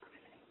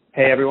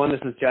Hey everyone, this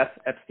is Jeff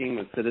Epstein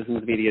with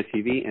Citizens Media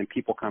TV and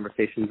People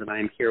Conversations, and I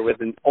am here with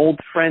an old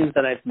friend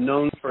that I've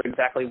known for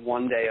exactly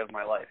one day of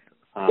my life.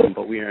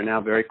 But we are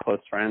now very close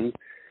friends,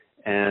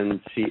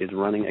 and she is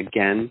running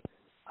again.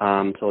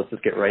 So let's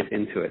just get right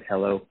into it.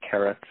 Hello,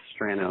 Kara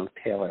Strano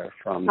Taylor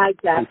from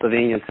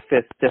Pennsylvania's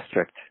 5th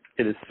District.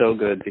 It is so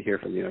good to hear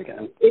from you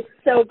again. It's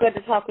so good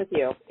to talk with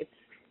you.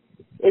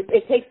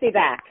 It takes me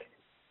back.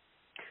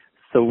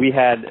 So we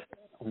had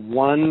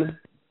one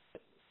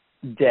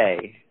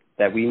day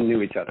that we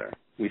knew each other.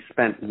 We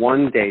spent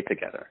one day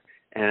together,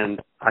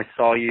 and I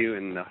saw you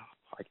in the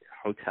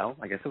hotel.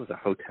 I guess it was a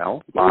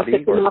hotel lobby.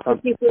 It was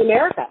at People in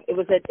America. It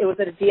was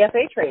at a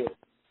DFA training.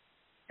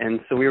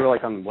 And so we were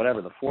like on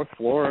whatever, the 4th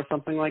floor or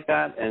something like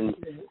that.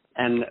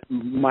 And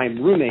my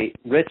roommate,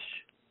 Rich.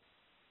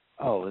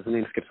 Oh, his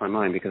name skips my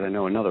mind because I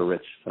know another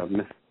Rich. So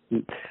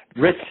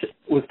Rich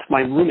was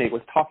my roommate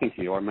was talking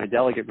to you, or my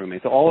delegate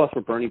roommate. So all of us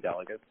were Bernie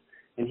delegates.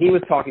 And he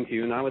was talking to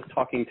you, and I was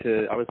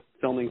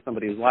filming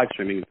somebody who was live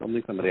streaming,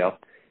 filming somebody else,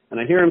 and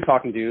I hear him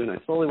talking to you, and I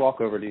slowly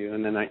walk over to you,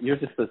 and then you're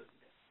just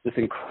this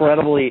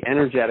incredibly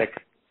energetic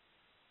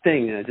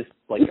thing, and I just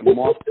like a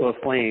moth to a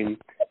flame,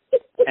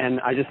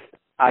 and I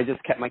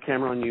just kept my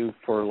camera on you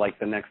for like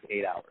the next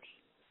 8 hours,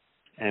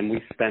 and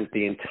we spent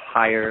the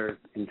entire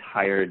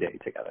day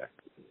together.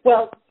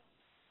 Well,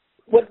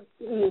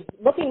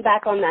 looking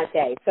back on that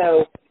day,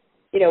 so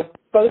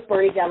both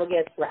Bernie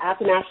delegates were at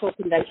the National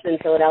Convention in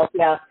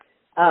Philadelphia.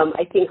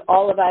 I think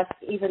all of us,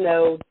 even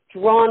though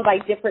drawn by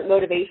different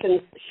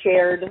motivations,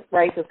 shared,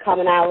 right, this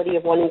commonality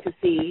of wanting to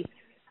see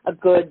a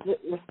good,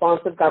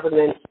 responsive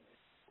government.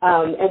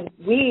 And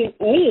we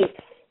meet,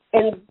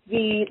 and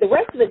the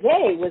rest of the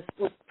day was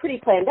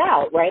pretty planned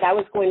out, right? I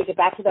was going to get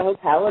back to the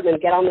hotel and then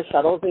get on the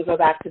shuttles and go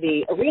back to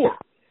the arena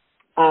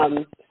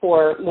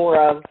for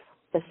more of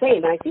the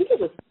same. And I think it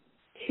was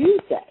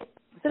Tuesday.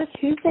 Was it a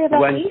Tuesday of that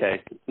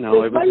Wednesday. week?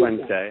 No, it was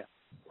Wednesday.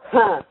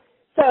 Huh.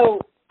 So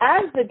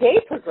as the day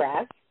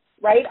progressed,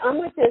 right, I'm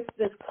with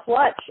this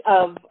clutch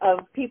of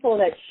people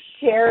that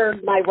share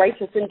my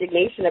righteous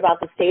indignation about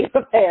the state of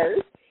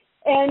affairs.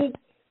 And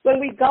when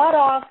we got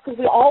off, because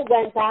we all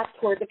went back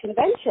toward the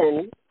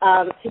convention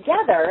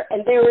together,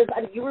 and there was,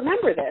 you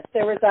remember this,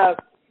 there was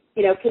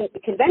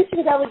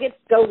convention delegates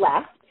go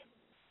left,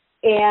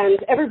 and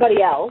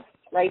everybody else,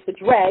 right, the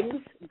dregs,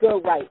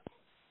 go right.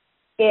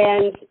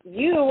 And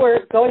you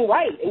were going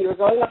right, and you were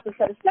going up the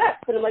set of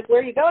steps. And I'm like, where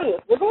are you going?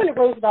 We're going to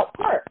Roosevelt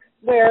Park,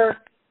 where,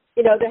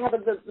 they have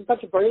a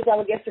bunch of Bernie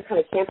delegates are kind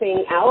of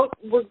camping out.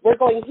 We're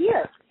going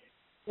here.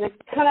 And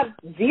I kind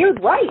of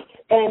veered right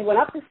and went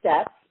up the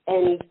steps.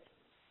 And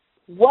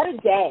what a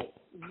day.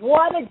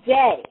 What a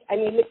day. I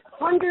mean, it's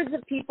hundreds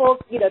of people,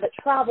 that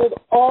traveled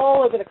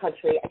all over the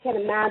country. I can't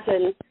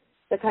imagine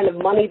the kind of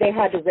money they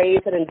had to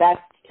raise and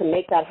invest to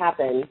make that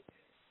happen.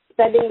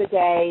 Spending the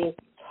day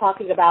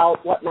talking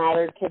about what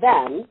mattered to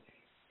them,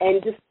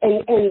 and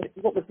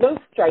what was most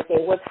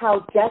striking was how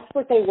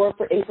desperate they were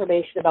for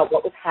information about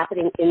what was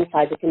happening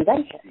inside the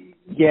convention.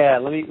 Yeah,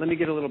 let me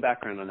get a little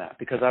background on that,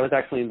 because I was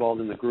actually involved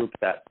in the group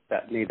that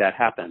made that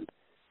happen,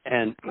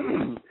 and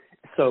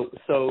so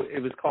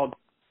it was called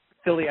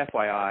Philly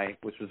FYI,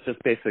 which was just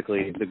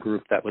basically the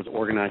group that was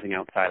organizing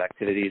outside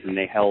activities, and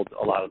they held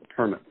a lot of the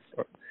permits.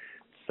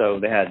 So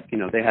they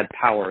had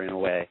power in a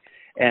way,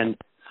 and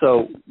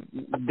so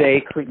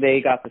they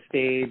got the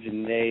stage,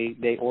 and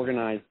they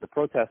organized the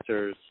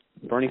protesters,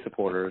 Bernie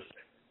supporters,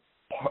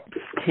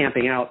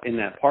 camping out in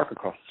that park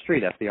across the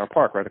street, FDR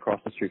Park, right across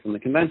the street from the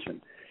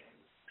convention.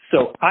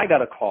 So I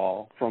got a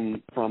call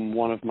from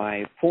one of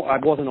my I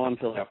wasn't on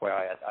Philly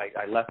FYI.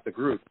 I left the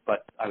group,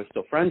 but I was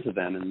still friends with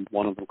them, and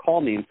one of them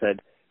called me and said,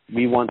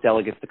 we want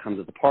delegates to come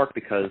to the park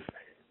because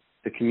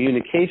the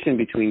communication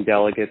between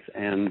delegates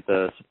and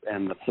the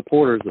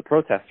supporters, the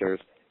protesters,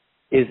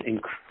 is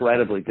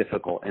incredibly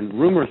difficult, and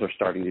rumors are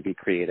starting to be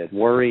created,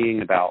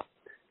 worrying about,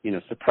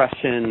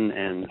 suppression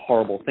and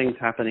horrible things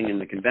happening in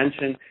the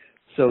convention.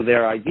 So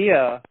their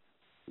idea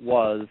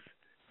was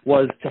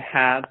to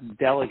have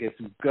delegates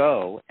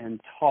go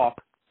and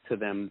talk to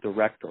them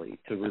directly,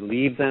 to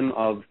relieve them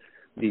of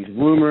these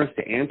rumors,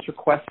 to answer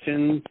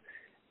questions.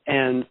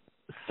 And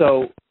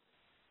so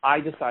I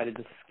decided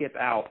to skip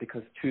out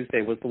because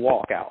Tuesday was the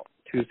walkout.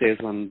 Tuesday is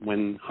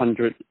when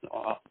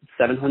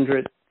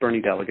 700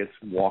 Bernie delegates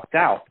walked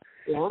out.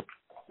 Yeah.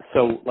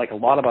 So, like, a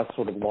lot of us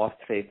sort of lost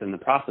faith in the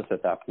process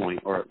at that point,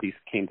 or at least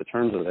came to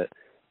terms with it.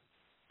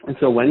 And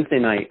so Wednesday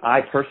night,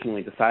 I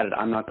personally decided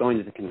I'm not going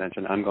to the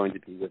convention. I'm going to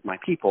be with my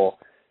people.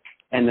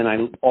 And then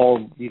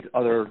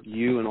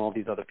you and all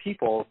these other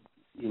people,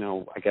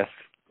 I guess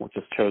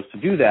just chose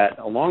to do that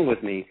along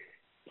with me.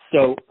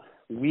 So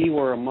we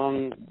were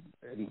among,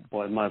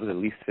 well, it might have been at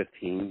least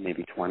 15,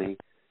 maybe 20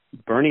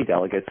 Bernie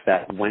delegates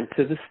that went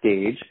to the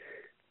stage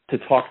to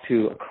talk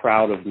to a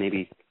crowd of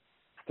maybe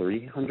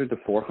 300 to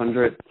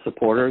 400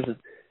 supporters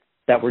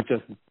that were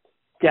just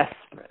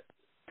desperate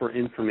for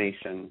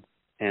information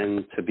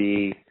and to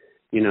be,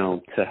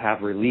 to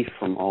have relief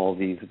from all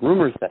these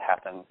rumors that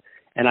happened.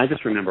 And I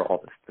just remember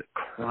all the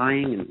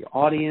crying in the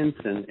audience,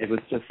 and it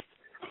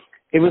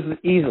was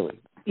easily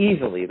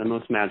easily the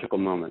most magical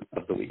moment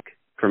of the week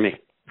for me,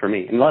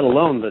 and let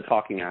alone the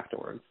talking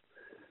afterwards.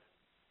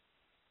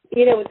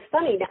 You know, it's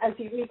funny, as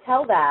you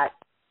retell that,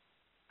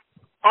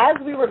 as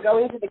we were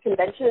going to the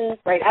convention,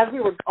 right, as we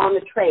were on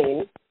the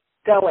train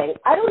going,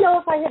 I don't know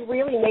if I had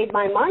really made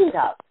my mind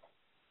up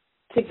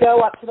to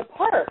go up to the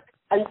park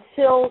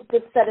until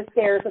the set of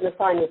stairs and the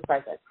sign was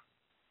present.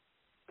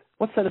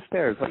 What set of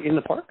stairs? Like in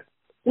the park?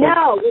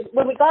 No,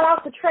 when we got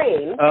off the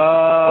train.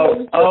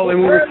 And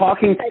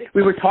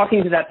we were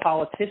talking to that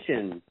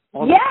politician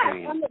on the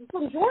train. Yeah,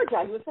 from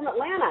Georgia. He was from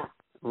Atlanta.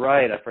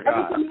 Right, I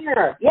forgot.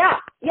 Yeah.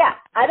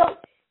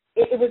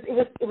 It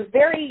was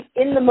very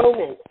in the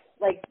moment.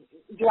 Like,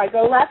 do I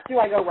go left? Do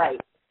I go right?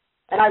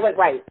 And I went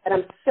right, and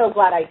I'm so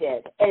glad I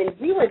did. And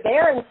we were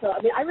there until,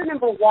 I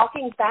remember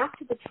walking back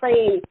to the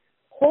train,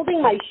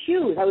 holding my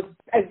shoes. I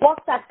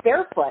walked back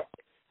barefoot,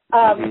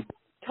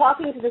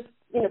 talking to this,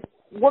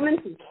 woman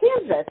from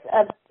Kansas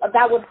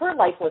about what her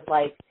life was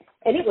like,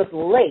 and it was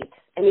late.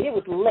 It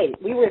was late.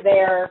 We were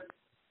there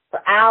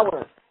for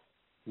hours,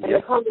 and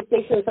the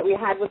conversations that we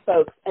had with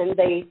folks, and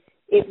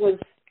it was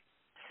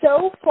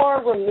so far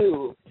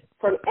removed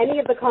from any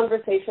of the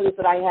conversations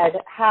that I had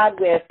had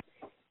with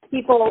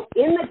people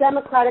in the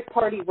Democratic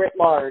Party writ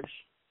large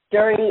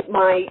during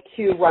my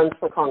 2 runs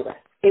for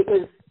Congress. It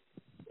was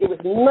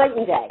night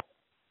and day.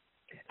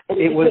 And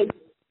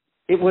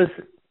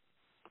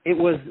it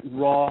was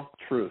raw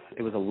truth.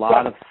 It was a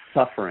lot of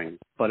suffering,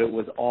 but it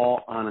was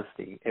all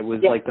honesty. It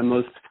was like the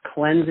most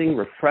cleansing,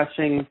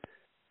 refreshing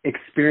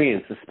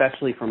experience,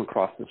 especially from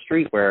across the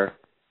street where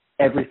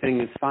everything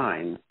is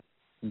fine.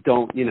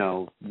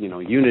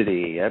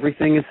 Unity,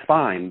 everything is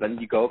fine. But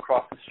you go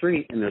across the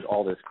street and there's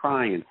all this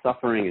crying and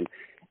suffering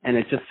and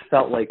it just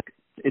felt like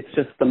it's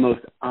just the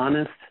most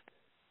honest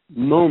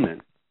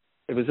moment.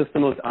 It was just the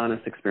most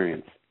honest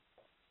experience.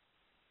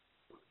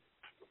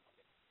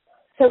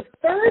 So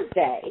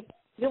Thursday,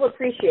 you'll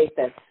appreciate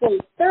this. So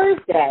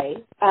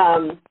Thursday,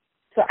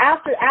 so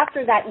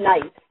after that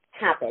night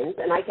happened,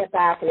 and I get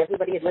back, and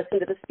everybody had listened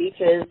to the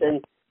speeches,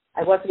 and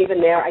I wasn't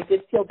even there. I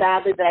did feel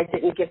badly that I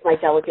didn't give my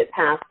delegate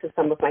pass to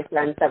some of my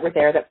friends that were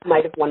there that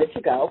might have wanted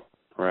to go.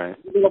 Right.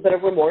 A little bit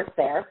of remorse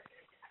there.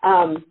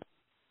 But,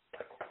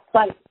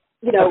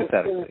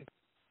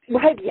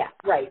 right, yeah,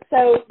 right.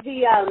 So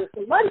the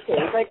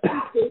luncheons, right,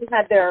 they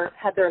had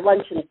their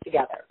luncheons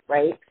together,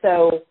 right?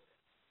 So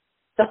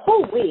the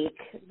whole week,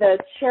 the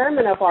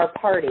chairman of our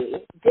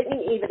party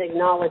didn't even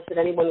acknowledge that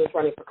anyone was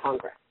running for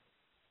Congress.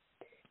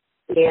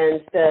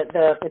 And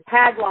the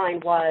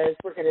tagline was,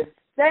 we're going to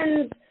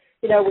send,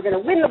 we're going to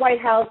win the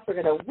White House, we're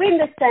going to win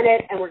the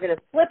Senate, and we're going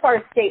to flip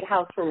our state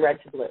house from red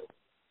to blue.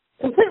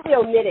 Completely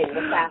omitting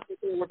the fact that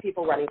there were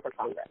people running for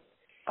Congress.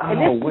 Go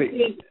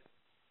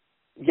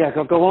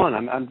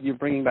on. You're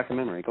bringing back a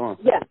memory. Go on.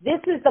 Yeah,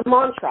 this is the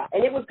mantra.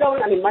 And it was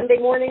going, Monday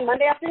morning,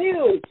 Monday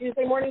afternoon,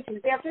 Tuesday morning,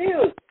 Tuesday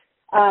afternoon.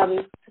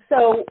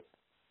 So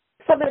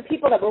some of the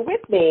people that were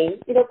with me,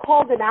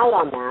 called him out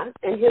on that.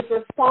 And his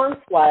response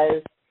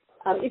was,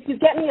 if you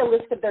get me a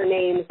list of their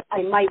names,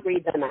 I might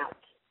read them out.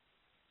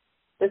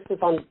 This was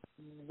on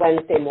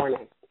Wednesday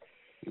morning.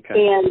 Okay.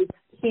 And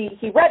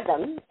he read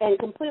them and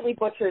completely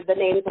butchered the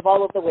names of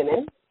all of the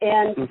women.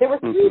 And there were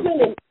 3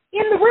 women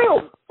in the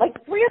room.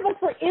 Like 3 of us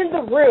were in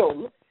the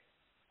room.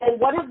 And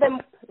one of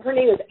them, her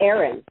name is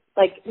Erin.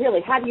 Like,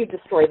 really, how do you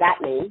destroy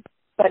that name?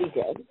 But he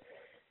did.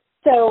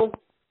 So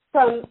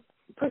from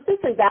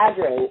persistent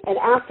badgering, and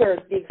after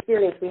the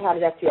experience we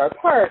had at FDR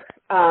Park,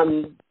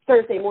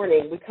 Thursday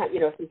morning, we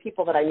some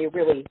people that I knew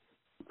really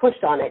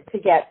pushed on it to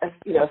get a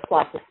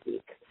slot to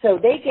speak. So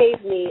they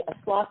gave me a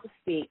slot to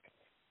speak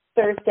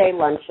Thursday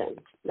luncheon.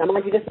 Now,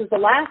 mind you, this was the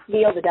last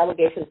meal the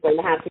delegation is going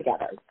to have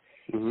together.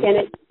 Mm-hmm. And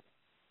it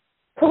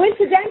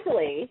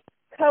coincidentally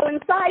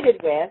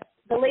coincided with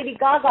the Lady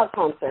Gaga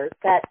concert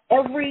that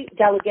every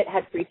delegate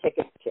had free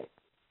tickets to.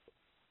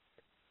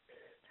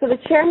 So the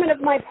chairman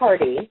of my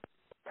party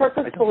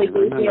purposefully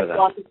gave me a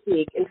slot to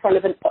speak in front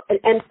of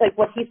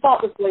what he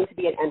thought was going to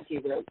be an empty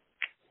room.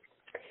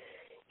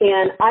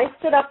 And I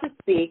stood up to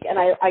speak, and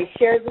I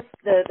shared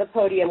the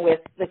podium with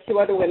the 2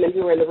 other women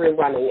who were in the room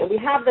running. And we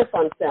have this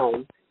on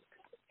film.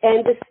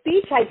 And the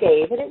speech I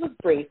gave, and it was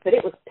brief, but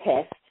it was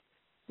pissed,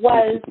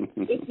 was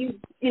if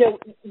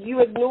you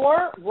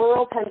ignore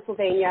rural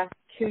Pennsylvania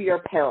to your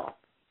peril.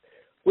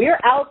 We're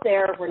out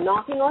there, we're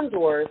knocking on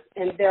doors,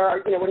 and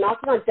we're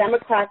knocking on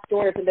Democrats'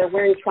 doors, and they're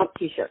wearing Trump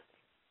T-shirts.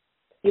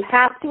 You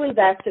have to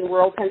invest in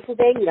rural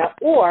Pennsylvania,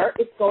 or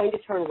it's going to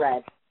turn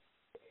red.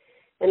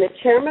 And the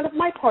chairman of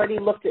my party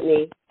looked at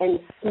me and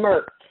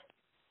smirked.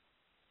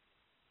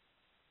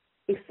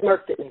 He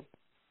smirked at me.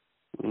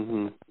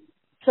 Mm-hmm.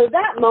 So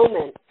that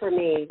moment for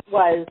me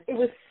was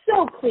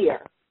so clear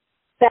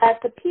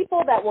that the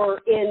people that were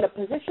in the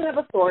position of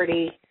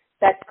authority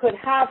that could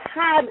have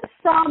had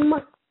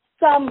some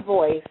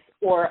voice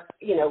or,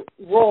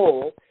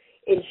 role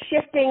in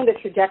shifting the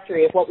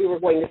trajectory of what we were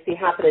going to see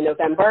happen in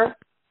November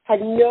had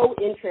no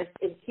interest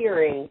in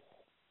hearing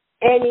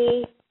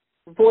any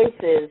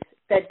voices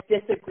that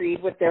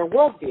disagreed with their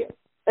worldview.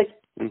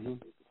 It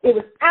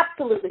was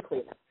absolutely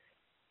clear.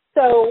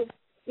 So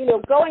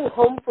going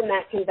home from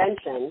that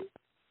convention,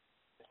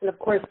 and of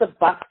course the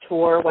bus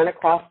tour went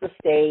across the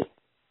state.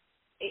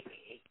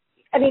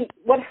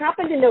 What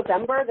happened in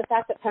November, the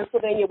fact that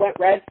Pennsylvania went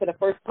red for the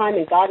first time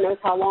in God knows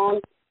how long,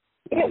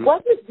 it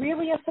wasn't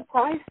really a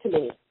surprise to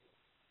me.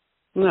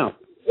 No.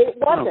 It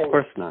wasn't. No, of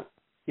course not.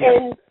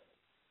 Yeah.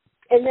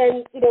 And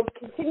then,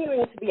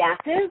 continuing to be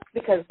active,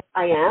 because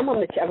I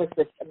was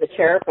the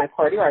chair of my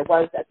party, or I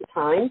was at the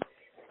time.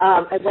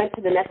 I went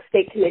to the next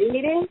state committee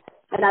meeting,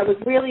 and I was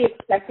really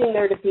expecting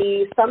there to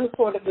be some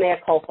sort of mea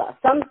culpa,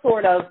 some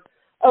sort of,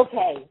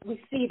 okay,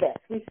 we see this.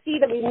 We see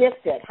that we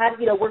missed it.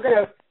 We're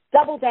going to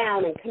double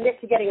down and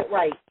commit to getting it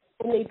right.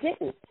 And they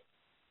didn't.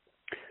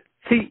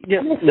 See,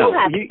 yeah,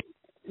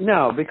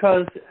 no,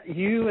 because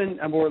you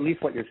or at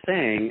least what you're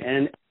saying,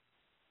 and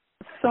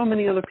so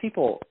many other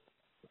people,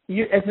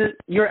 your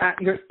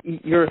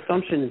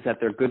assumption is that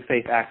they're good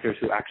faith actors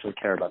who actually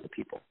care about the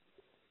people,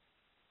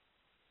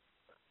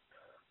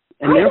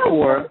 and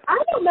therefore, I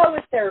don't know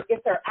if they're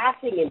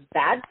acting in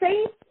bad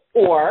faith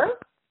or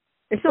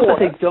it's not that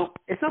they don't.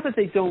 It's not that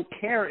they don't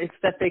care. It's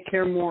that they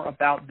care more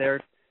about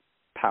their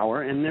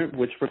power and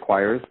which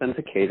requires them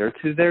to cater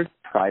to their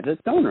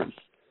private donors.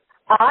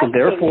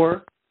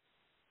 Therefore,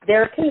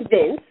 they're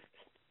convinced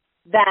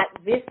that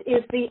this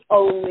is the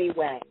only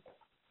way.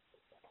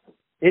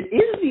 It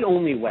is the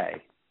only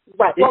way.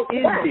 Right. It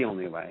is the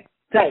only way.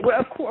 Right.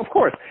 Well, of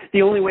course,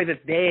 the only way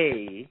that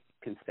they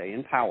can stay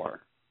in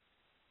power.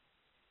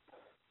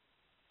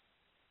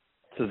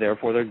 So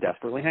therefore, they're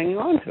desperately hanging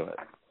on to it.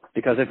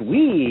 Because if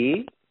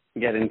we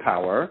get in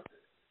power,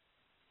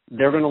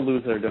 they're going to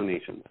lose their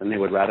donations, and they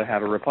would rather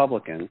have a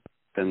Republican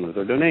than lose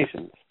their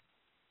donations.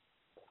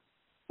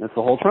 That's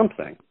the whole Trump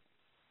thing.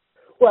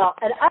 Well,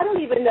 and I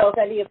don't even know if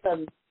any of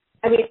them,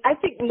 I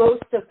think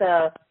most of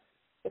the,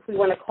 if we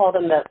want to call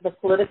them the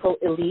political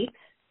elite,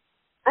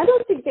 I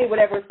don't think they would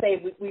ever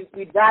say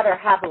we'd rather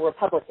have a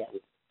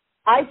Republican.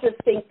 I just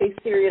think they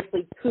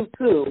seriously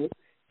poo-poo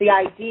the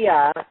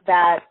idea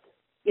that,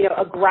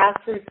 a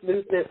grassroots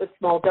movement with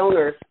small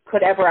donors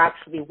could ever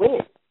actually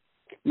win.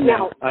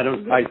 No, I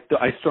don't.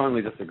 I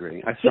strongly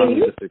disagree. I strongly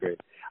disagree.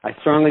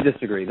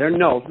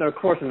 Of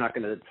course they're not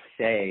going to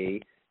say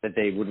that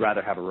they would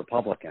rather have a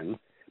Republican,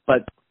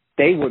 but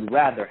they would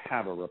rather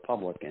have a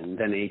Republican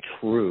than a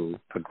true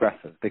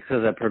progressive,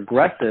 because a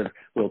progressive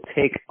will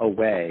take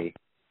away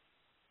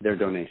their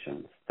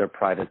donations, their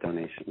private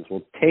donations,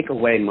 will take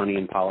away money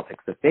in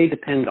politics that they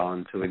depend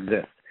on to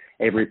exist.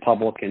 A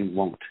Republican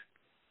won't.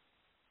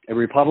 A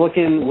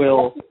Republican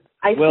will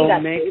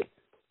make.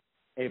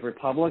 A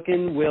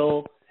Republican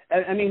will.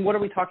 What are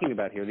we talking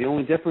about here? The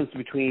only difference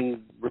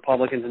between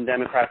Republicans and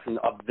Democrats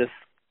of this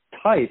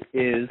type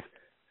is,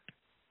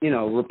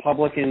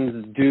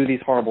 Republicans do these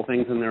horrible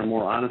things and they're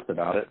more honest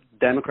about it.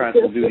 Democrats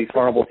will do these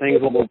horrible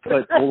things.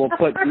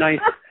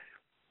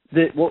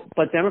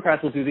 But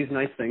Democrats will do these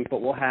nice things,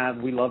 but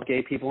we love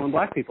gay people and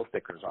black people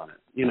stickers on it.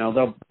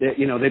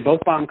 They both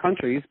bomb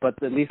countries, but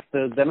at least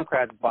the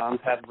Democrat bombs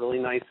have really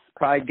nice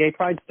gay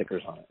pride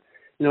stickers on it.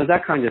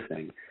 That kind of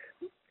thing.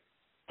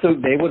 So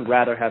they would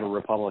rather have a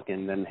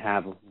Republican than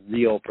have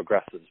real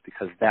progressives,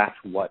 because that's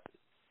what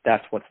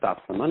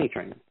stops the money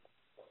train.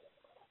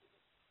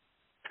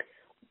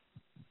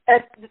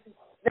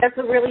 That's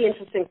a really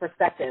interesting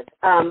perspective.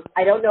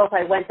 I don't know if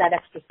I went that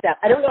extra step.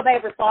 I don't know if I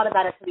ever thought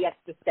about it to the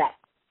extra step,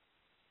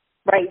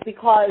 right?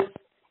 Because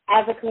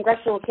as a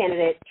congressional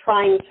candidate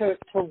trying to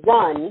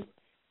run,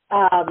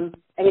 and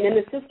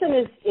the system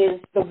is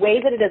the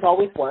way that it has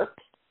always worked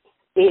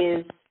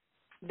is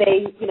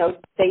they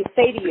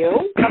say to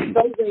you,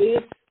 go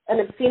raise an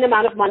obscene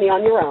amount of money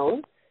on your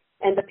own,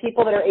 and the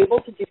people that are able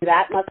to do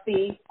that must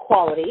be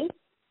quality,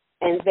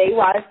 and they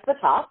rise to the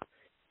top.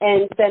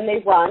 And then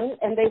they run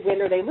and they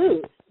win or they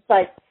lose.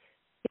 But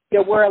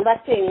we're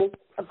electing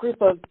a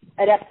group of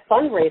adept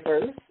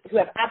fundraisers who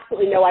have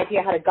absolutely no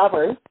idea how to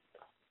govern,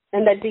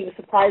 and then being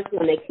surprised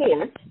when they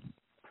can't.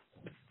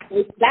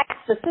 That's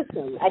the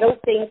system. I don't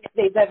think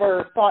they've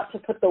ever thought to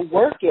put the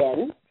work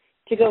in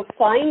to go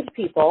find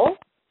people.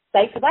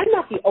 Because I'm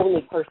not the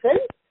only person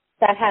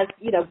that has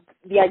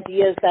the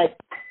ideas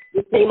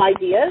the same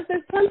ideas.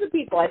 There's tons of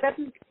people. I've had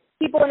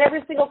people in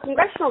every single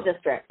congressional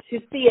district who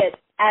see it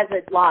as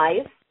it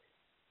lies,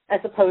 as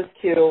opposed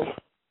to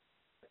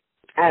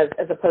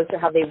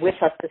how they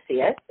wish us to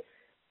see it.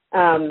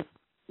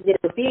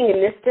 Being in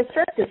this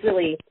district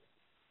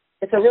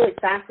it's a really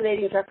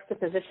fascinating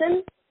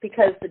juxtaposition,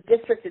 because the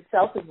district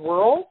itself is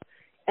rural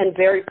and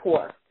very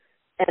poor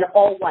and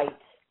all white,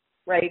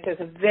 right? There's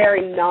a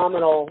very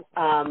nominal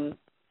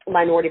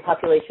minority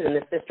population in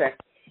this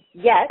district.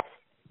 Yet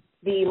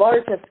the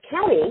largest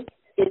county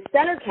is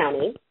Center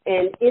County,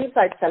 and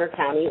inside Center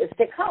County is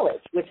State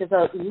College, which is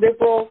a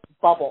liberal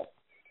bubble.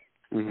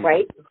 Mm-hmm.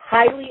 Right?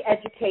 Highly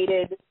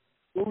educated,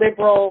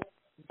 liberal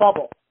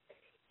bubble.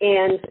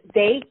 And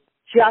they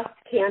just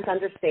can't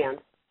understand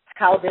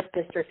how this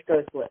district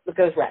goes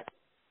red.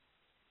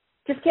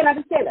 Just can't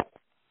understand it.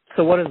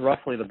 So what is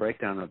roughly the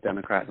breakdown of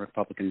Democrat and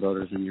Republican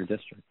voters in your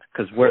district?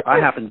 Because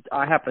I'm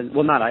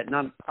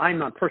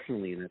not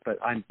personally in it, but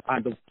I'm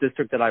the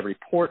district that I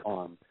report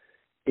on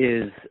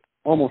is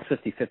almost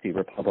 50-50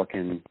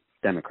 Republican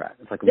Democrat.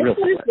 It's like a real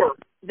split.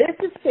 This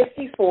is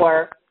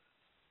 54,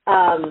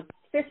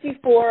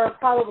 54,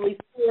 probably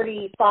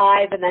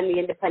 45, and then the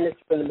independents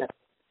from the middle.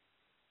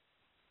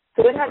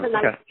 So it has a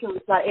nice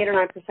chunk, about 8 or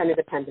 9%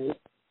 independents.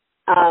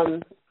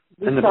 And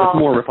it's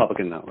more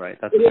Republican, though, right?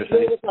 That's what you're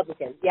saying? More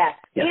Republican, yes.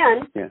 Yeah.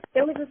 And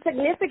there was a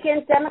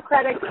significant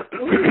Democratic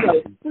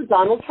vote for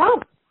Donald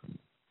Trump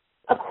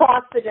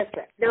across the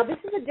district. Now, this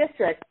is a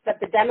district that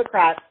the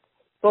Democrats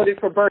voted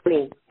for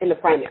Bernie in the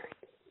primary.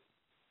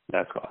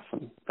 That's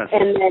awesome.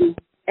 And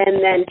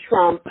then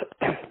Trump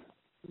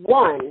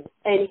won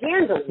and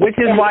handily. Which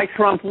is why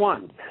Trump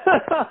won.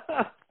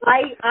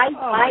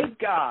 My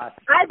gosh.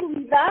 I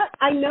believe that.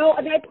 I know.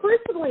 I mean, I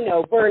personally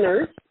know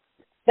burners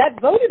that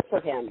voted for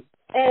him,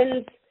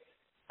 and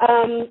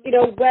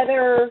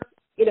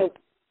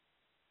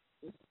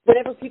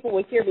whenever people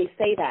would hear me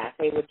say that,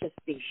 they would just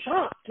be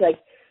shocked. Like,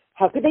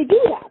 how could they do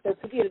that? Their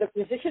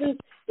positions,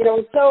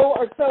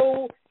 are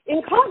so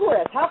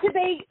incongruous. How could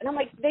they? And I'm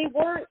like, they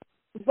weren't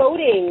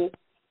voting.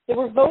 They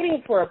were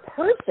voting for a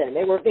person.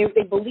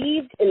 They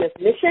believed in this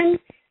mission,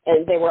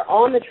 and they were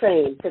on the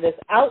train for this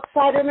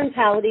outsider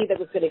mentality that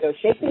was going to go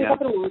shake things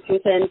up in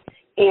Washington.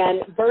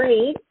 And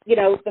Bernie,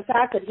 the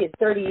fact that he had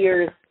 30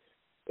 years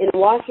in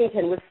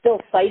Washington was still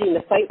fighting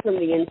the fight from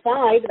the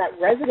inside, that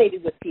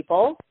resonated with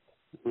people.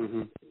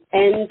 Mm-hmm.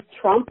 And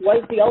Trump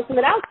was the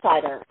ultimate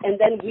outsider. And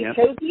then we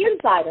chose the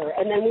insider.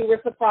 And then we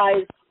were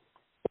surprised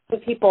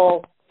when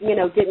people,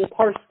 didn't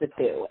parse the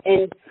two.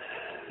 And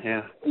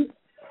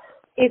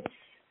it's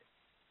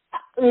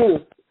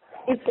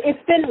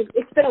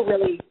been a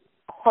really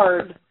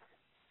hard.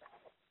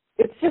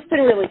 It's just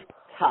been really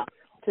tough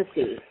to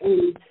see,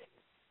 and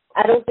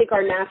I don't think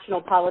our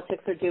national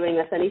politics are doing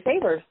us any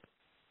favors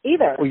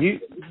either. Well,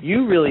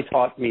 you really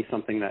taught me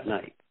something that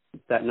night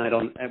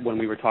when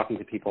we were talking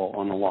to people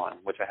on the lawn,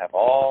 which I have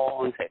all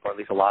on tape, or at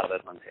least a lot of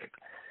it on tape.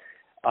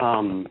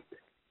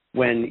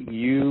 When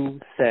you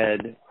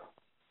said,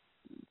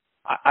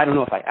 I don't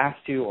know if I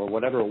asked you or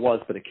whatever it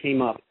was, but it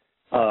came up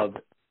of.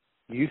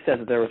 You said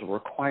that there was a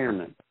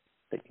requirement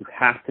that you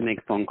have to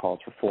make phone calls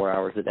for 4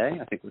 hours a day.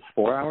 I think it was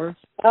 4 hours.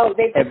 Oh,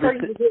 they prefer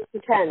you to do it for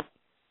 10.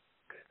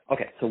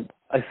 Okay, so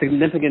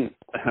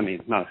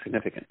not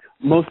significant.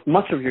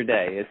 Much of your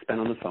day is spent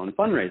on the phone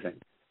fundraising.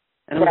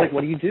 And I was like,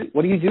 what do you do?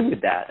 What do you do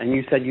with that? And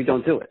you said you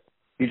don't do it.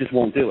 You just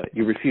won't do it.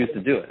 You refuse to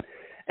do it.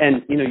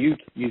 And,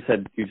 you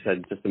said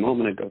just a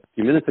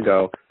few minutes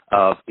ago,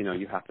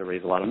 you have to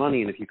raise a lot of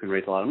money, and if you can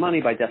raise a lot of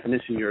money, by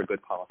definition, you're a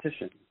good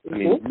politician. I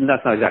mean,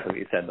 that's not exactly what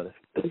you said, but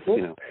it's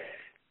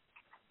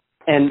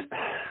And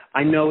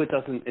I know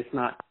it's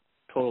not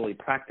totally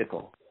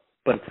practical,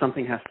 but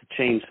something has to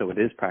change so it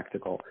is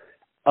practical.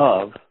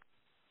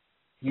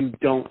 You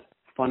don't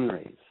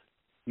fundraise.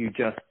 You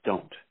just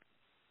don't.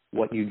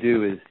 What you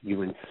do is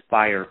you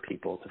inspire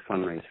people to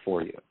fundraise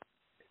for you.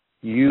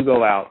 You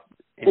go out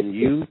and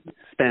you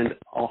spend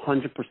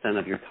 100%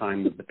 of your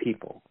time with the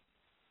people.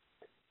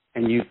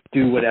 And you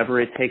do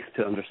whatever it takes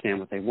to understand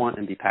what they want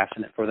and be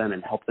passionate for them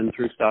and help them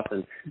through stuff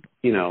and,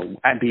 be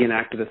an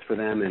activist for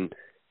them and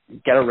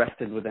get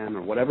arrested with them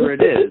or whatever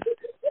it is.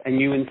 And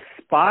you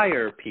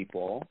inspire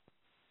people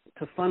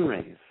to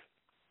fundraise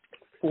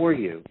for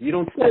you. You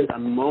don't spend a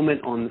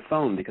moment on the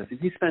phone, because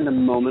if you spend a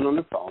moment on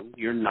the phone,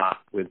 you're not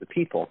with the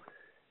people.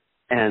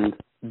 And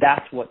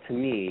that's what, to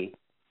me,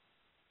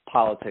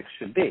 politics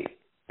should be.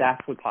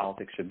 That's what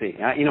politics should be.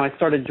 I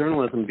started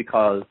journalism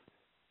because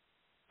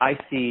I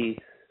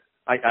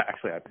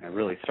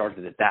really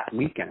started it that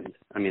weekend.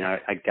 I mean, I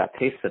got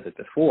taste of it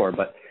before,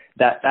 but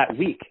that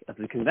week of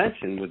the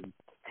convention with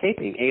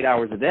taping 8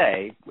 hours a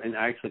day, and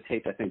I actually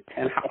taped, I think,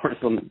 10 hours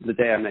on the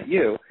day I met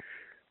you.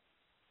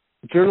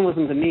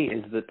 Journalism to me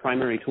is the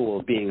primary tool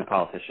of being a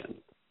politician.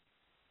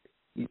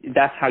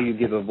 That's how you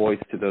give a voice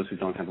to those who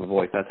don't have a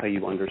voice. That's how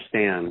you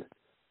understand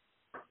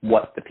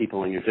what the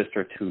people in your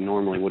district who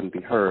normally wouldn't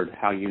be heard,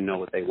 how you know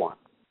what they want.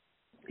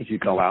 Is you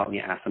go out and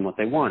you ask them what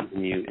they want,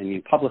 and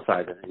you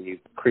publicize it, and you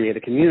create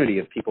a community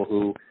of people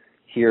who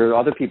hear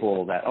other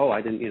people that,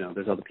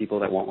 there's other people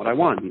that want what I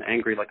want, and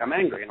angry like I'm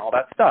angry, and all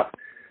that stuff.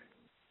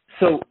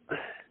 So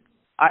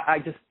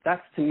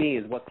that's to me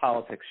is what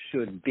politics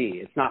should be.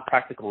 It's not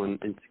practical in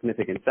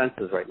significant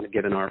senses, right,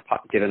 given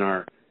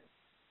our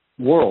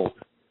world,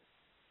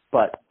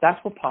 but that's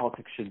what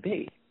politics should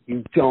be.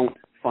 You don't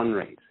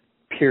fundraise,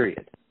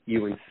 period.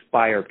 You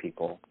inspire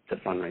people to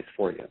fundraise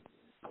for you.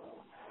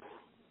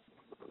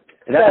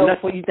 And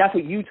that's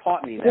what you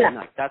taught me that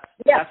night.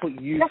 That's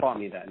what you taught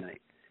me that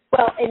night.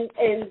 Well,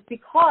 and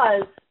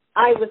because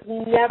I was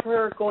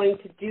never going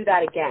to do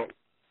that again,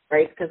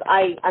 right? Because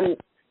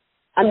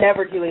I'm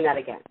never doing that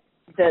again.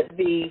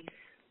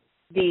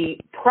 The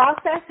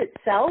process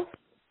itself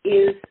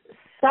is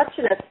such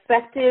an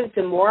effective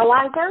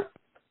demoralizer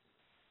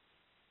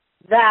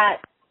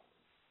that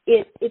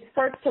it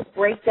starts to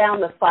break down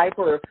the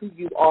fiber of who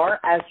you are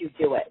as you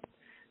do it.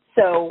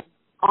 So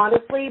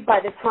honestly, by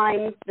the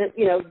time that,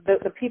 you know,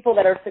 the people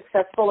that are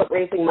successful at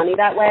raising money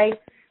that way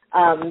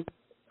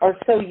are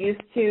so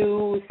used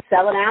to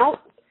selling out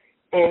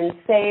and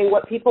saying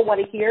what people want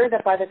to hear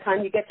that by the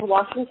time you get to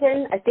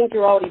Washington, I think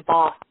you're already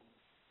bought.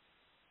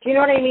 Do you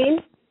know what I mean?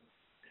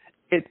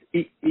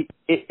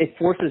 It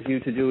forces you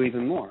to do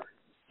even more.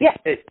 Yeah.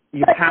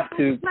 You have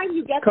to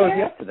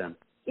cozy up to them.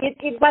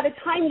 By the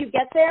time you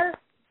get there,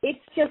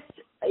 it's just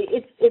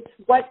it's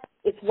what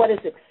is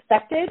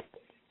expected.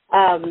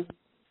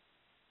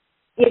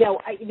 You know,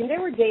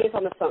 there were days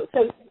on the phone.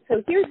 So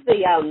here's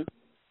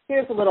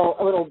a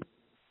little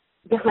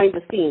behind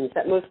the scenes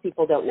that most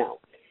people don't know.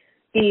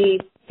 The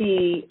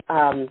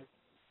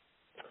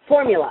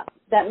formula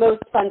that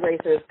most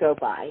fundraisers go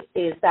by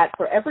is that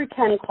for every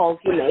 10 calls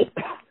you make,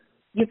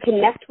 you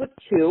connect with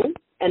 2,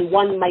 and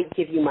 1 might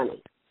give you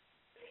money.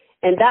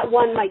 And that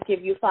 1 might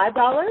give you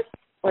 $5,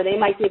 or they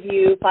might give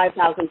you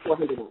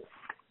 $5,400.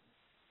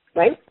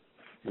 Right?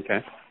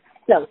 Okay.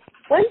 So,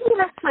 when's the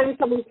last time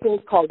someone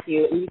cold called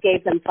you and you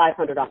gave them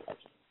 $500?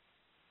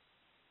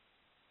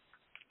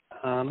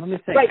 Let me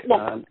think. Right,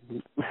 never.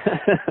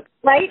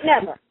 Right?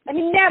 Never. I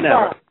mean,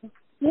 never.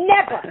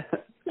 Never.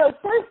 So,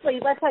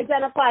 firstly, let's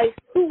identify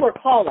who we're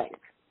calling.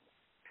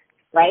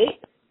 Right?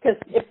 Because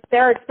if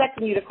they're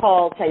expecting you to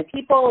call 10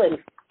 people and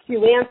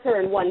 2 answer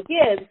and 1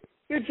 gives,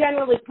 you're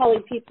generally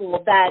calling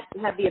people that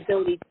have the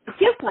ability to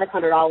give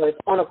 $500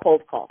 on a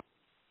cold call,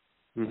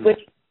 which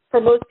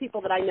for most people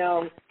that I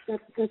know,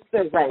 that's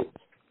their rent.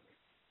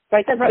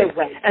 Right? That's their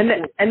rent.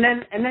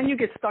 And then you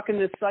get stuck in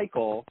this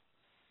cycle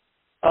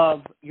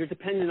of you're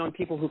dependent on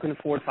people who can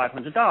afford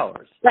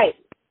 $500. Right.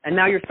 And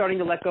now you're starting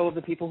to let go of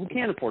the people who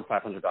can't afford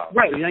 $500.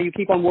 Right. So now you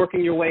keep on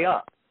working your way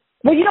up.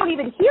 Well, you don't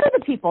even hear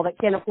the people that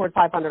can't afford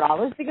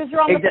 $500 because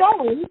you're on the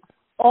phone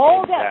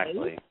all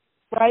day,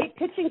 right,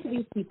 pitching to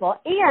these people,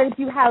 and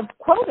you have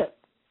quotas,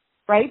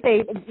 right?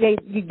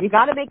 You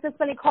got to make this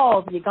many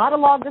calls, and you got to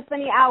log this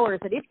many hours,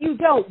 and if you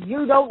don't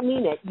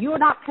mean it. You're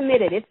not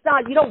committed. It's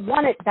not. You don't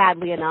want it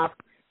badly enough.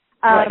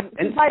 Right.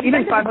 And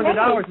even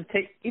 $500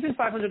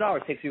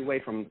 takes you away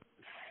from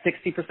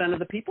 60% of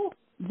the people.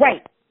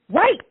 Right.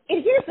 Right.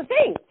 And here's the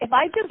thing: if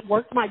I just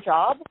worked my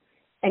job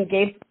and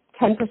gave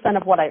 10%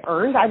 of what I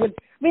earned,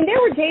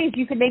 there were days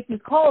you could make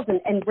these calls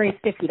and raise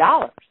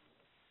 $50.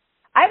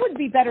 I would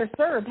be better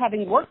served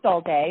having worked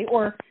all day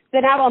or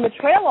been out on the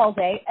trail all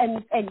day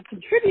and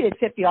contributed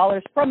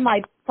 $50 from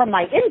my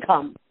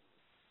income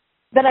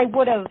than I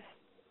would have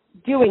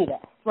doing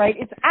this, right?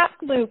 It's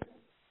absolute.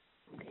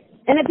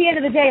 And at the end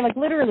of the day, like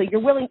literally,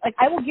 you're willing, like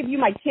I will give you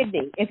my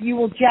kidney if you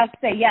will just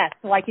say yes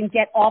so I can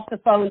get off the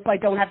phone so I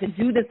don't have to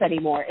do this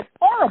anymore. It's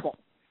horrible.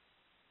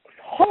 It's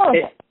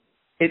horrible.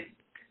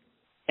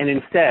 And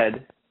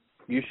instead,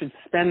 you should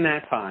spend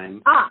that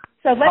time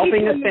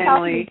helping a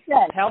family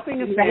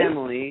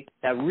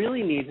that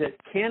really needs it,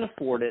 can't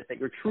afford it, that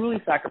you're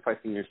truly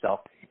sacrificing yourself,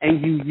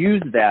 and you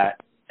use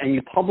that and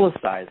you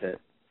publicize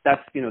it.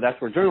 That's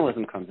where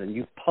journalism comes in.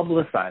 You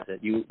publicize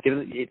it.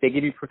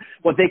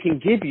 What they can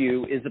give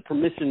you is the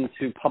permission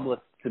to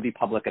be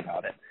public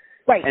about it.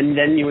 Right. And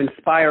then you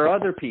inspire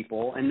other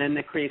people, and then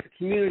it creates a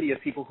community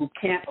of people who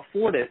can't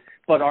afford it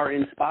but are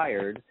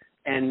inspired.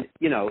 And,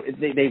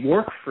 they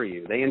work for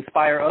you. They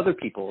inspire other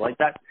people like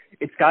that.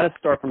 It's got to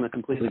start from a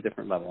completely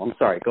different level. I'm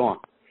sorry. Go on.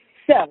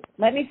 So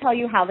let me tell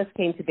you how this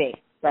came to be,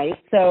 right?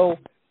 So,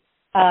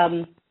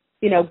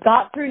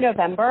 got through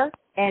November.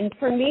 And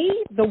for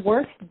me, the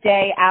worst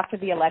day after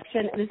the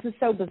election, this is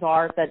so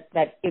bizarre that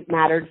it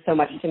mattered so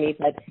much to me,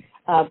 but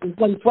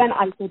when Gwen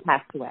Ifill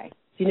passed away.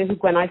 Do you know who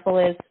Gwen Ifill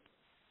is?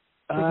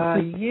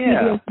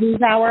 Yeah.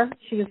 NewsHour.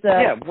 She was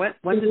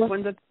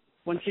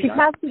when she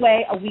passed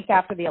away a week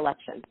after the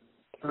election.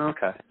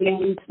 Okay. And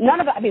we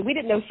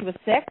didn't know she was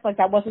sick. Like,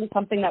 that wasn't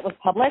something that was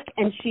public.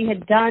 And she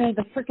had done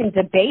the freaking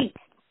debate.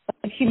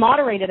 Like, she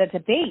moderated a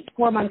debate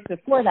 4 months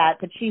before that,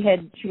 but she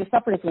was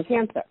suffering from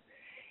cancer.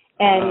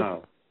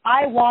 And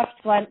I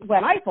watched Gwen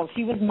Ifill.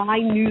 She was my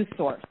news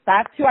source.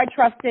 That's who I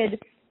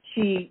trusted.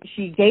 She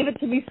gave it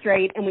to me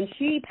straight. And when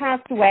she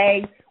passed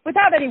away,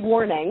 without any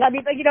warning,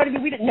 we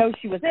didn't know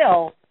she was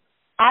ill,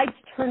 I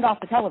turned off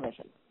the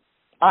television.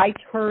 And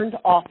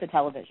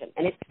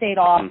it stayed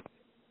off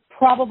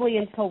probably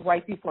until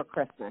right before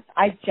Christmas.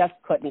 I just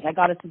couldn't. I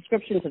got a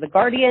subscription to The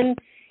Guardian,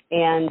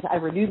 and I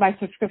renewed my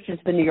subscription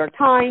to The New York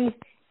Times,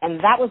 and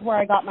that was where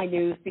I got my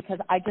news because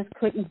I just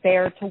couldn't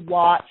bear to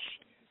watch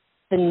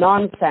the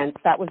nonsense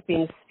that was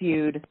being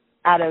spewed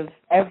out of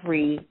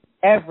every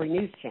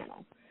news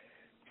channel.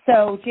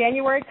 So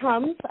January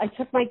comes. I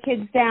took my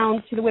kids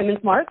down to the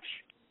Women's March.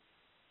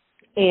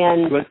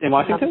 And you were in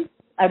Washington?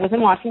 I was in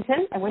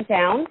Washington. I went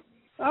down.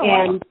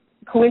 And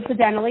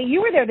coincidentally,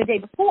 you were there the day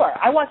before.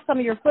 I watched some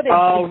of your footage.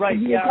 Oh, right.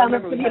 Yeah, I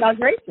remember the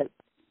inauguration.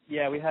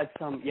 Yeah, we had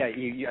some. Yeah,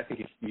 I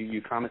think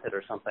you commented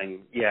or something.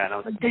 Yeah, and I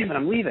was like, damn it,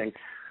 I'm leaving.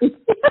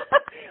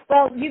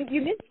 Well,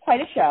 you missed quite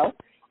a show.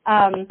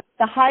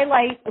 The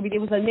highlight, it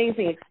was an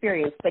amazing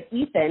experience, but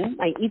Ethan,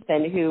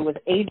 who was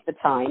 8 at the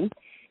time,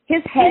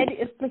 his head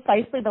is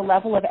precisely the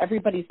level of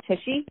everybody's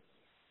tushy,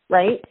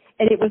 right?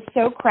 And it was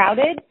so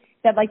crowded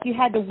that like you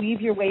had to weave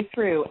your way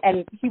through,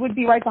 and he would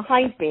be right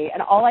behind me,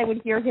 and all I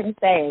would hear him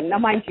saying, now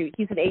mind you,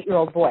 he's an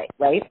 8-year-old boy,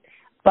 right?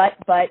 But.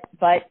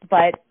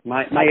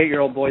 My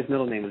 8-year-old boy's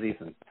middle name is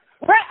Ethan.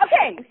 Right,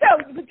 okay, so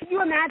can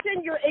you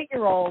imagine your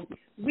 8-year-old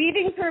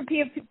weaving through a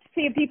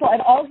sea of people,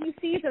 and all he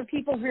sees are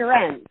people's rear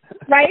ends,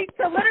 right?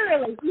 So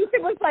literally,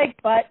 Ethan was like,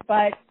 but,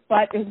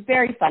 it was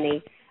very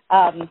funny.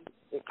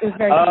 It was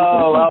very funny.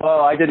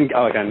 I didn't,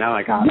 okay, now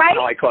I got it. Right?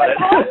 Now I caught it.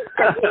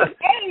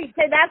 Hey,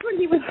 so that's what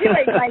he was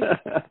doing. Like,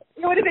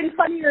 it would have been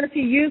funnier if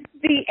he used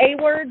the A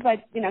word,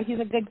 but, you know, he's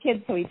a good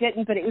kid, so he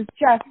didn't, but it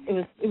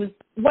was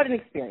what an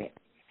experience.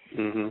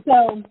 Mm-hmm.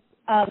 So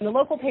the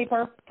local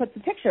paper puts a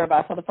picture of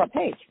us on the front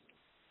page.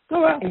 Oh,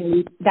 wow.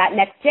 And that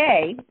next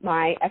day,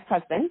 my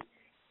ex-husband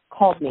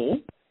called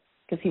me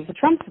because he was a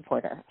Trump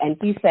supporter. And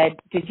he said,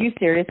 did you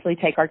seriously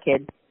take our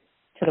kids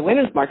to the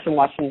Women's March in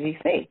Washington,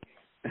 D.C.?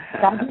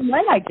 Goddamn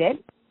right I did.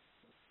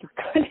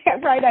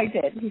 Goddamn right I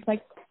did. He's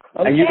like,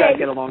 okay. And you guys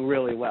get along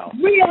really well.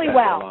 Really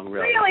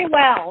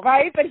well,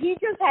 right? But he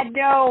just had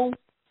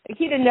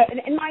he didn't know.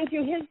 And mind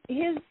you,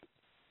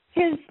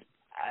 his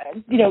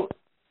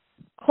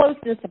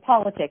closeness to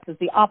politics is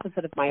the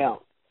opposite of my own.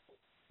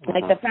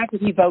 Like the fact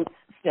that he votes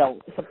still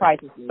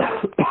surprises me.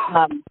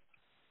 But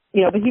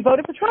he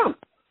voted for Trump.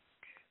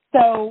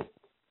 So,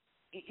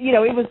 he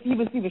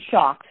was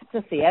shocked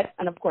to see it,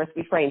 and of course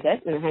we framed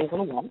it and it hangs on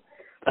the wall.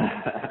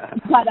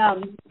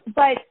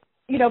 But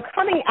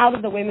coming out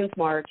of the Women's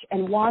March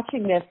and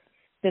watching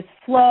this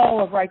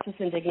flow of righteous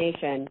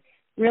indignation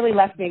really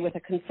left me with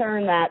a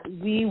concern that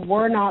we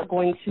were not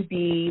going to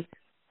be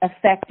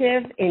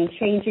effective in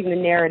changing the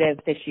narrative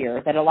this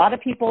year. That a lot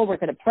of people were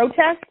going to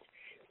protest.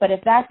 But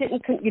if that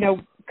didn't,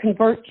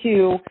 convert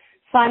to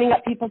signing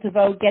up people to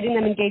vote, getting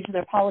them engaged in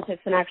their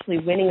politics, and actually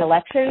winning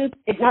elections,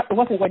 it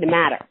wasn't going to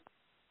matter.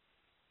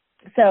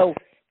 So,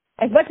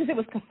 as much as it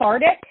was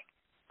cathartic,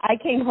 I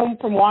came home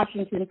from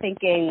Washington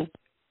thinking,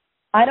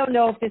 I don't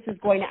know if this is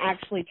going to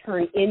actually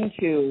turn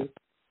into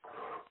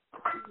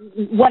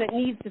what it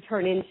needs to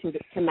turn into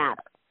to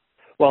matter.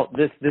 Well,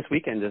 this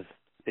weekend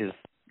is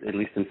at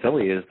least in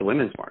Philly, is the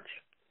Women's March.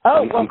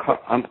 Oh,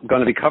 I'm going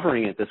to be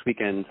covering it this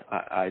weekend.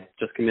 I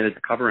just committed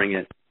to covering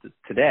it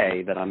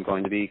today. That I'm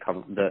going to be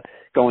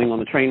going on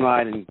the train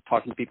ride and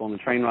talking to people on the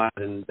train ride,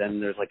 and then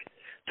there's like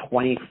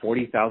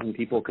 40,000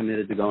 people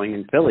committed to going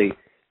in Philly.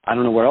 I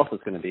don't know where else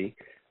it's going to be.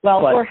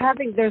 Well,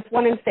 there's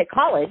one in State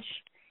College,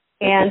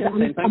 and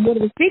I'm one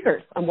of the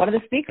speakers.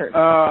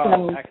 Oh,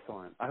 so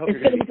excellent! I hope it's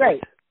going to be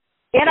great.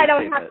 And I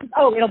don't have to.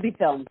 Oh, it'll be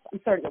filmed.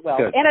 I'm certain it will.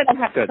 Good. And I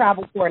don't have to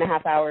travel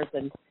 4.5 hours,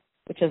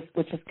 which is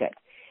good.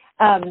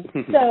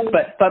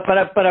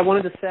 But I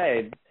wanted to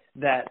say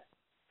that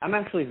I'm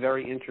actually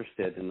very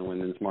interested in the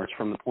Women's March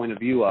from the point of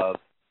view of,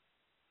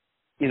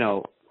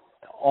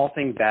 all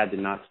things bad did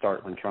not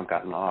start when Trump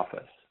got in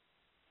office.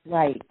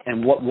 Right.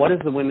 And what is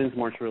the Women's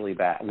March really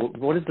about?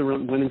 What is the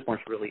Women's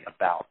March really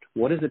about?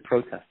 What is it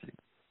protesting?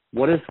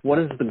 What is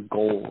the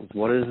goals?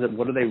 What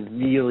are they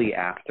really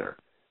after?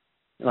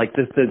 Like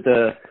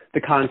the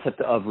concept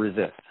of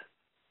resist.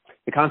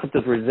 The concept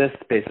of resist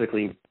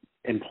basically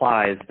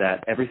implies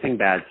that everything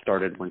bad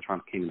started when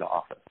Trump came into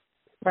office.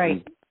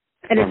 Right.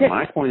 And from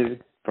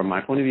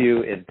my point of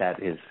view,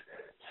 that is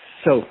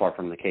so far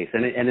from the case,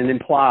 and it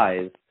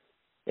implies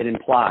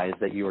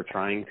that you are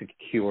trying to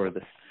cure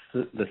the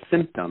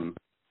symptom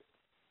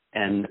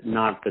and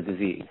not the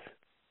disease.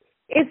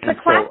 It's the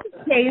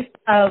classic case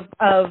of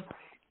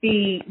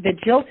the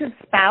jilted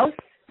spouse,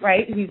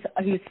 right?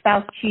 Whose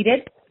spouse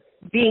cheated,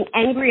 being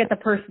angry at the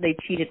person they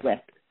cheated with.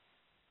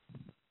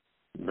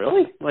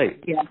 Really?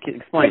 Wait. Yeah.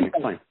 Explain.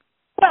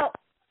 Well,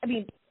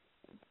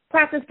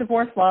 practice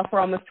divorce law for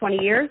almost 20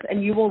 years,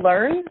 and you will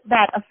learn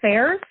that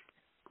affairs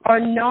are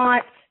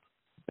not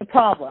the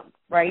problem,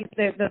 right?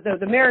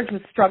 The marriage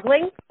was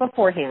struggling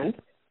beforehand,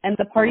 and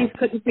the parties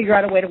couldn't figure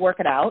out a way to work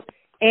it out,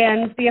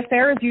 and the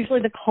affair is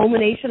usually the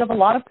culmination of a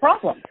lot of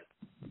problems,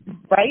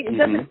 right? It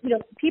doesn't,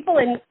 people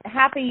in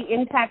happy,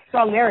 intact,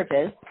 strong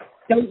marriages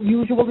don't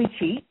usually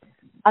cheat.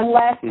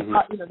 Unless,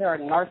 they're a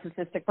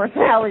narcissistic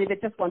personality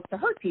that just wants to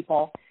hurt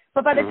people.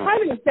 But by the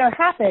time an affair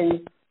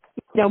happens,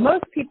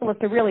 most people, if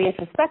they're really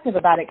introspective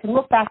about it, can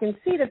look back and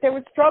see that there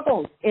were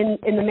struggles in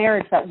the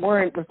marriage that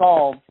weren't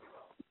resolved,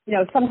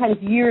 sometimes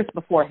years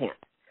beforehand.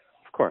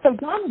 Of course. So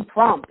Donald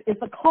Trump is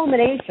the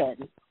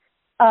culmination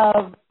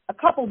of a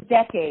couple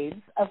decades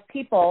of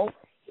people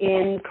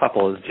in...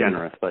 Couple is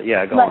generous, but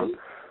yeah, go on.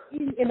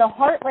 In the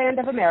heartland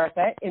of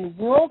America, in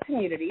rural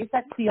communities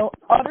that feel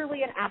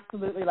utterly and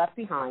absolutely left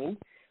behind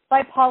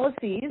by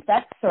policies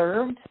that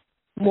served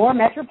more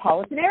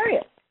metropolitan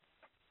areas.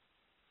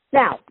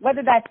 Now,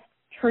 whether that's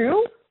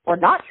true or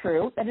not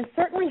true, that is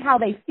certainly how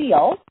they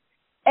feel.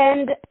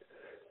 And,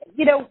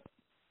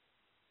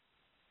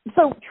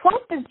 so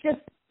Trump is just,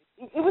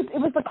 it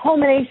was the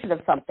culmination of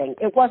something.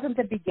 It wasn't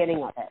the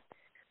beginning of it.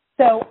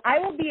 So I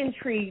will be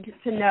intrigued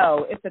to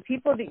know if the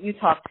people that you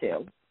talk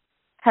to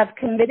have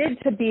committed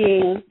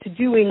to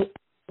doing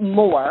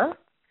more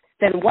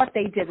than what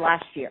they did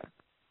last year.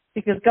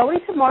 Because going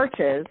to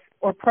marches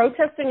or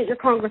protesting at your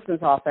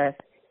congressman's office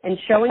and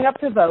showing up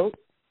to vote,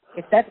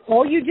 if that's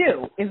all you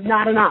do, is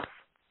not enough.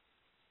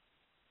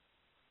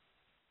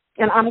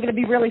 And I'm going to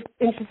be really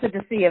interested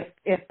to see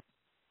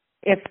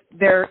if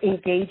they're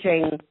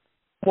engaging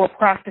more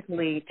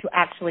practically to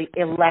actually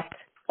elect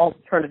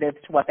alternatives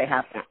to what they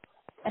have now.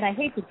 And I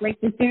hate to break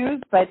the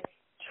news, but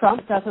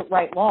Trump doesn't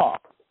write law.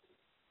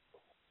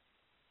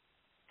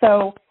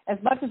 So as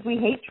much as we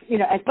hate,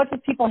 as much as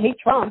people hate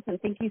Trump and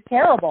think he's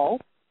terrible,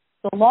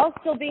 the law's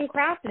still being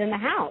crafted in the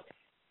House.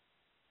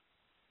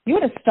 You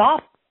would have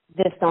stopped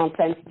this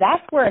nonsense.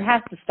 That's where it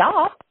has to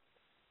stop.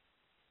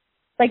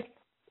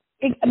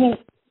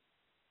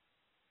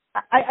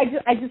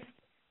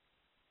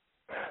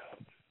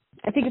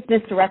 I think it's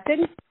misdirected,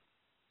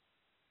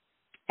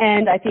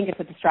 and I think it's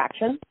a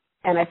distraction,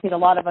 and I think a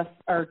lot of us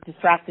are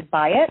distracted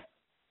by it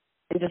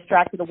and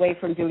distracted away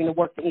from doing the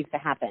work that needs to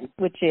happen,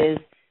 which is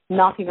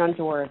knocking on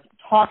doors,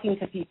 talking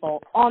to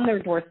people on their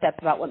doorsteps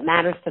about what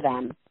matters to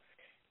them,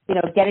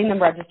 getting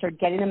them registered,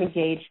 getting them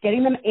engaged,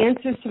 getting them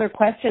answers to their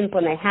questions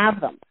when they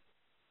have them,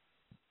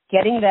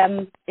 getting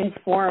them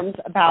informed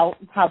about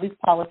how these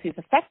policies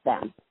affect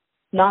them,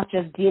 not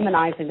just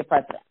demonizing the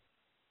president.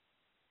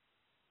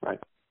 Right.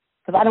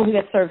 Because I don't think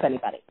that serves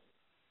anybody.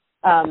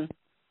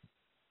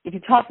 If you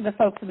talk to the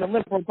folks in the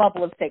liberal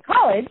bubble of State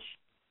College,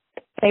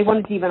 they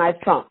want to demonize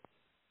Trump.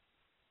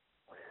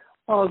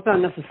 Well, it's not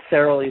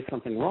necessarily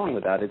something wrong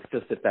with that. It's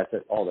just that that's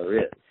all there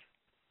is.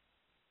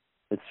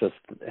 It's just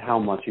how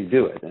much you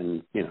do it,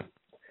 and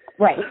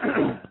Right.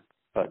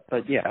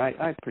 but yeah,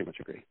 I pretty much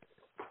agree.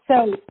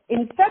 So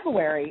in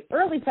February,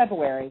 early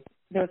February,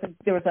 there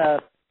was a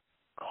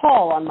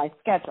call on my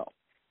schedule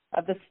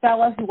of this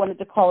fella who wanted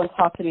to call and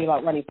talk to me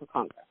about running for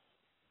Congress.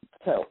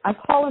 So I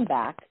call him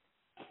back,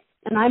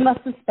 and I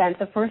must have spent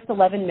the first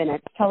 11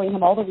 minutes telling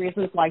him all the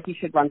reasons why he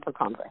should run for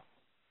Congress.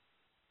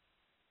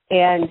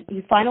 And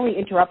he finally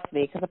interrupts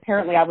me because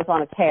apparently I was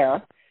on a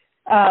tear.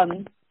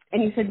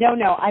 And he said, no,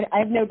 I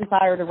have no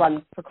desire to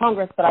run for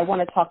Congress, but I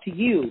want to talk to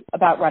you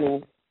about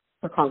running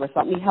for Congress,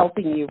 about me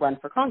helping you run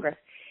for Congress.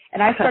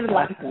 And I started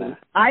laughing.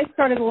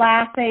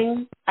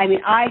 I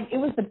mean, it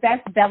was the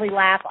best belly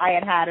laugh I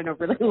had had in a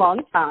really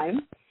long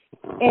time.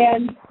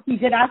 And he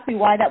did ask me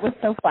why that was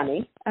so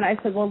funny. And I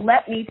said, well,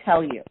 let me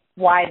tell you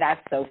why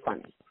that's so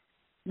funny.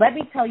 Let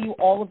me tell you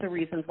all of the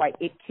reasons why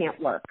it can't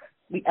work.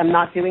 I'm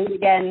not doing it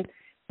again.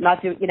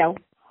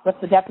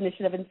 What's the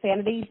definition of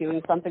insanity?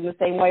 Doing something the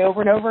same way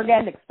over and over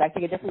again,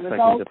 expecting a different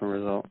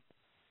result.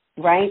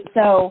 Right?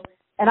 So,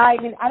 and I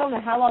don't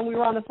know how long we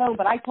were on the phone,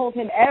 but I told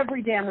him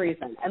every damn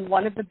reason. And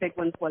one of the big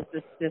ones was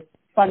this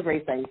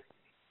fundraising.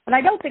 And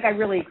I don't think I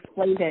really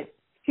explained it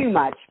too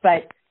much,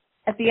 but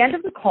at the end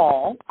of the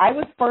call, I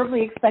was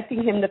firmly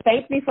expecting him to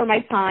thank me for my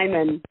time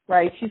and,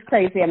 right, she's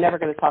crazy, I'm never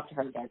going to talk to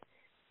her again.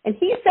 And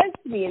he says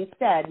to me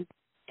instead,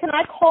 can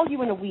I call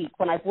you in a week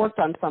when I've worked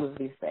on some of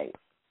these things?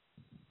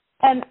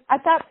 And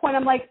at that point,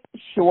 I'm like,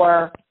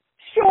 sure,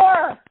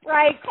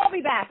 right, call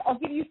me back. I'll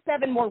give you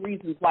 7 more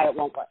reasons why it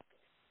won't work.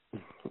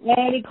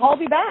 And he called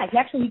me back.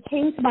 He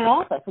came to my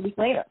office a week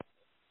later.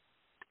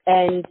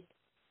 And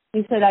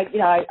he said,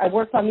 I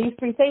worked on these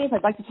 3 things.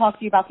 I'd like to talk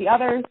to you about the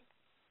others.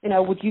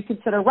 Would you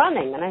consider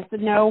running? And I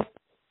said, no.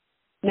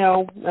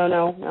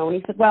 And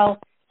he said, well,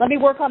 let me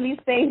work on these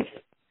things.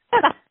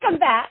 Come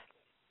back.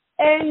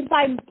 And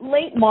by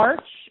late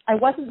March, I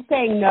wasn't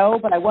saying no,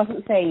 but I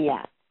wasn't saying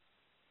yes.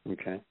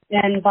 Okay.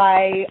 And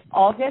by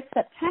August,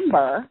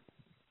 September,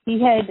 he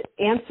had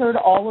answered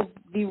all of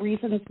the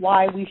reasons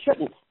why we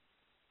shouldn't.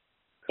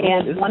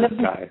 And one of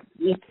guy?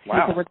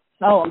 Wow.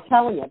 I'm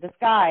telling you, this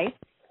guy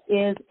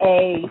is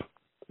a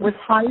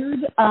retired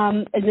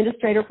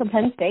administrator from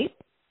Penn State.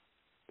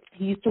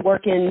 He used to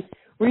work in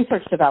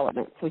research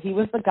development. So he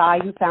was the guy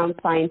who found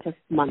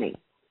scientists money,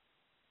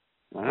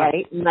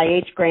 right?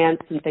 NIH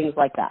grants and things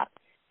like that.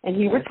 And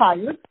he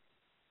retired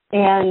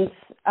and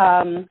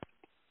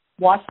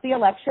watched the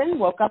election,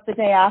 woke up the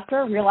day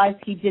after, realized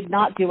he did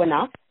not do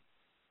enough,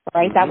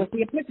 right? Mm-hmm. That was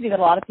the epiphany that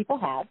a lot of people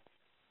had,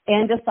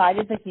 and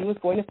decided that he was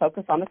going to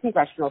focus on the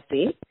congressional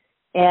seat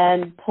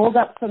and pulled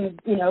up some,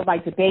 my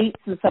debates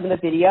and some of the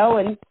video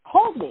and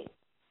called me.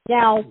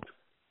 Now,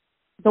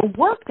 the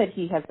work that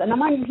he has done,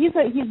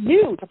 he's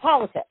new to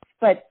politics,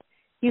 but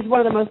he's one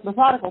of the most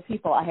methodical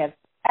people I have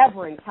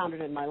ever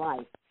encountered in my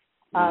life.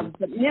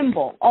 But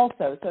nimble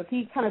also. So if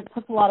he kind of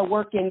puts a lot of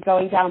work in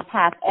going down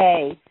path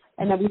A,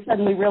 and then we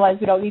suddenly realize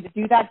we don't need to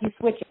do that, he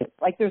switches.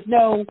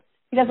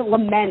 He doesn't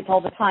lament all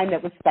the time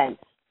that was spent.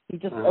 He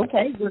just,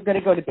 okay, we're going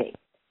to go to B.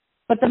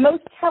 But the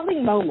most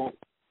telling moment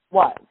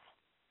was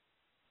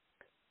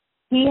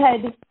he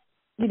had,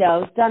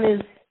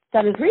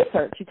 done his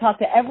research. He talked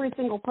to every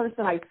single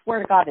person, I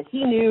swear to God, that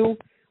he knew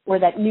or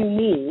that knew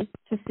me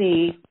to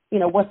see,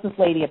 what's this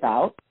lady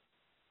about.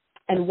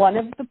 And one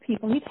of the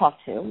people he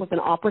talked to was an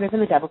operative in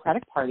the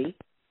Democratic Party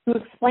who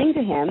explained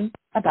to him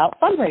about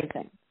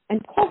fundraising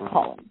and cold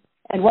calling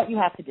and what you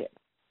have to do.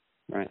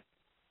 Right.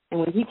 And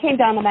when he came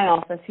down to my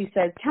office, he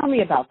said, tell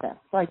me about this.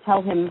 So I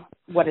tell him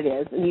what it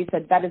is. And he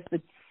said, that is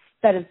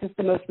just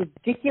the most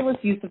ridiculous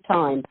use of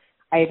time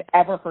I have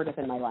ever heard of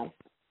in my life.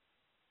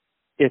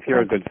 If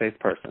you're a good faith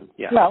person,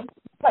 yeah. Well,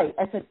 right.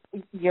 I said,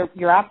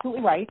 you're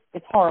absolutely right.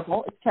 It's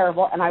horrible. It's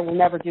terrible, and I will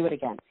never do it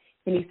again.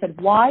 And he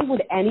said, why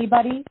would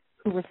anybody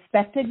who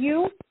respected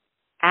you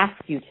ask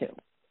you to?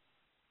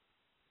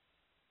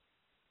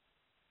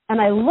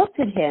 And I looked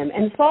at him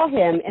and saw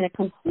him in a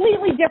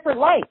completely different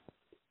light,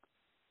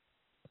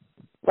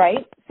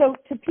 right? So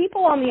to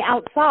people on the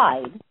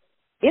outside,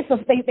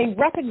 they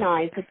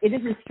recognize that it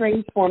is a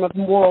strange form of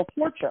moral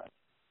torture.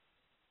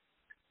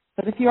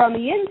 But if you're on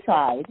the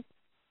inside,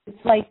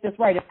 it's like this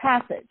rite of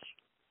passage.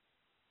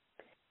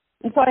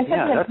 And so I said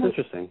to him, that's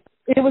interesting.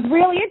 It was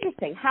really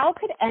interesting. How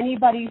could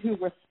anybody who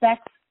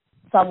respects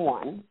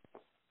someone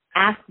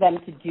ask them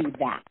to do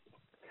that?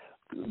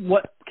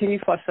 What? Can you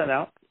flesh that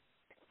out?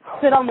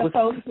 Sit on the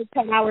phone for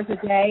 10 hours a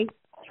day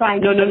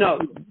trying to...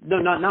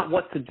 No, not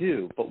what to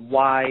do, but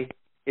why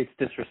it's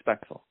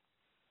disrespectful.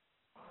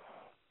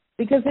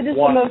 Because it is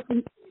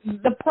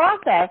the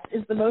process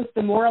is the most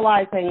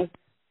demoralizing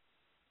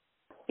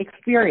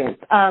experience.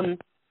 I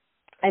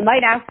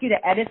might ask you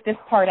to edit this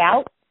part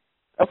out,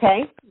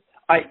 okay?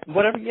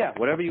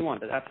 Whatever you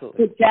want,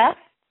 absolutely. But Jeff,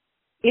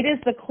 it is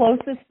the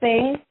closest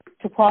thing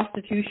to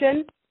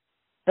prostitution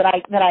that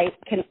I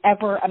can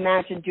ever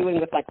imagine doing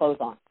with my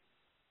clothes on.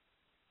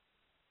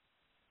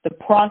 The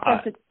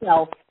process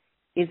itself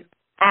is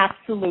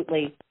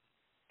absolutely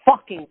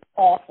fucking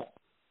awful.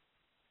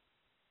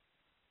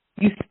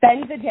 You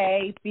spend the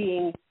day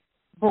being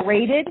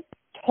berated,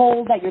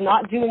 told that you're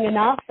not doing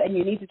enough and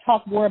you need to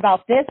talk more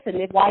about this,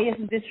 and why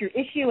isn't this your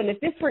issue? And if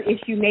this were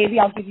issue, maybe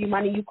I'll give you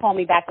money, you call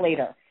me back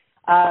later.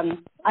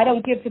 I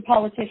don't give to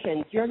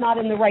politicians. You're not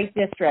in the right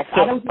district.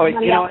 So, I don't give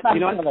money outside.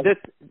 You know what?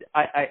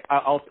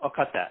 I'll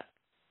cut that.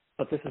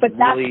 But this is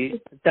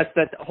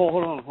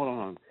hold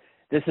on.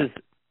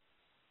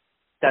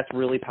 That's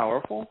really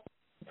powerful.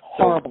 It's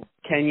horrible. So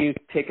can you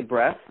take a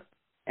breath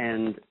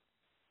and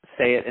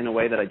say it in a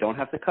way that I don't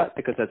have to cut?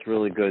 Because that's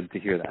really good to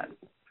hear that.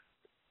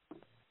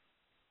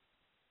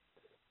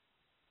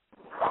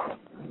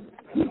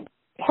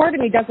 Part of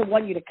me doesn't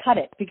want you to cut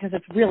it because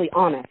it's really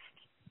honest.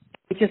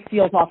 It just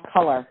feels off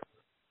color.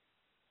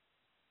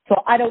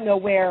 So I don't know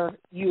where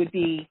you would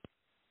be,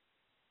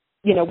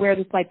 where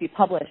this might be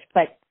published,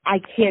 but I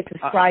can't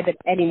describe it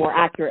any more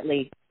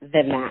accurately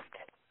than that.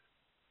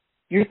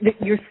 You're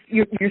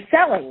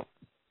selling,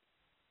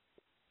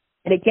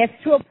 and it gets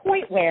to a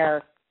point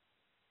where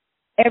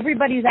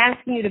everybody's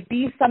asking you to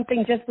be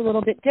something just a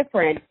little bit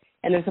different,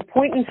 and there's a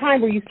point in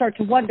time where you start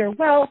to wonder,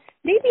 well,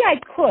 maybe I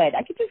could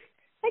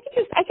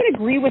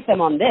agree with them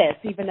on this,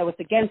 even though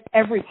it's against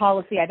every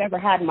policy I've ever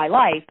had in my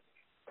life.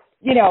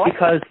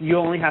 Because you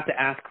only have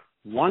to ask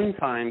one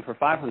time for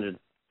 $500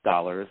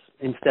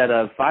 instead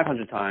of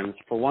 500 times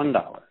for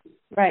 $1.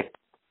 Right.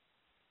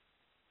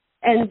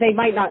 And they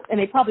might not, and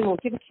they probably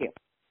won't give it to you.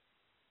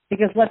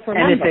 Because let's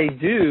remember. And if they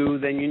do,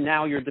 then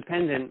you're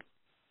dependent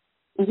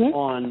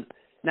on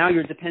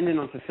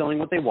fulfilling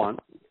what they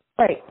want.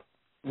 Right.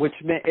 Which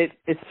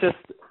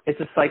it's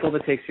a cycle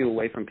that takes you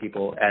away from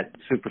people at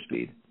super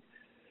speed.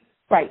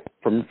 Right.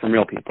 From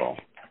real people.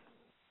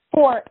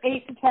 For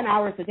 8 to 10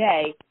 hours a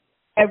day,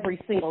 every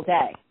single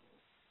day,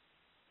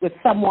 with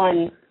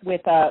someone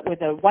with a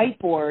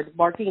whiteboard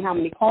marking how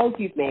many calls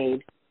you've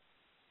made.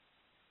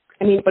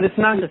 But it's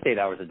not just 8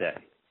 hours a day.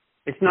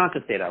 It's 8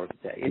 hours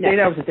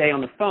a day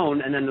on the phone,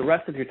 and then the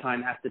rest of your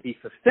time has to be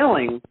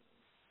fulfilling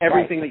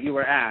everything that you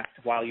were asked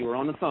while you were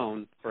on the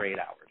phone for 8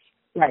 hours.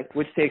 Right.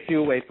 Which takes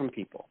you away from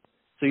people.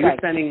 So you're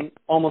spending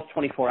almost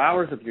 24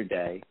 hours of your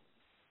day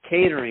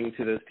catering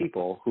to those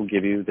people who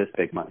give you this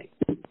big money.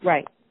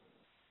 Right.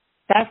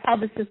 That's how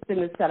the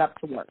system is set up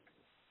to work.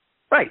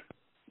 Right.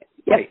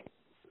 Yep. Right.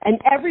 And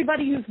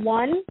everybody who's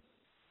won,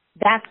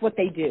 that's what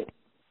they do.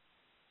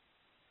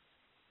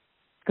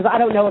 Because I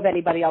don't know of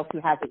anybody else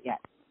who hasn't yet.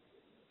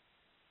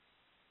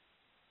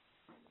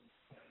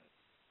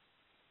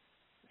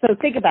 So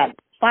think about it.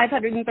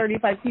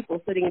 535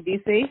 people sitting in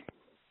D.C.,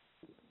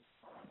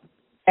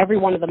 every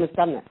one of them has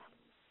done this.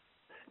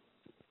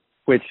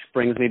 Which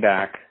brings me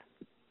back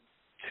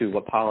to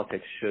what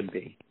politics should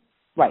be.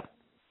 Right.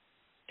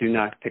 Do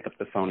not pick up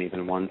the phone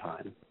even one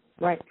time.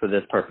 Right. For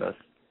this purpose.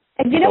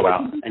 And you go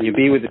out and you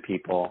be with the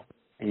people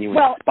and you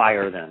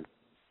inspire them.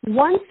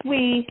 Because,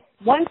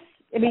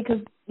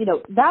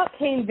 that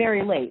came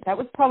very late. That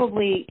was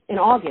probably in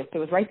August. It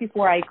was right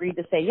before I agreed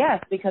to say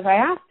yes, because I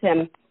asked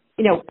him,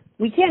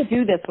 we can't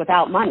do this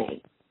without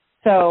money.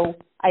 So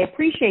I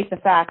appreciate the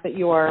fact that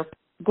you're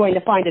going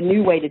to find a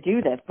new way to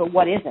do this, but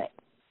what is it?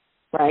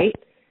 Right?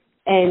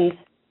 And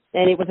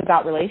it was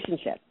about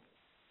relationships.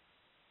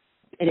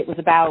 And it was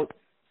about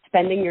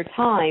spending your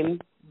time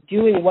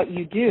doing what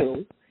you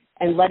do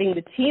and letting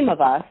the team of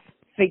us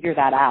figure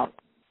that out.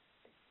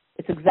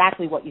 It's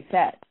exactly what you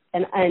said.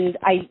 And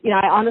I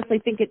honestly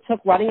think it took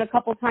running a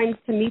couple times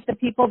to meet the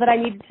people that I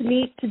needed to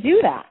meet to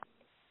do that.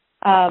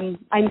 I'm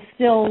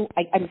so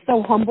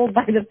humbled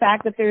by the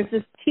fact that there's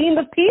this team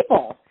of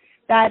people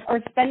that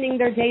are spending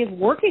their days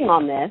working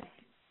on this.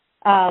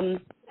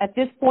 At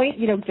this point,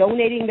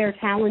 donating their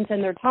talent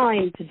and their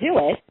time to do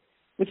it,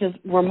 which is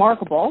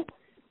remarkable.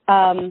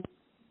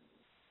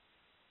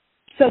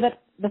 so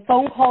that the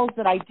phone calls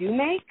that I do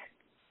make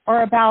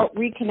are about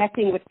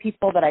reconnecting with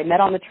people that I met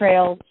on the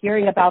trail,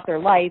 hearing about their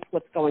life,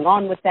 what's going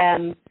on with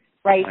them,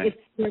 right?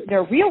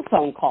 They're real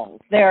phone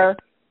calls. They're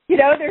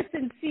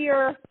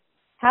sincere.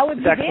 How would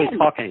you begin? It's actually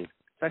talking.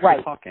 It's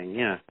actually talking,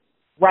 yeah.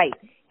 Right.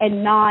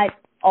 And not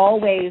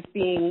always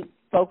being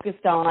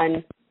focused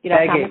on,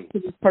 begging. How much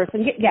does this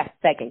person get? Yes,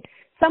 begging.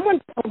 Someone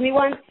told me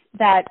once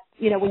that,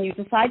 when you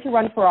decide to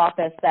run for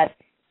office, that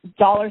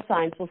dollar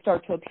signs will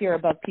start to appear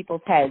above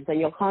people's heads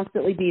and you'll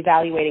constantly be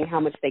evaluating how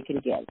much they can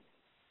give.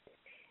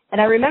 And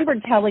I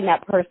remembered telling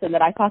that person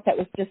that I thought that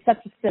was just such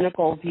a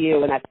cynical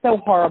view and that's so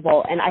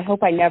horrible, and I hope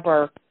that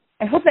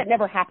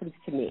never happens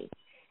to me.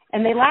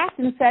 And they laughed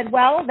and said,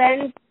 well,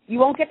 then you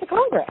won't get to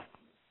Congress,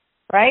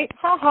 right?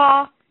 Ha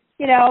ha.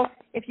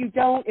 If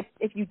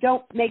you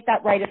don't make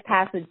that rite of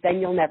passage, then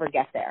you'll never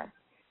get there.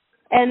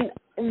 And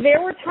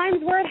there were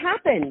times where it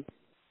happened,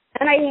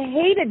 and I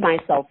hated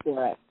myself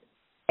for it.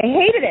 I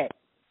hated it.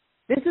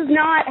 This is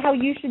not how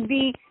you should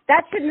be.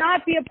 That should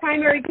not be a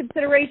primary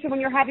consideration when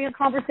you're having a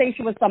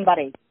conversation with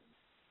somebody.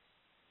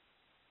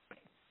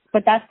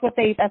 But that's what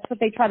they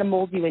try to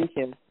mold you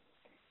into.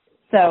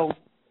 So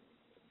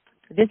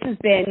this has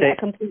been a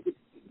complete.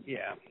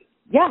 Yeah.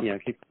 Yeah. Yeah.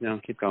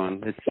 Keep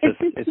going. It's just.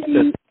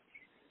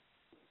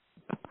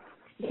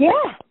 Yeah.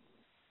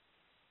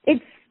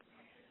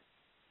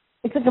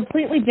 It's a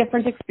completely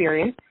different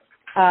experience.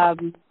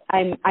 I'm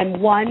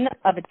one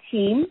of a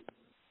team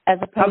as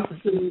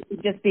opposed to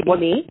just being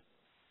me.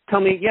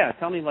 Tell me,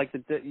 like,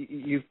 this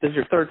is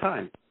your third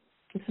time.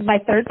 This is my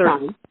third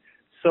time.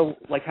 So,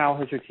 like, how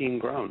has your team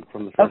grown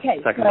from the first,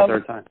 second, and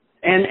third time?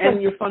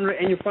 And your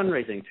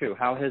fundraising too.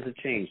 How has it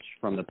changed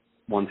from the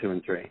 1, 2,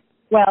 and 3?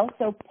 Well,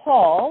 so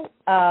Paul,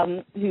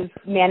 who's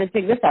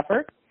managing this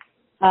effort,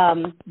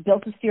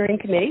 built a steering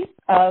committee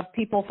of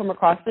people from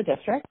across the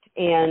district,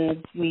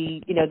 and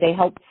they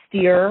help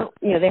steer,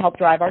 they help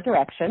drive our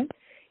direction,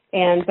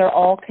 and they're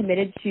all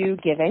committed to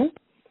giving,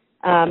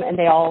 and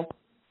they all,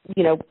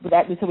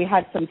 so we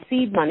had some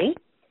seed money,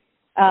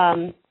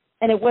 and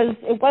it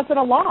wasn't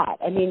a lot.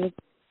 I mean,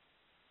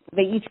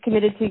 they each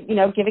committed to,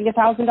 giving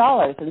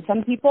 $1,000, and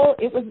some people,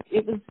 it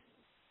was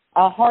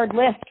a hard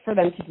lift for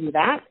them to do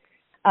that,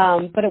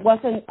 but it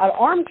wasn't an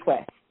arm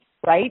twist.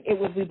 Right? It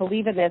was, we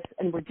believe in this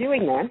and we're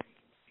doing this.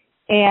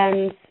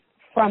 And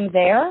from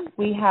there,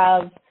 we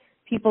have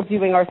people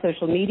doing our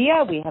social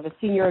media. We have a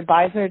senior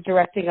advisor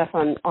directing us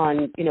on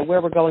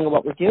where we're going and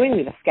what we're doing.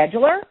 We have a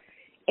scheduler,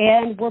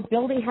 and we're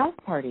building house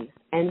parties.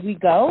 And we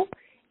go,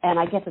 and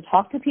I get to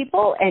talk to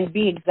people and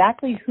be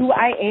exactly who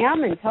I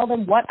am and tell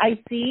them what I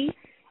see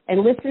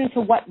and listen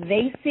to what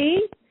they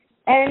see,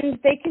 and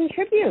they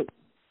contribute.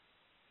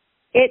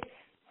 It's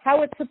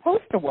how it's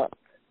supposed to work.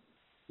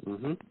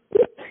 Mm-hmm.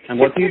 And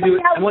what do you do?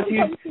 And what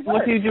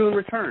do you do in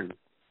return?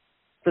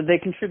 So they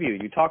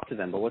contribute. You talk to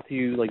them, but what do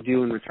you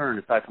do in return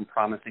aside from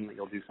promising that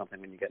you'll do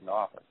something when you get into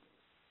office?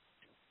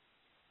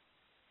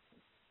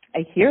 I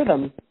hear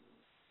them.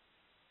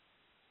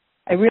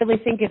 I really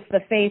think it's the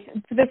faith.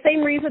 For the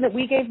same reason that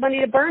we gave money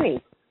to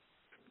Bernie.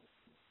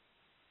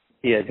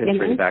 He had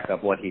history to back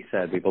up what he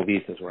said. We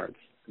believe his words.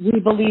 We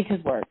believe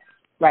his words,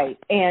 right?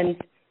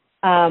 And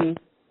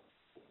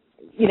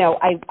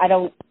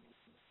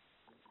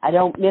I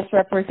don't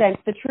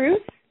misrepresent the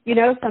truth.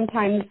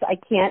 Sometimes I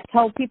can't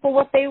tell people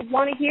what they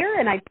want to hear,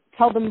 and I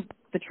tell them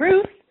the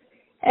truth.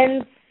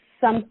 And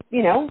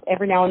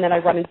every now and then I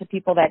run into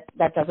people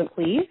that doesn't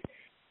please,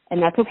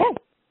 and that's okay.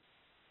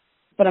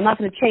 But I'm not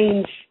going to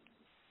change.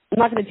 I'm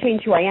not going to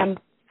change who I am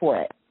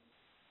for it.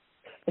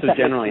 So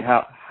generally,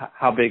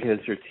 how big has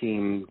your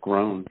team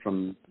grown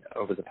from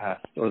over the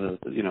past, or the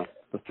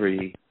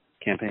 3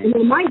 campaigns?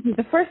 Mind you,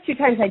 the first 2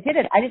 times I did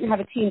it, I didn't have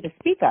a team to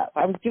speak of.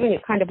 I was doing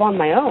it kind of on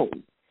my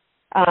own.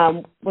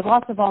 With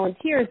lots of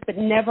volunteers, but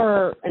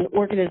never an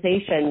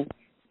organization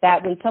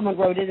that when someone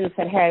wrote in and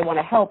said, hey, I want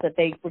to help, that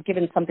they were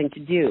given something to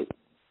do,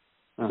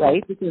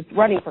 right? Because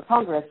running for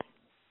Congress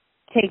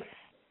takes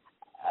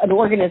an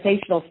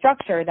organizational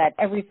structure that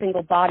every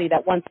single body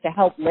that wants to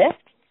help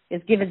lift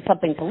is given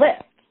something to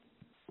lift.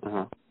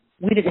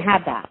 We didn't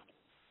have that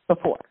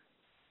before.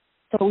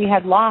 So we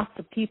had lots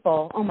of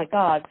people, oh my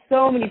God,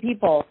 so many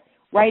people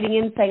writing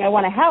in saying, I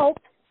want to help,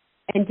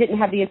 and didn't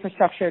have the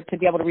infrastructure to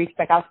be able to reach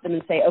back out to them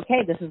and say,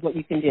 okay, this is what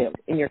you can do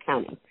in your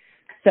county.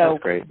 So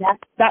that's great. That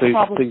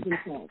problem has been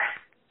solved.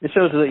 It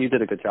shows that you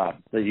did a good job,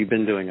 that you've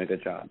been doing a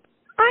good job.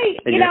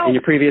 In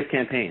your previous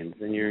campaigns,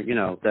 and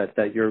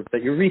that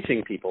you're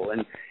reaching people,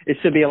 and it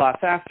should be a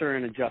lot faster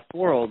in a just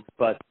world,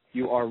 but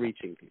you are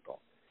reaching people.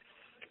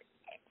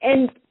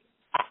 And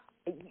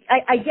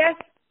I guess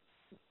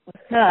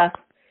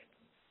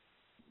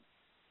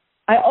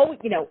I always,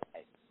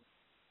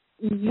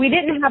 we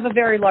didn't have a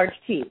very large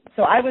team,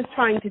 so I was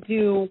trying to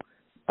do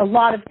a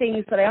lot of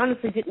things that I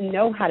honestly didn't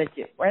know how to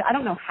do. Right? I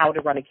don't know how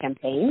to run a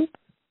campaign.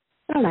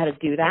 I don't know how to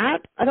do that.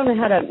 I don't know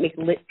how to make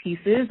lit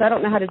pieces. I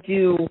don't know how to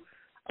do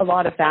a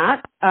lot of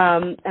that.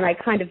 And I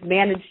kind of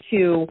managed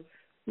to,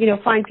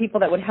 find people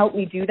that would help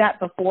me do that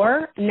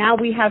before. Now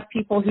we have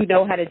people who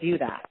know how to do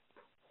that.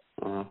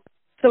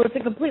 So it's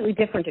a completely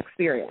different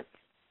experience.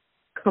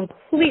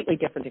 completely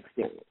different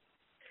experience.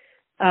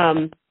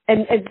 And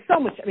so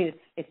much, I mean,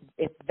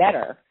 it's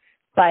better,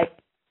 but,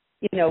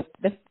 you know,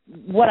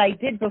 what I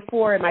did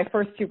before in my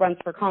first 2 runs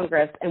for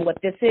Congress and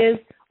what this is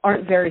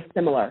aren't very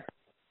similar.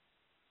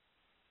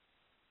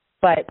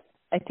 But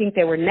I think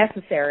they were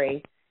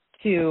necessary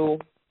to,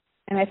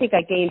 and I think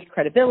I gained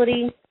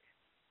credibility.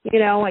 You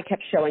know, I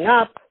kept showing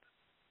up.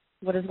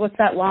 What's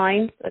that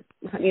line?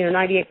 You know,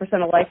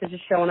 98% of life is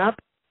just showing up.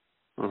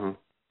 Mm-hmm.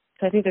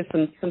 So I think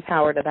there's some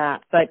power to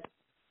that. But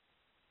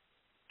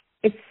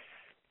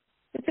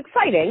it's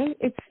exciting.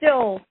 It's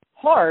still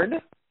hard,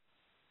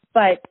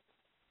 but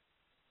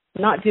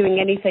not doing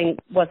anything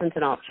wasn't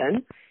an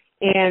option.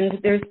 And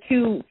there's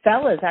 2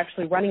 fellas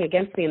actually running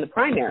against me in the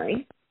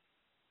primary.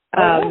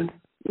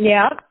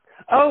 Yeah.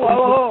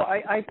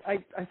 I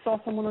saw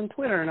someone on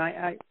Twitter,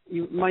 and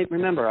you might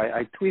remember,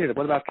 I tweeted it.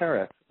 What about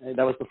Kara?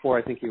 That was before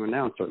I think you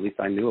announced, or at least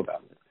I knew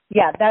about it.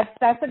 Yeah,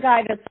 that's a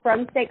guy that's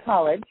from State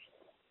College,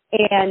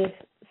 and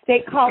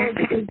State College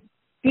is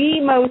the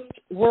most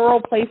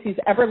rural place he's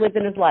ever lived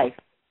in his life.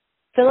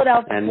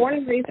 Philadelphia, born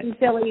and raised in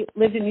Philly,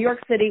 lived in New York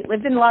City,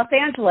 lived in Los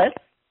Angeles,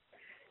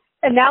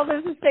 and now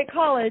lives in State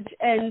College.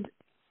 And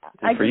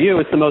for you,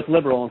 it's the most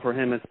liberal, and for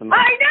him, it's the most.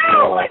 I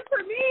know. Like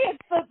for me,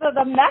 it's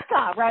the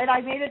Mecca, right?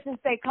 I made it to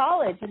State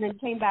College and then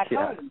came back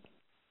home.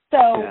 So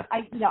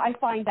I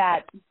find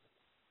that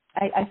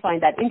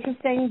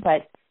interesting,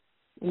 but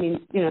I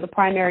mean, you know, the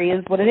primary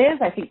is what it is.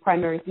 I think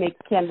primaries make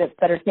candidates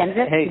better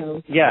candidates. Hey,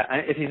 so. Yeah,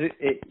 if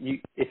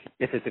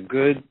it's a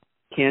good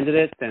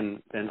candidate,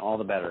 then all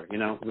the better. You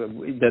know,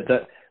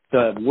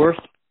 the worst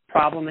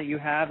problem that you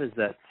have is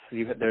that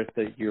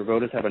your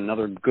voters have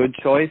another good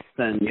choice.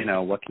 Then, you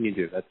know, what can you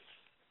do?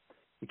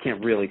 You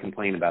can't really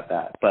complain about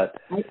that. But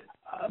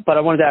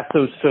I wanted to ask.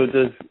 So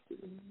does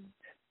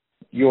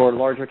your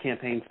larger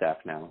campaign staff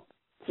now?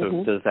 So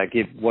what does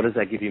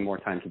that give you more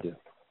time to do?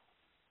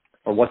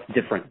 Or what's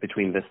different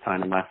between this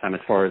time and last time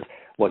as far as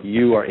what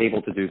you are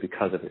able to do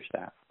because of your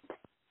staff?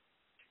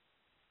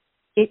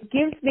 It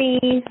gives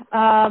me, it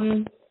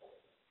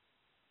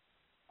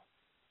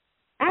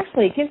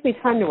gives me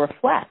time to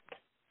reflect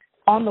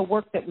on the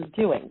work that we're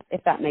doing,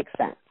 if that makes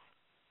sense.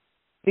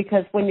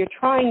 Because when you're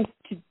trying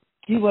to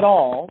do it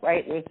all,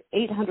 right, there's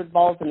 800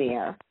 balls in the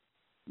air,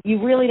 you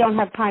really don't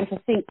have time to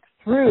think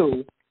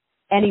through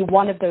any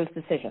one of those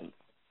decisions.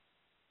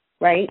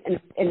 Right? And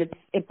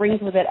it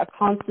brings with it a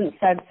constant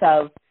sense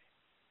of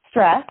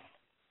stress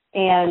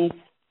and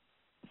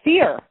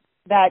fear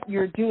that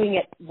you're doing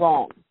it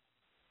wrong.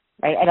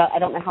 Right? I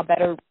don't know how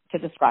better to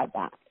describe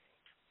that.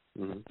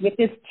 Mm-hmm. With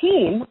this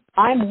team,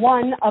 I'm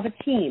one of a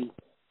team.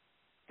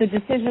 The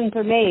decisions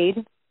are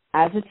made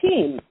as a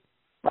team,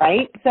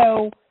 right?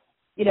 So,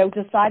 you know,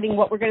 deciding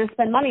what we're going to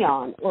spend money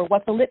on or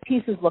what the lit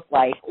pieces look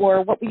like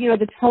or what, you know,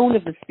 the tone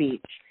of the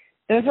speech.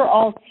 Those are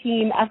all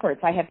team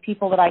efforts. I have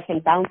people that I can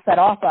bounce that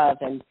off of,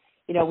 and,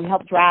 you know, we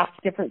help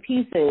draft different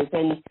pieces.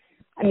 And,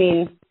 I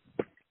mean,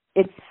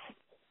 it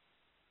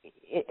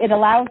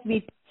allows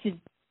me to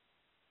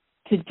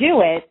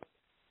do it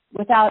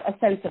without a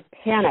sense of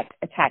panic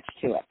attached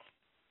to it,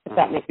 if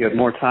that makes sense. You have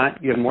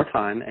more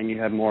time, and you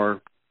have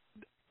more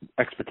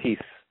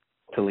expertise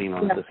to lean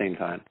on at the same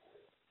time.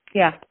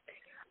 Yeah.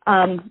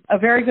 A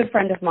very good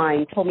friend of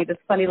mine told me this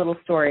funny little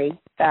story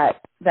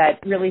that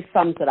really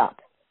sums it up.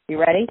 You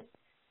ready?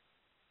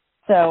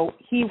 So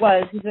he's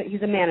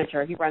a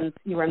manager. He runs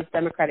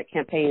Democratic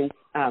campaigns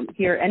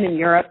here and in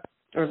Europe,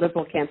 or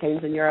liberal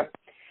campaigns in Europe.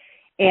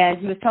 And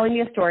he was telling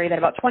me a story that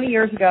about 20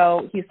 years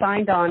ago, he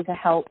signed on to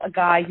help a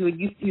guy who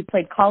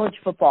played college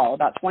football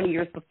about 20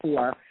 years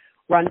before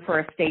run for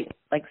a state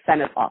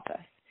Senate office.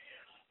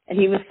 And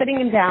he was sitting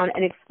him down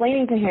and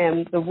explaining to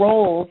him the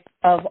roles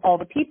of all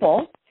the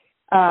people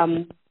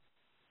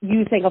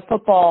using a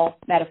football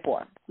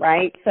metaphor,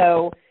 right?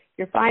 So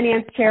your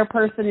finance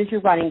chairperson is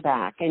your running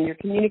back, and your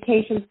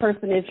communications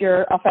person is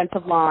your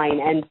offensive line,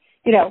 and,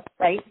 you know,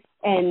 right?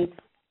 And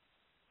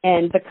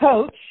the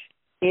coach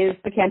is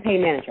the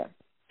campaign manager.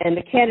 And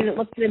the candidate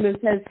looks at him and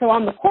says, "So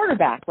I'm the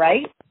quarterback,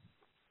 right?"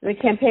 And the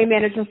campaign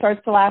manager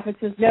starts to laugh and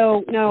says,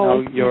 No,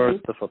 you're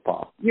the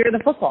football. You're the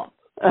football.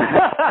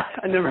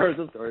 I never heard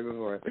the story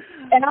before.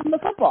 And I'm the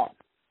football.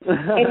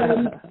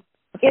 And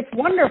it's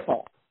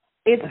wonderful.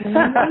 It's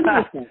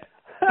amazing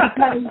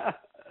because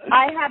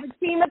I have a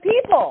team of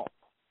people,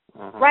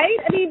 right?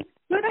 I mean,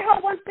 who the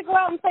hell wants to go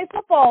out and play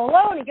football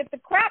alone and get the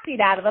crap beat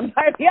out of them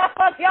by the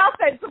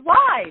offensive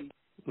line?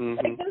 Mm-hmm.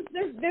 Like,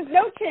 there's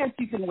no chance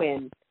you can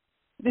win.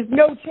 There's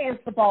no chance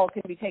the ball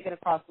can be taken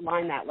across the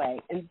line that way.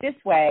 And this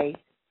way,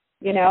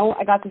 you know,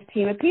 I got this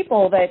team of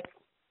people that,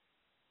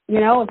 you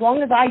know, as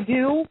long as I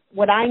do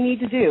what I need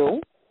to do,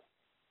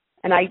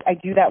 and I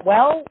do that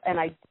well, and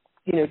I,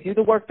 you know, do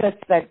the work that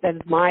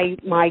is my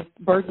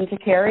burden to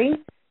carry,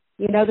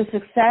 you know, the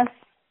success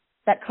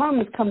that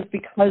comes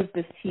because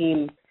this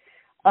team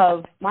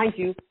of, mind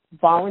you,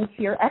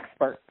 volunteer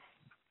experts.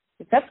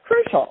 That's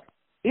crucial.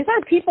 These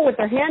aren't people with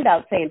their hand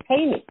out saying,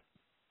 "Pay me."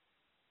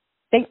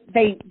 They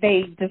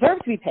deserve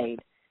to be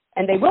paid,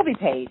 and they will be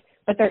paid,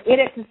 but they're in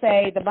it to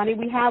say the money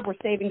we have, we're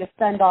saving to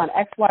spend on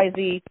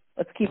XYZ,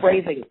 Let's keep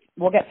raising it.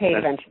 We'll get paid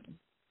eventually.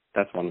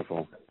 That's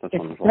wonderful. That's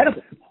wonderful.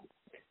 Incredible.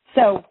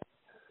 So,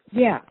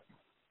 yeah,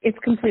 it's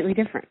completely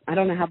different. I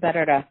don't know how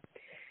better to.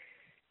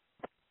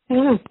 I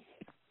don't know.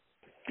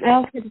 I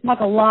also get to talk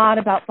a lot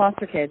about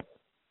foster kids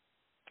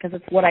because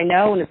it's what I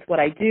know and it's what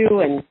I do,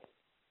 and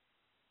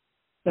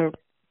the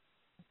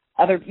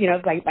other,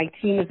 my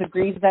team has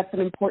agreed that's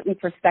an important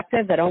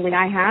perspective that only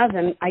I have,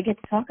 and I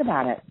get to talk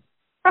about it.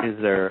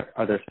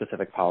 Are there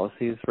specific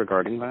policies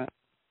regarding that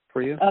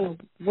for you?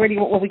 Where do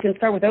you? Well, we can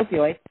start with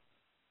opioids.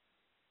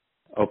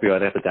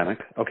 Opioid epidemic.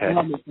 Okay.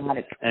 Oh my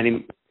God.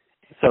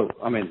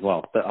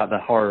 The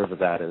horrors of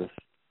that is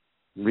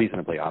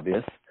reasonably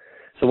obvious.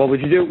 So what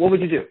would you do? What would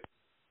you do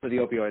for the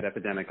opioid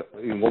epidemic?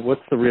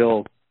 What's the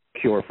real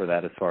cure for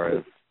that as far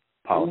as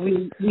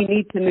policy? We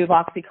need to move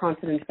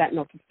OxyContin and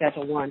fentanyl to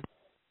Schedule 1.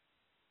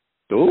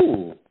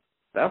 Ooh,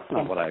 that's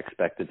not what I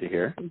expected to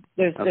hear.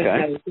 There's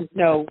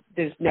no,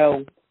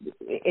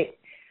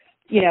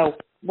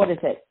 what is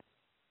it?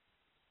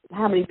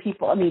 How many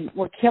people? I mean,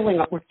 we're killing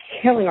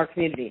our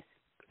communities.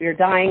 We are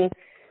dying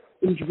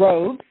in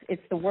droves.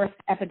 It's the worst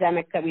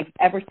epidemic that we've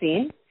ever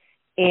seen,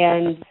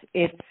 and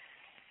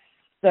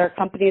there are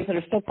companies that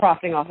are still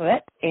profiting off of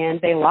it, and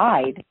they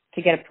lied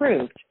to get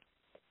approved.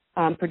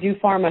 Purdue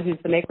Pharma, who's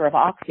the maker of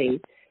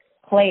Oxy,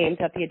 claimed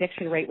that the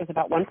addiction rate was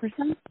about 1%,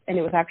 and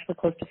it was actually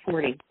close to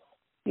 40%.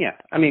 Yeah,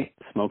 I mean,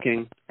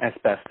 smoking,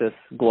 asbestos,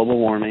 global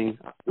warming,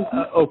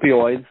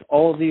 opioids,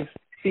 all of these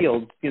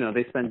fields,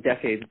 they spend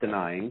decades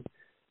denying,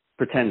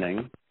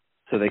 pretending,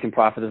 so they can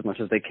profit as much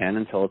as they can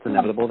until it's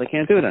inevitable they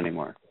can't do it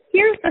anymore.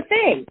 Here's the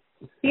thing.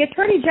 The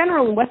Attorney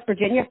General in West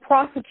Virginia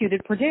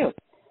prosecuted Purdue,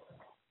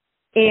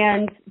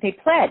 and they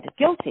pled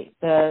guilty.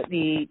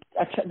 The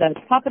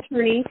top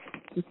attorney,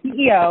 the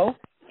CEO,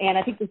 and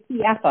I think the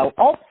CFO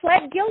all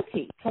pled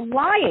guilty to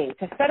lying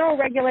to federal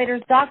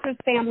regulators, doctors,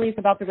 families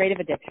about the rate of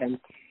addiction,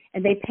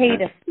 and they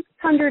paid a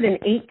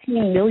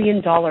 $618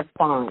 million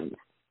fine.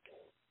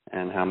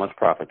 And how much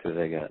profit do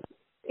they get?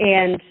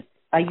 And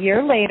a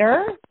year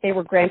later, they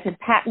were granted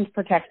patent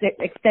protection,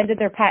 extended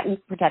their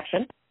patent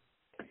protection.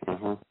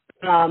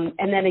 And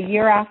then a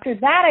year after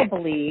that, I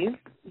believe,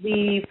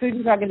 the Food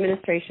and Drug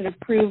Administration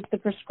approved the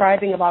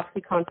prescribing of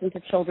OxyContin to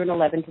children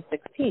 11 to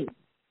 16.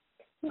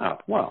 Oh,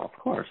 well, of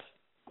course.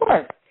 Of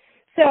course.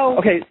 So.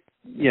 Okay.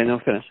 Yeah, no,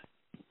 finish.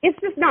 It's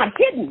just not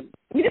hidden.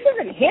 I mean, this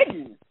isn't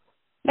hidden.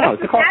 No,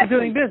 it's a cost of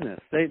doing business.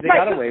 They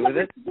got away with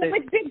it.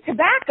 With big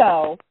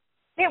tobacco,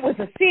 it was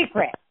a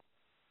secret.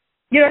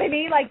 You know what I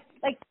mean? Like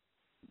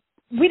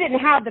we didn't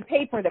have the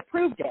paper that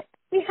proved it.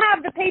 We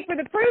have the paper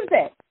that proves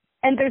it,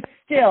 and there's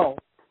still.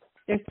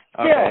 Okay,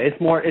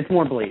 it's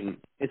more blatant.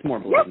 It's more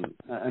blatant.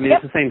 Yep. I mean,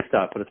 It's the same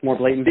stuff, but it's more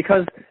blatant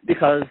because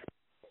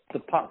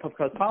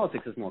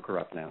politics is more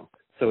corrupt now.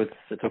 So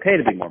it's okay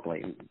to be more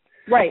blatant.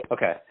 Right.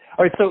 Okay.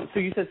 All right. So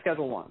you said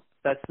Schedule 1.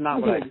 That's not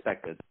what I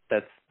expected.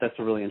 That's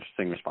a really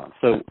interesting response.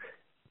 So,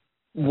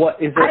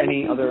 what is there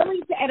any other? I would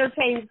be willing to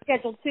entertain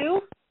Schedule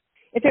 2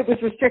 if it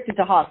was restricted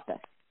to hospice.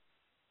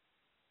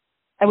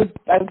 I would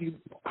be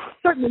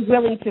certainly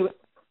willing to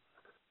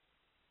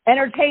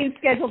entertain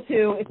Schedule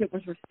 2 if it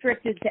was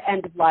restricted to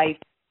end of life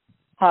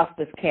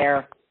hospice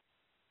care,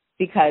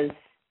 because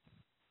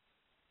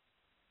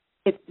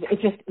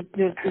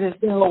there's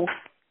no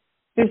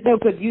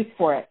good use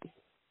for it,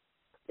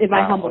 in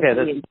my humble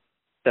opinion.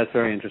 That's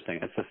very interesting.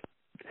 It's just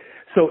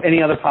so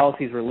any other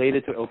policies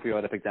related to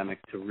opioid epidemic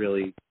to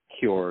really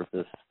cure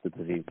the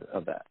disease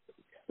of that?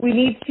 We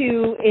need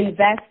to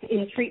invest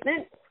in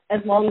treatment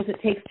as long as it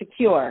takes to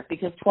cure,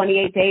 because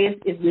 28 days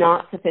is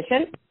not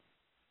sufficient.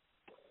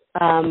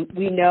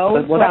 We know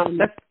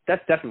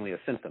that's definitely a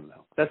symptom,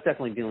 though. That's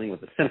definitely dealing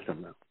with a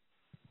symptom, though.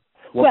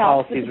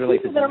 Policies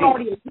relate to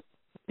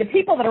the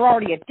people that are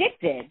already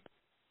addicted,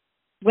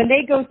 when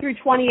they go through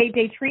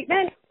 28-day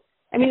treatment,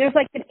 I mean, there's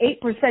like an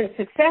 8%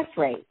 success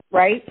rate,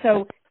 right?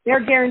 So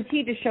they're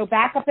guaranteed to show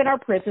back up in our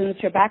prisons,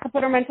 show back up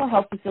in our mental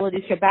health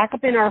facilities, show back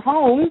up in our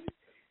homes,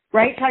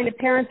 right? Trying to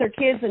parent their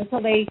kids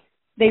until they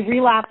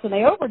relapse and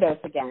they overdose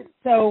again.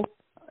 So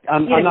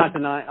I'm not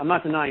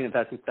denying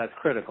that that's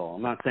critical.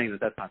 I'm not saying that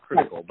that's not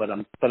critical, but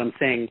I'm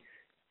saying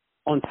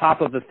on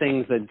top of the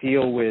things that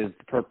deal with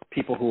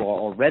people who are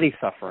already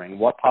suffering,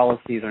 what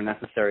policies are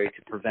necessary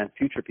to prevent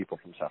future people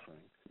from suffering?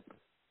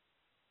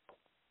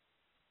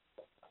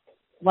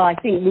 Well, I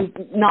think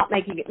not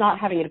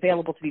having it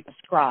available to be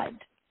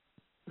prescribed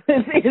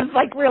is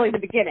like really the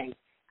beginning.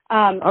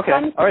 Okay.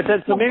 All right.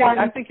 So maybe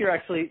I think you're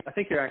actually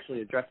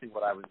addressing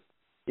what I was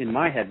in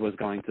my head was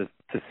going to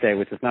say,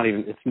 which is not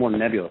even, it's more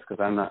nebulous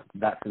because I'm not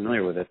that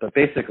familiar with it. But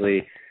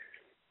basically,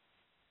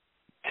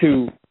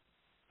 to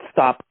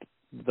stop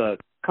the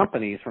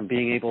companies from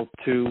being able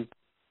to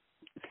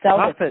sell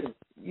profit.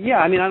 Yeah.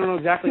 I mean, I don't know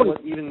exactly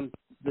what even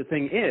the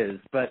thing is,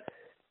 but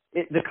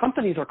the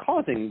companies are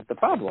causing the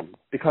problem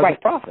because of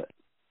profit.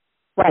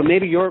 Right. So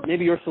maybe your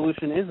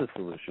solution is a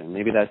solution.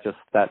 Maybe that's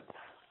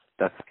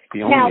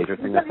the only major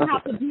thing that's necessary. Now, we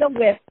have to deal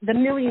with the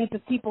millions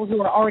of people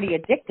who are already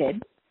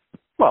addicted.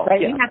 Well,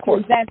 right? Yeah, we have to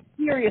invest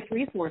serious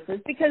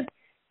resources because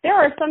there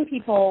are some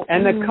people.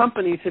 And the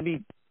company should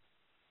be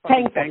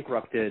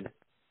bankrupted.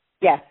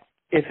 Yes.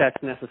 If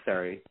that's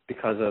necessary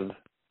because of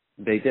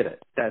they did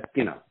it. That,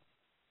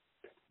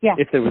 Yeah.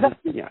 If there was,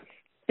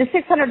 The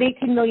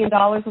 $618 million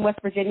in West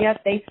Virginia,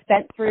 they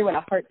spent through in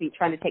a heartbeat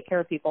trying to take care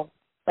of people.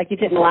 Like it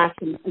didn't last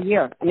a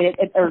year. I mean,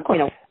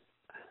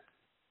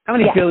 How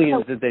many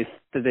billions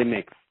did they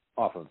make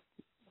off of?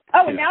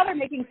 Oh, and now they're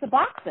making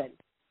Suboxone.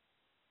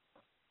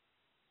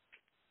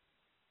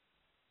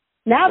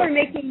 Now they're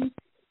making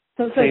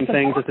same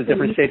thing, just a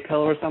different shaped pill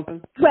or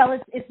something. Well,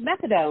 it's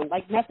methadone.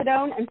 Like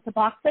methadone and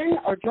Suboxone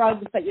are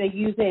drugs that they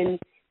use in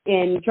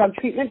drug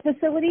treatment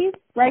facilities,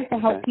 right, to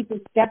help people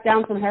step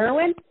down from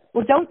heroin.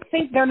 Well, don't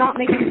think they're not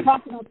making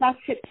profit on that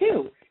shit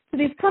too. So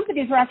these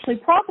companies are actually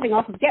profiting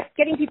off of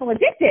getting people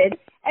addicted,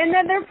 and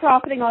then they're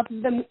profiting off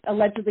of them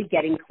allegedly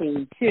getting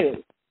clean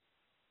too.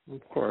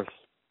 Of course.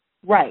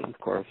 Right. Of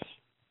course.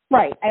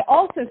 Right. I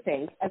also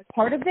think as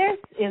part of this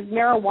is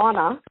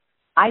marijuana,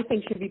 I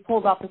think should be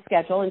pulled off the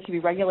schedule and should be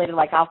regulated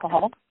like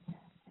alcohol.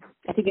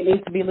 I think it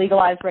needs to be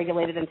legalized,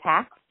 regulated, and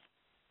taxed.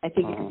 I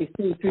think it should be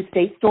seen through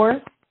state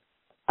stores.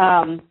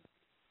 And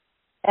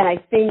I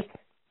think,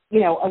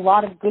 a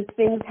lot of good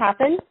things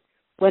happen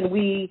when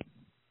we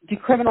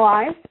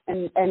decriminalize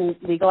and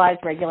legalize,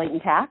 regulate,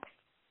 and tax.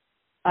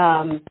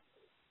 There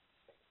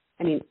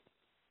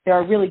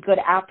are really good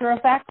after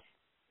effects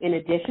in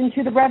addition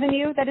to the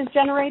revenue that is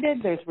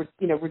generated. There's,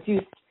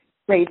 reduced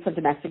rates of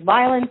domestic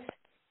violence.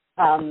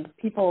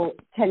 People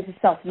tend to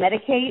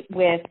self-medicate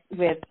with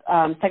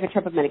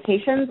psychotropic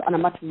medications on a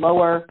much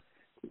lower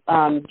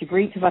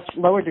degree.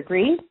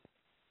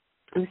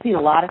 We've seen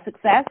a lot of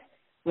success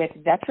with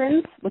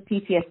veterans with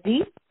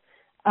PTSD,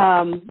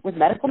 with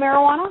medical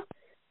marijuana.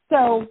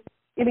 So,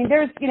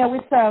 there's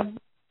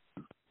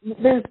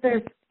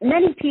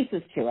many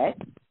pieces to it,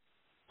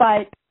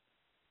 but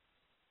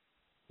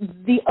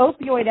the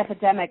opioid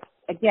epidemic,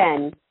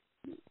 again,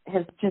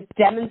 has just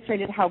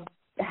demonstrated how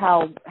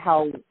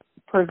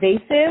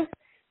pervasive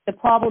the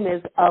problem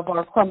is of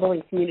our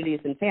crumbling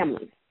communities and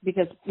families.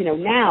 Because,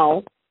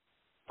 now,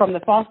 from the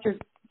foster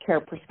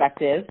care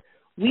perspective,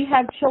 we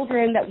have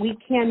children that we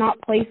cannot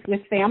place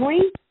with family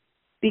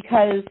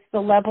because the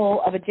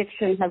level of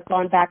addiction has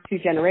gone back 2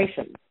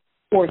 generations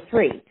or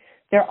 3.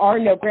 There are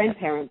no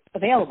grandparents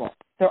available.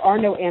 There are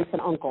no aunts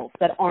and uncles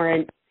that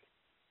aren't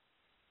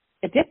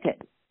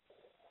addicted.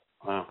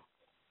 Wow.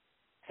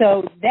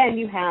 So then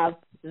you have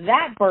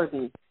that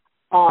burden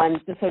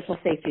on the social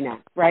safety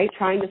net, right?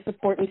 Trying to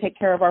support and take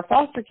care of our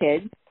foster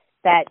kids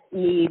that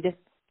need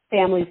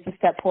families to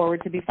step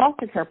forward to be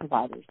foster care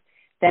providers.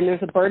 Then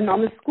there's a burden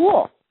on the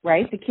school,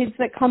 right? The kids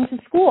that come to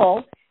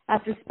school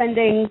after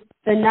spending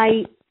the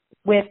night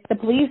with the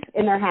police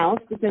in their house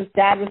because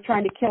dad was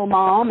trying to kill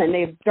mom and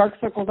they have dark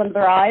circles under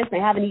their eyes and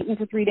they haven't eaten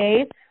for 3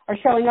 days, are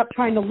showing up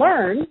trying to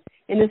learn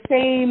in the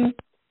same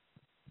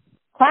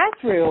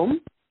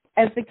classroom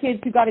as the kids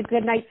who got a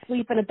good night's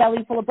sleep and a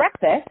belly full of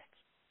breakfast.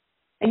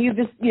 And you've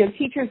just,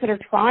 teachers that are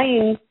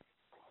trying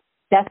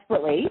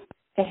desperately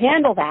to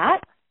handle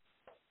that.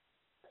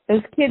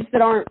 Those kids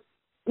that aren't,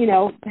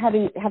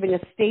 having a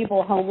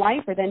stable home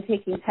life are then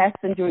taking tests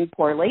and doing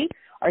poorly.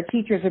 Our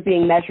teachers are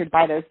being measured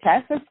by those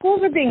tests. Our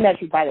schools are being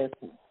measured by those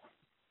tests.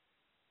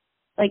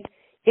 Like,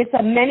 it's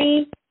a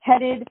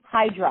many-headed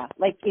hydra.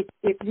 Like,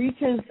 it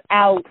reaches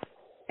out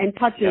and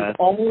touches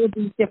all of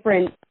these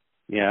different...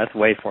 Yeah, it's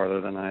way farther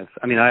than I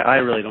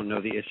really don't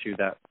know the issue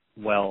that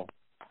well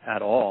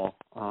at all,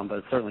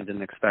 but certainly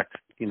didn't expect,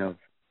 to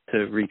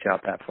reach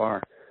out that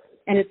far.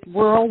 And it's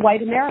rural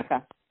white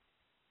America.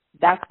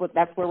 That's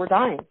where we're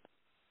dying,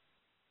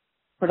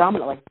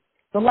 predominantly.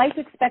 The life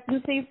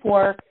expectancy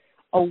for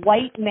a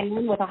white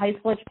man with a high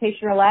school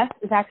education or less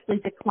is actually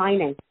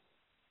declining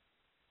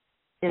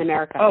in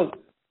America. Oh,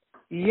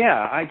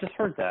 yeah, I just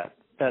heard that.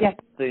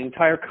 The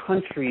entire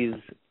country's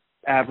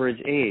average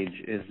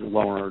age is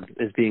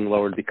being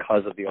lowered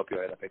because of the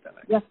opioid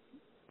epidemic.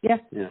 Yeah.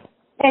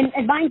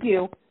 And mind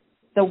you,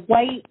 the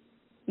white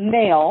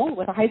male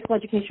with a high school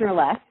education or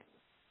less,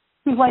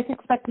 whose life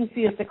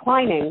expectancy is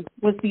declining,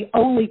 was the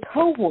only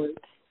cohort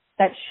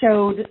that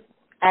showed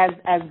as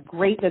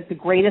the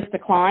greatest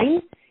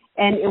decline,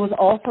 and it was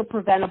also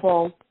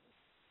preventable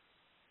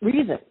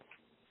reasons.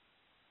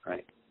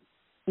 Right.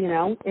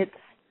 We're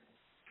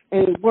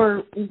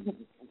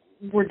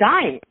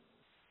dying,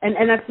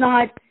 and that's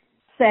not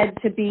said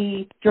to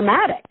be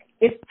dramatic.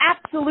 It's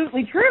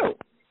absolutely true.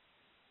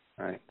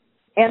 Right.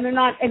 And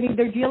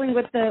they're dealing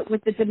with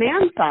the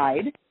demand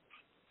side,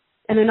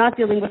 and they're not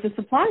dealing with the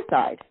supply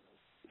side.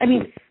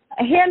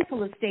 A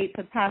handful of states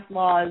have passed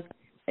laws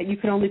that you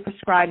can only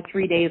prescribe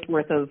 3 days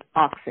worth of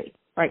Oxy,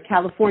 right?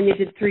 California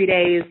did 3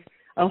 days.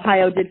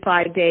 Ohio did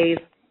 5 days.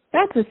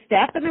 That's a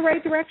step in the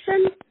right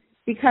direction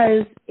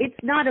because it's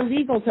not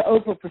illegal to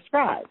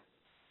overprescribe.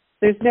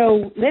 There's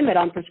no limit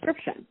on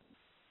prescription,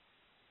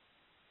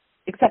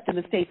 except in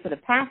the states that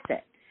have passed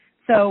it.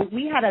 So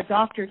we had a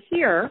doctor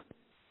here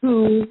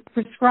who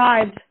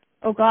prescribed,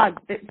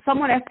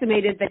 someone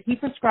estimated that he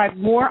prescribed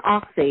more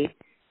Oxy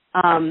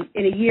in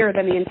a year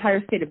than the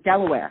entire state of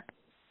Delaware.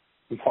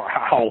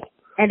 Wow.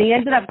 And he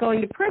ended up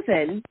going to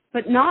prison,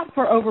 but not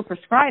for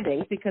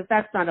overprescribing, because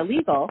that's not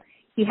illegal.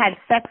 He had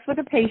sex with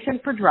a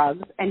patient for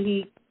drugs, and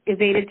he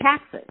evaded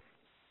taxes.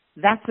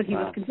 That's what he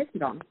was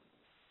convicted on.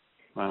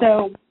 Wow.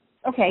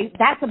 So, okay,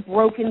 that's a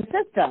broken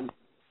system.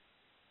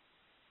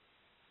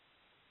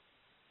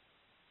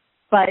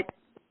 But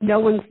no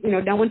one's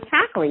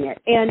tackling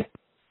it. And,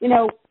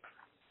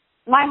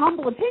 my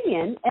humble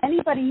opinion,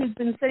 anybody who's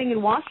been sitting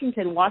in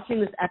Washington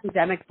watching this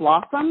epidemic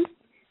blossom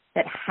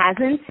that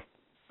hasn't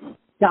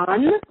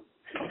done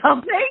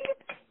something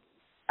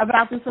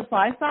about the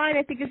supply side,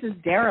 I think it's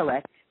just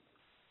derelict.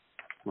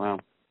 Wow.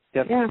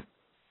 Yep. Yeah.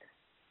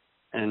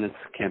 And it's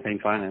campaign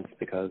finance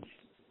because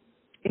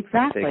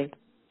exactly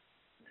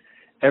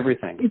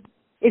everything.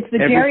 It's the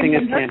everything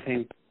is gerrymandering.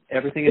 campaign.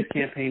 Everything is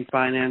campaign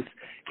finance,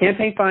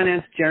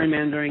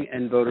 gerrymandering,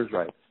 and voters'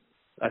 rights.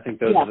 I think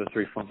those are the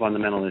three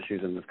fundamental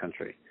issues in this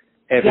country.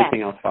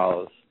 Everything else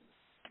follows.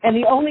 And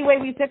the only way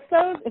we fix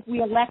those is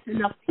we elect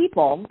enough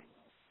people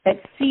that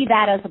see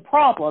that as a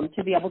problem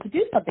to be able to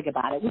do something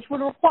about it, which would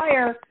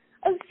require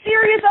a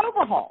serious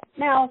overhaul.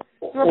 Now,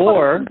 the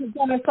Republicans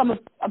have done us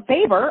a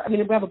favor. I mean,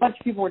 we have a bunch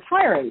of people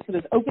retiring, so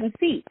there's open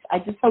seats. I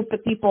just hope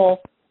that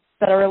people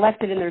that are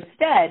elected in their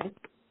stead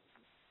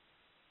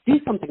do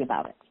something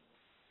about it.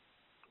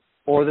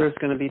 Or there's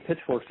going to be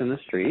pitchforks in the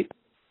street,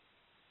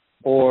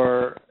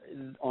 or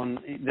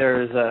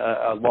there's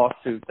a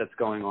lawsuit that's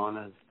going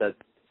on that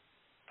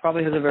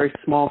probably has a very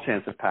small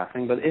chance of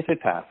passing, but if it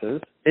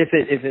passes, if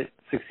it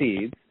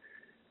succeeds,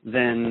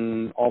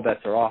 then all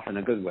bets are off in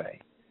a good way.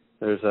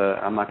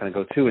 I'm not going to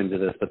go too into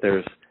this, but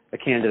there's a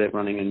candidate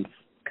running in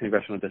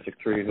Congressional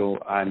District 3 who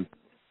I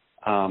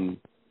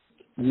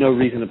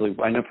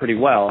know pretty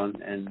well,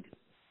 and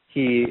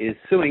he is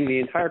suing the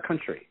entire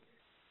country.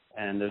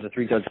 And there's a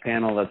 3-judge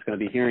panel that's going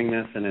to be hearing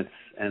this, and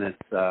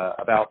it's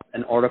about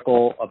an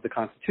article of the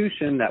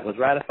Constitution that was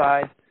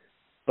ratified,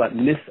 but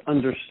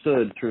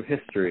misunderstood through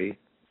history.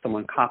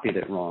 Someone copied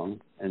it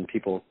wrong, and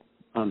people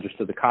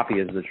understood the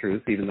copy as the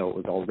truth, even though it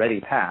was already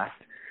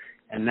passed.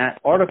 And that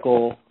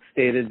article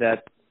stated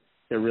that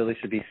there really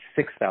should be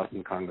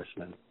 6,000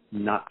 congressmen,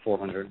 not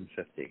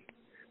 450.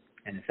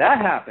 And if that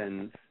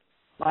happens,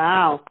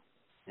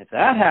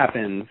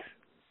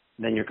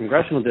 then your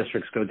congressional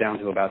districts go down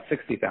to about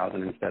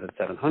 60,000 instead of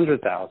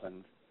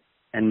 700,000.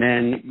 And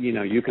then,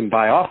 you can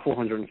buy off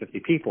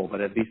 450 people,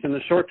 but at least in the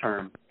short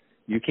term,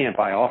 you can't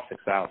buy off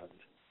 6,000.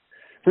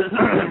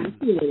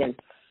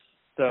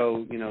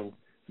 So,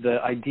 the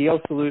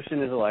ideal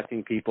solution is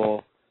electing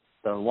people.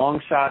 The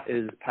long shot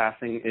is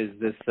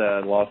this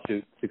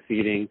lawsuit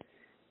succeeding.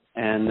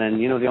 And then,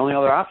 the only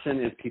other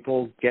option is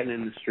people getting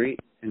in the street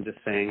and just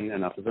saying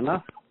enough is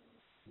enough.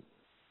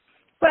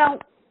 Well,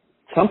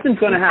 something's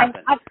going to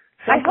happen.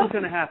 Something's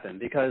going to happen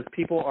because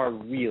people are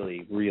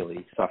really,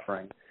 really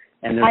suffering.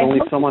 And there's only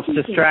so much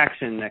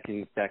distraction that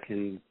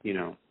can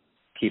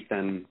keep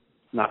them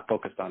not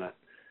focused on it.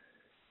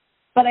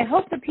 But I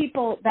hope the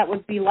people that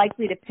would be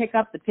likely to pick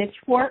up the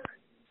pitchfork,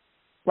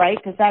 right,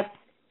 because that's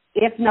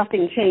if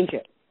nothing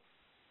changes.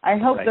 I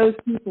hope those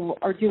people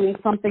are doing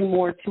something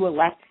more to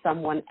elect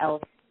someone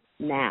else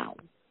now.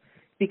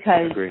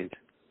 Because, Agreed.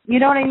 You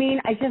know what I mean?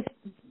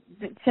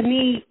 To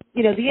me,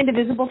 the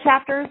indivisible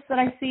chapters that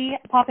I see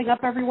popping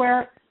up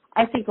everywhere,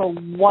 I think are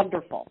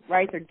wonderful,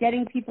 right? They're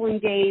getting people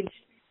engaged.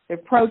 They're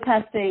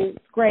protesting.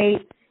 It's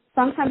great.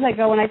 Sometimes I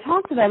go and I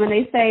talk to them and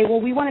they say, well,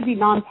 we want to be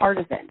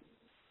nonpartisan.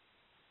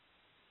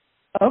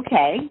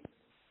 Okay.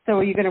 So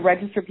are you going to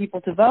register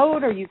people to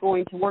vote? Are you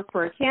going to work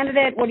for a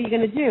candidate? What are you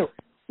going to do?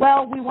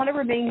 Well, we want to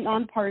remain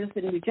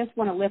nonpartisan. We just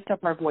want to lift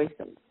up our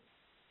voices.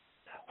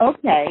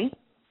 Okay.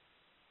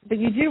 But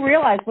you do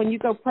realize when you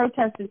go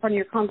protest in front of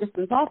your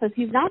congressman's office,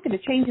 he's not going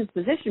to change his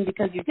position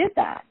because you did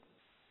that.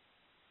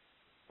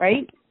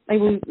 Right? Like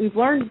we've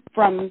learned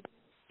from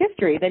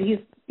history that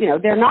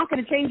they're not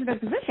going to change their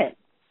position.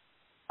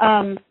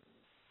 And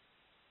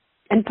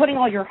putting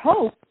all your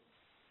hope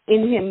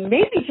in him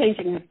maybe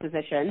changing his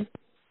position,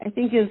 I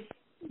think is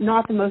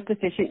not the most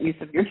efficient use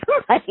of your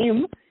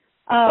time.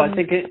 Well, I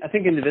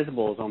think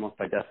indivisible is almost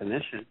by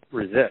definition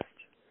resist.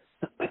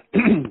 I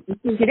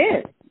think it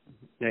is.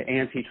 The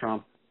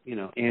anti-Trump,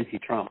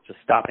 just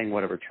stopping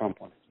whatever Trump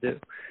wants to do.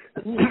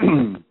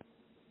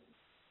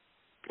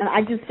 And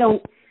I just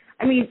don't.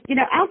 I mean,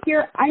 out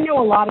here, I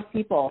know a lot of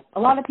people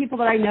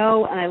that I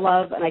know and I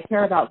love and I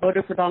care about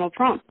voted for Donald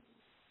Trump,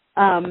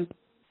 and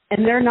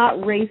they're not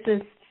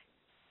racist,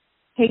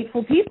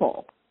 hateful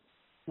people,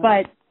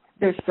 but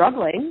they're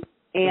struggling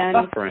and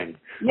suffering.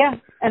 Yeah,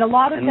 and a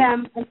lot of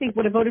them, I think,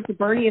 would have voted for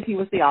Bernie if he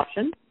was the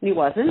option, and he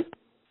wasn't.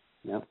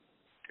 Yep.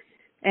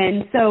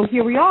 And so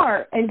here we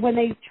are. And when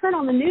they turn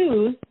on the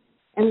news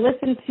and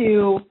listen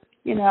to,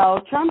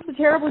 Trump's a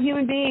terrible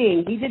human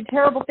being. He did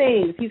terrible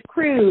things. He's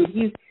crude.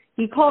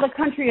 He called a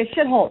country a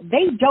shithole.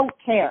 They don't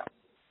care.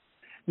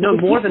 No,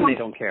 more than they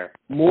don't care.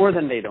 More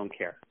than they don't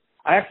care.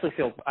 I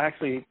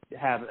actually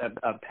have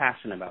a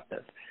passion about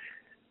this.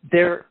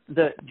 Do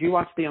you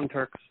watch The Young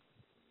Turks?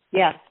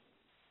 Yes.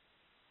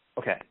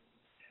 Okay.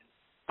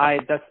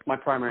 That's my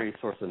primary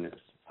source of news.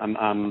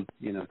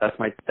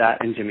 That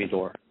and Jimmy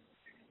Dore.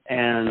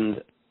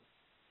 And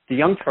the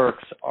Young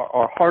Turks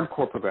are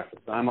hardcore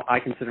progressives. I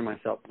consider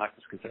myself,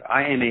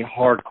 I am a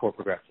hardcore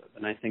progressive,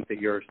 and I think that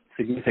you're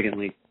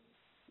significantly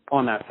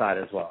on that side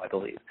as well, I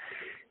believe.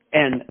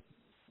 And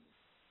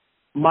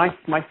my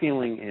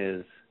feeling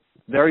is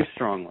very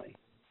strongly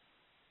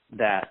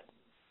that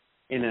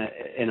in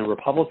a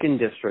Republican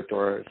district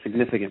or a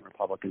significant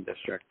Republican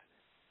district,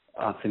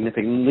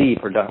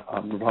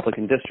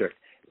 Republican district,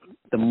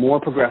 the more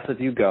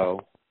progressive you go,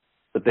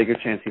 the bigger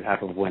chance you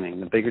have of winning,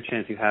 the bigger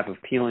chance you have of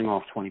peeling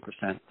off 20%,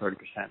 30%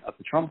 of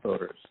the Trump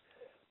voters,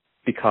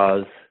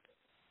 because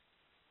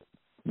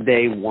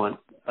they want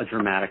a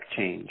dramatic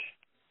change.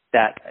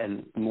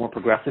 And the more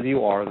progressive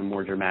you are, the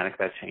more dramatic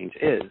that change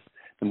is.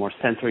 The more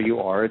center you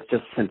are, it's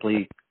just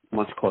simply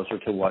much closer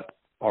to what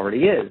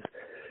already is.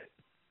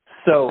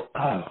 So,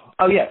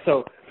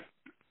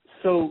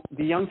 so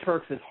the Young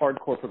Turks is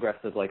hardcore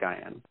progressive like I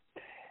am.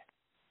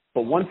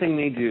 But one thing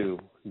they do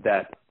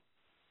that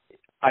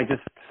I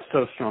just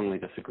so strongly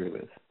disagree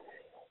with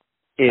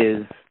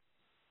is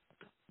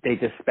they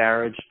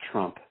disparage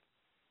Trump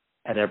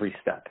at every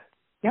step.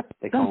 Yep.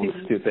 They call him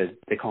stupid.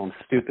 They call him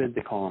stupid.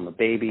 They call him a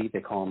baby. They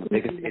call him the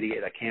biggest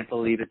idiot. I can't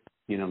believe it.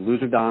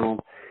 Loser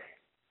Donald.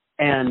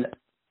 And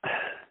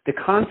the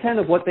content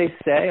of what they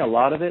say, a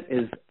lot of it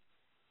is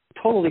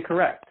totally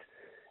correct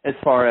as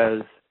far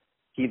as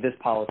this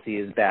policy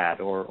is bad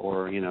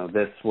or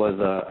this was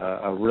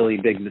a really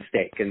big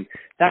mistake and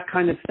that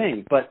kind of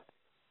thing. But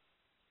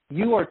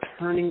you are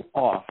turning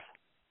off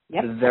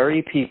the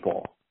very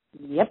people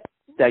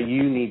that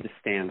you need to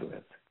stand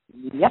with.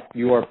 Yep.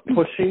 You are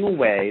pushing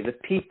away the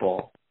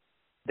people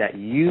that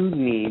you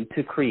need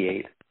to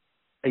create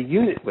a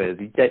unit with,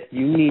 that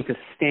you need to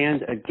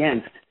stand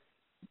against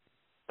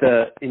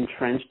the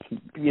entrenched,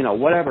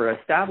 whatever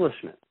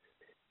establishment.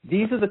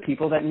 These are the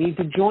people that need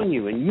to join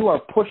you, and you are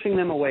pushing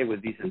them away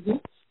with these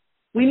insults.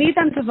 We need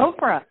them to vote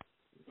for us.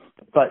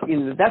 But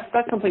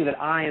that's something that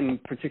I am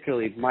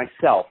particularly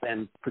myself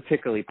and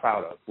particularly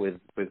proud of with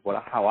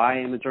how I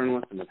am a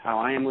journalist and with how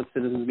I am with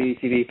Citizens Media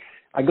TV.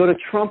 I go to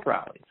Trump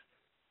rallies,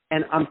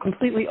 and I'm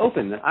completely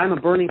open that I'm a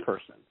Bernie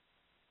person.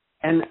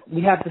 And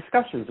we have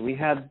discussions, we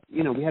have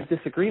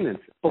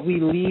disagreements, but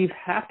we leave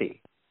happy.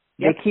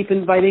 They keep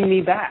inviting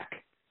me back.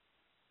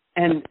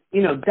 And,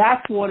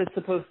 that's what it's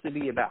supposed to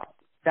be about.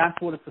 That's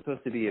what it's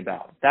supposed to be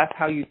about. That's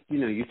how you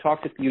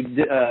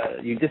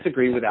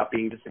disagree without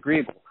being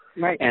disagreeable.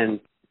 Right. And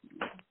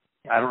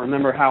I don't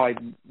remember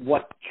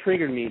what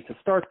triggered me to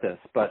start this,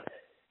 but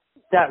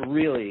that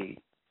really,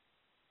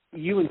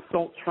 you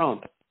insult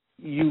Trump,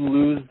 you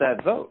lose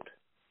that vote.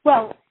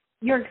 Well,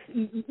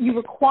 you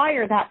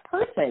require that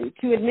person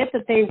to admit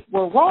that they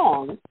were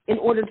wrong in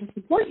order to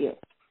support you.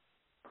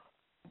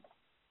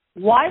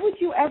 Why would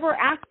you ever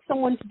ask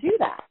someone to do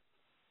that?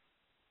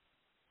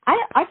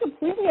 I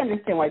completely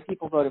understand why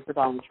people voted for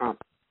Donald Trump.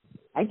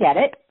 I get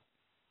it.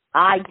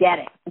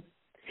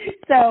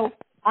 So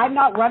I'm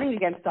not running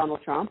against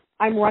Donald Trump.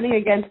 I'm running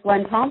against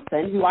Glenn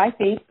Thompson, who I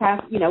think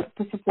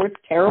supports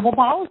terrible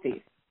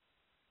policies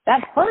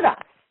that hurt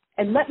us.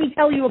 And let me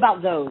tell you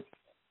about those.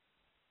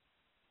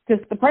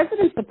 Because the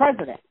president's the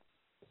president.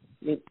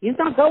 I mean, he's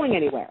not going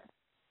anywhere,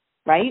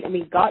 right? I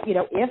mean,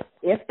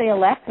 if they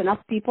elect enough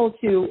people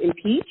to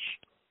impeach,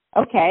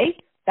 okay,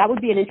 that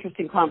would be an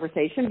interesting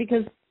conversation,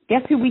 because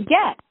guess who we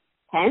get?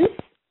 Pence?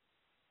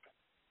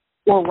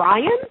 Or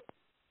Ryan?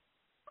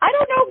 I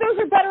don't know if those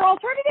are better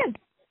alternatives,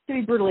 to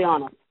be brutally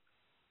honest.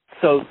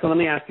 So let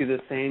me ask you the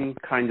same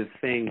kind of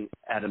thing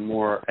at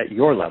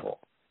your level.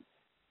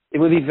 It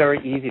would be very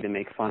easy to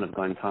make fun of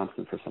Glenn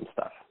Thompson for some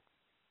stuff.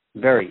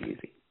 Very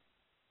easy.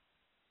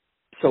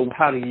 So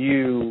how do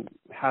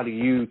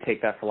you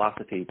take that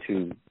philosophy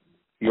to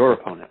your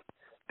opponent?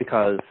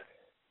 Because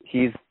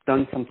he's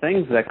done some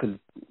things that could,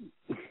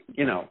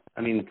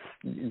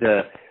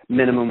 the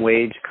minimum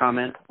wage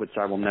comment, which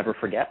I will never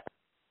forget.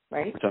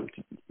 Right.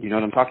 You know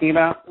what I'm talking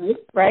about?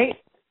 Right.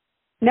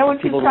 No one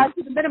should strive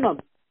to the minimum.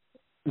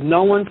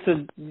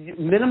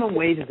 Minimum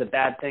wage is a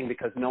bad thing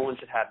because no one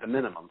should have the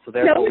minimum. So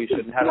therefore we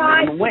shouldn't have a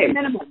minimum wage.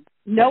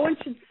 No one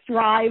should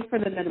strive for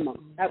the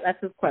minimum.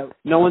 That's his quote.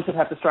 No one should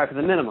have to strive for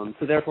the minimum.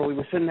 So therefore we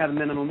shouldn't have a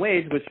minimum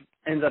wage, which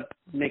ends up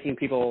making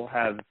people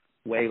have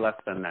way less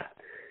than that.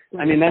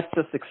 I mean, that's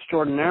just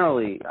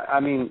extraordinarily,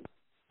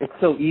 it's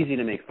so easy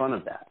to make fun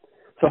of that.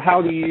 So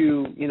how do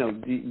you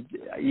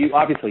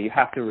obviously you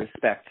have to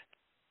respect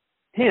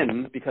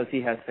him because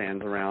he has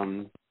fans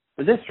around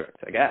the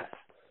district, I guess.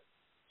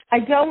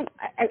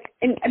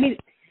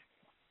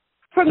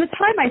 From the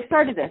time I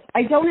started this,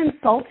 I don't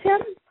insult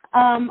him.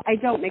 I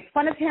don't make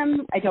fun of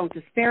him. I don't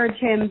disparage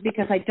him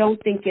because I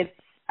don't think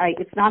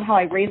it's not how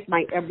I'm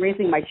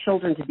raising my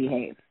children to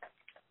behave,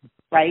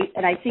 right?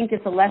 And I think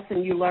it's a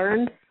lesson you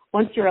learn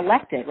once you're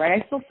elected,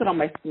 right? I still sit on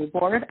my school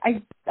board.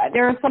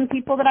 There are some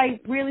people that I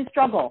really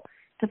struggle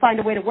to find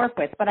a way to work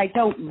with, but I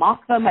don't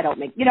mock them. I don't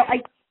make,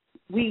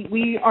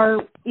 we are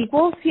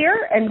equals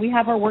here and we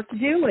have our work to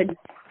do, and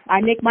I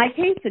make my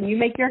case and you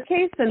make your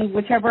case, and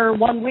whichever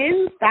one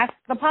wins, that's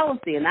the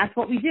policy and that's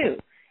what we do.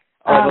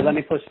 All right, well,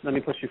 let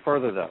me push you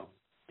further, though.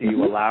 Do you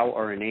Mm-hmm. allow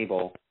or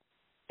enable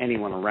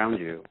anyone around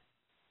you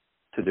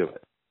to do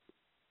it?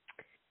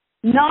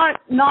 Not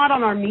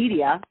on our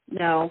media,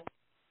 no.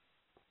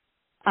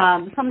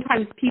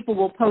 Sometimes people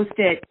will post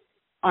it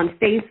on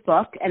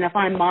Facebook, and if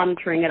I'm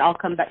monitoring it, I'll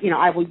come back.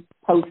 I will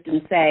post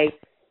and say,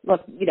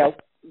 look,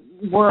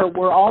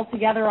 we're all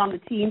together on the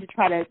team to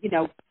try to,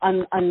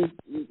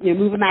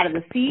 move them out of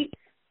the seat,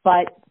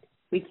 but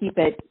we keep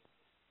it,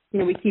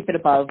 we keep it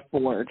above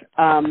board.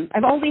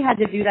 I've only had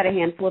to do that a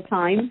handful of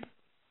times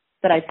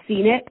that I've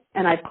seen it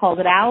and I've called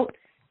it out,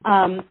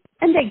 and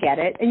they get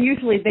it. And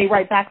usually they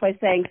write back by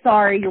saying,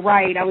 sorry, you're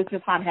right, I was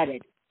just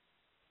hot-headed,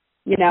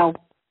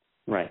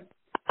 Right.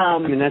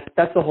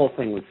 That's the whole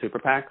thing with super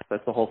PACs.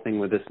 That's the whole thing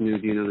with this new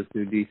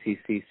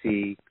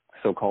DCCC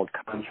so-called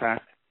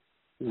contract.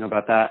 You know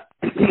about that?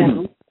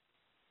 Mm-hmm.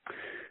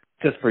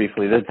 Just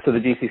briefly, so the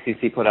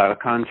DCCC put out a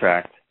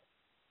contract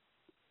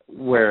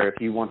where if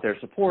you want their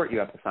support, you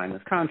have to sign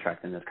this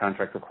contract, and this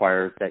contract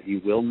requires that you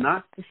will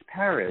not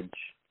disparage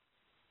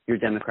your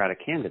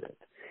Democratic candidate,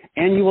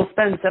 and you will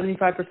spend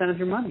 75% of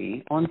your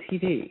money on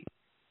TV,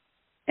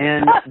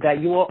 and that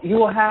you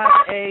will have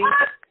a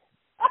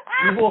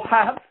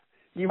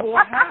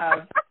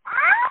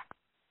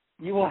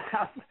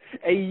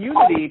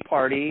unity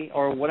party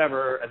or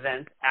whatever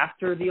event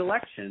after the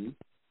election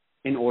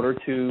in order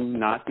to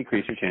not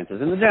decrease your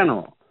chances in the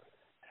general.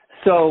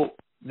 So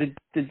the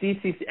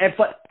DCC,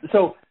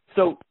 so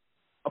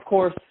of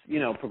course,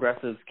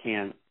 progressives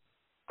can't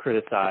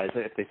criticize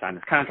if they sign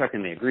this contract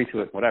and they agree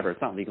to it, whatever.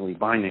 It's not legally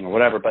binding or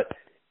whatever, but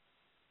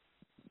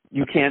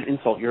you can't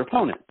insult your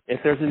opponent.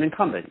 If there's an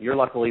incumbent, you're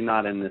luckily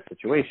not in this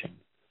situation.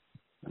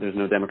 There's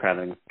no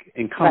Democratic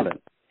incumbent.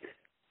 Right.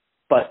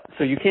 But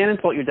so you can't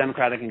insult your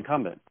Democratic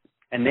incumbent,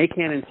 and they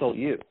can't insult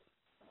you,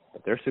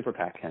 but their super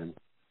PAC can.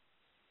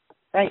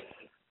 Right.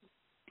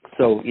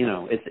 So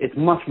it's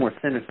much more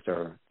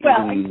sinister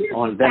than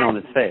on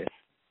its face.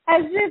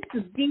 As if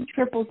the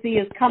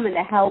DCCC is coming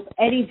to help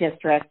any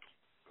district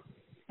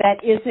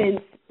that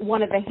isn't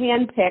one of the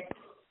hand-picked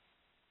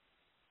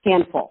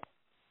handful.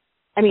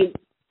 I mean,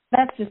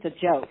 that's just a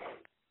joke.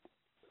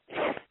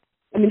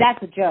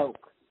 That's a joke.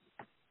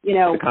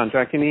 The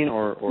contract, you mean,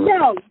 or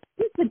no,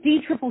 just the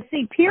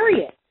DCCC.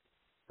 Period.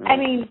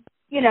 Right.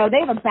 They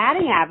have a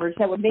batting average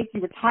that would make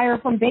you retire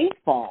from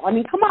baseball.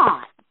 Come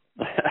on.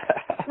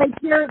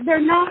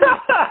 They're not.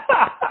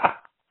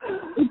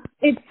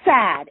 It's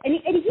sad, and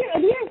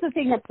here's the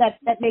thing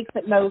that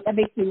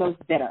makes me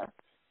most bitter.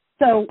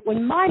 So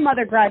when my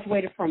mother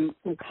graduated from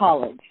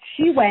college,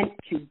 she went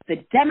to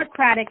the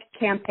Democratic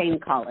Campaign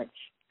College.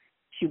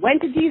 She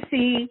went to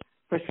D.C.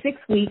 for 6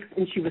 weeks,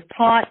 and she was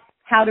taught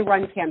how to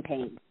run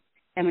campaigns.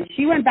 And when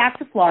she went back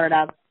to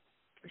Florida,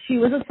 she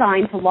was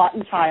assigned to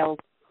Lawton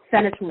Child's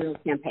senatorial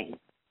campaign.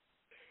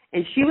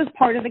 And she was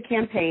part of the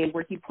campaign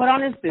where he put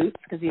on his boots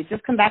because he had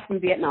just come back from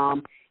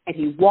Vietnam, and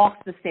he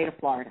walked the state of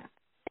Florida.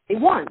 He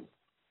won.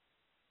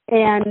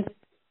 And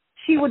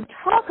she would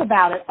talk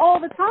about it all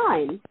the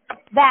time,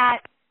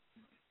 that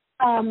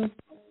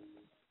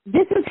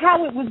this is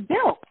how it was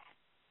built.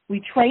 We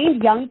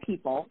trained young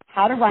people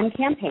how to run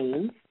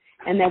campaigns,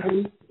 and then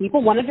when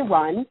people wanted to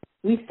run,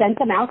 we sent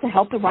them out to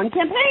help to run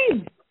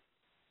campaigns.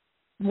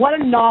 What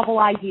a novel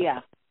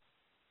idea.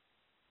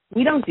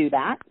 We don't do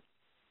that.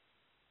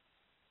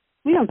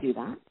 We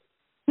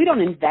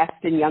don't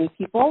invest in young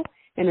people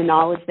in the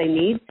knowledge they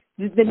need.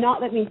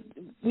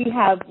 We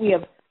have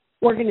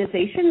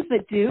organizations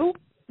that do,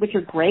 which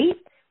are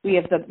great. We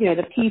have the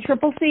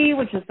PCCC,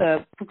 which is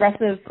the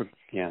Progressive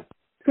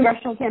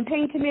Congressional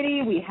Campaign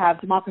Committee. We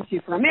have Democracy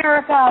for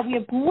America. We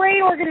have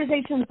great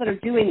organizations that are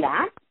doing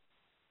that,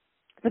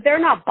 but they're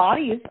not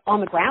bodies on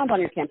the ground on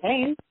your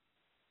campaign.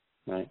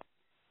 Right.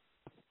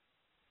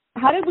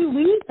 How did we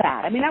lose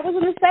that? That was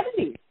in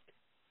the 70s.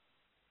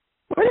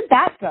 Where did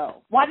that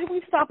go? Why did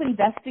we stop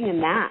investing in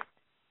that?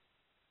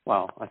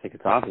 Well, I think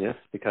it's obvious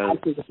because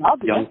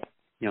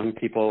young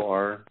people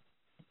are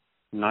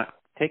not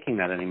taking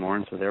that anymore,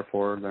 and so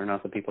therefore they're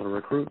not the people to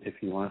recruit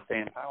if you want to stay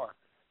in power.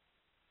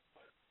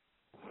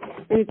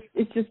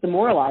 It's just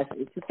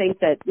demoralizing to think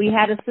that we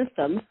had a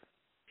system.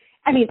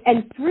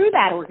 And through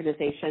that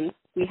organization,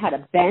 we had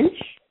a bench,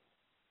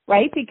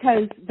 right?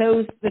 Because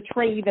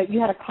you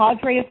had a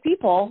cadre of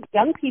people,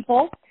 young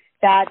people,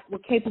 that were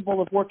capable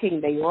of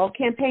working mayoral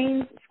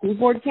campaigns, school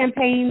board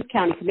campaigns,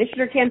 county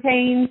commissioner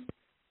campaigns,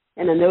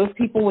 and then those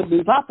people would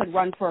move up and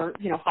run for,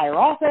 higher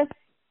office,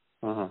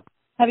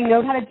 having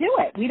known how to do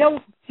it. We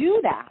don't do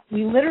that.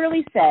 We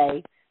literally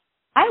say,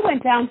 I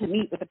went down to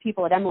meet with the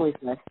people at Emily's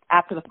List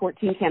after the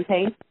 14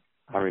 campaign.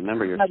 I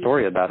remember your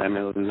story about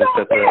Emily's List.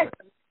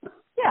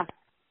 Yeah.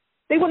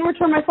 They wouldn't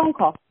return my phone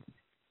call.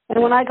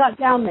 And when I got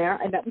down there,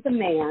 I met with a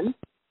man,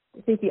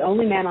 I think the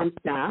only man on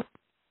staff,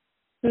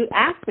 who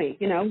asked me,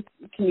 can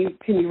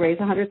you raise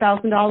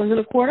 $100,000 in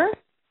a quarter?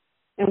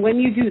 And when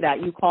you do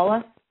that, you call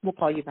us, we'll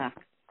call you back.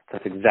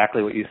 That's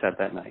exactly what you said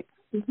that night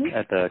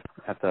at the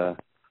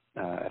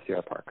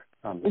FDR Park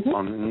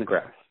in the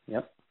grass.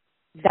 Yep.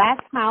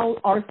 That's how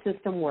our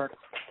system works.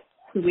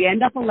 So we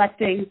end up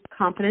electing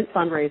competent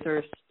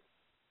fundraisers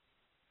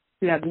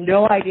who have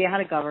no idea how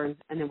to govern,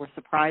 and then we're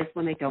surprised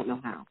when they don't know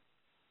how.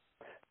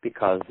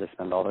 Because they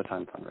spend all their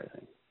time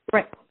fundraising.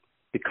 Right.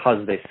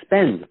 Because they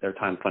spend their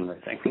time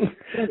fundraising.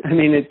 I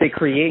mean,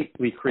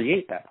 we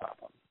create that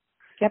problem.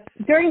 Yep.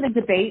 During the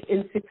debate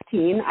in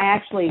 2016, I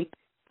actually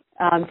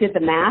did the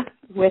math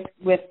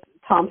with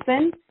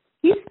Thompson.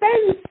 He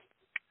spends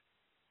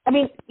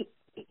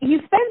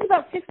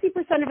about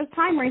 60% of his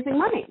time raising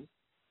money.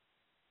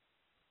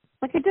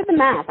 Like, I did the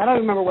math. I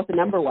don't remember what the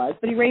number was,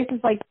 but he raises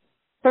like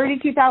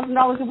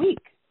 $32,000 a week.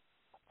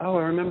 Oh,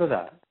 I remember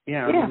that.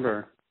 Yeah, I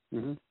remember.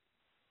 Mm-hmm.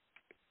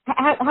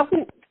 How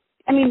can,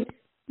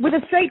 with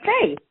a straight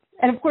face.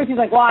 And of course he's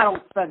like, well, I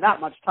don't spend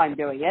that much time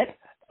doing it.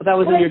 But that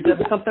was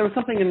there was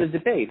something in the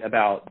debate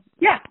about,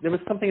 there was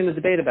something in the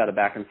debate about a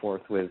back and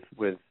forth with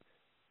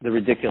the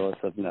ridiculous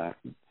of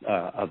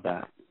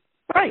that.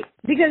 Right.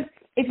 Because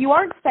if you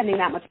aren't spending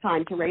that much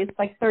time to raise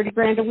like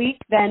 $30,000 a week,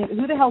 then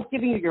who the hell's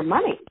giving you your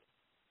money?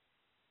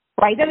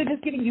 Right? They're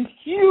just giving you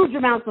huge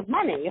amounts of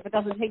money if it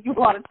doesn't take you a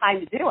lot of time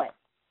to do it.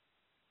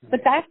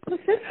 But that's the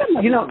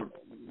system.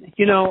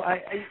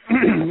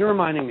 You're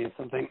reminding me of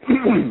something.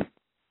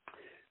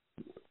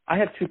 I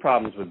had two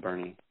problems with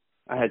Bernie.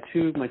 I had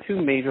my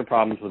two major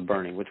problems with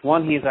Bernie. Which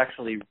one, he has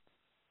actually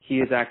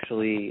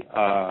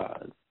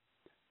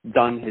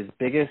done his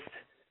biggest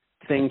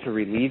thing to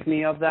relieve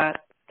me of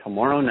that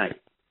tomorrow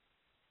night.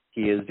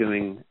 He is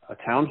doing a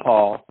town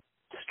hall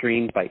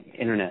streamed by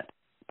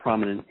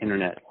prominent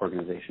internet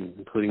organizations,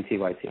 including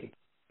TYT.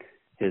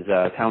 His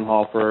town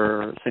hall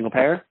for single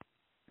payer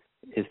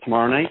is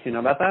tomorrow night. Do you know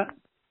about that?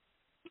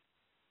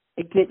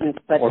 It didn't,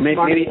 but or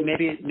maybe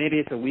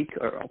it's a week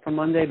from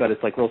Monday, but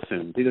it's like real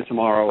soon. It's either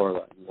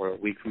tomorrow or a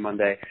week from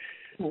Monday,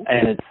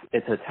 and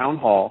it's a town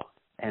hall,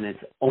 and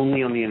it's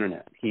only on the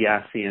internet. He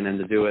asked CNN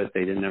to do it.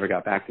 They never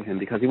got back to him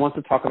because he wants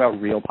to talk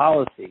about real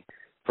policy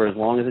for as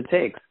long as it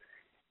takes.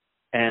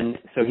 And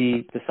so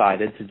he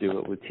decided to do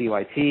it with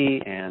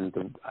TYT and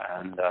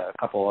a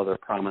couple other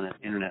prominent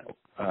internet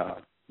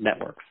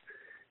networks.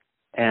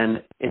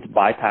 And it's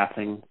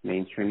bypassing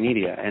mainstream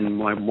media. And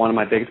one of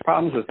my biggest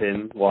problems with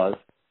him was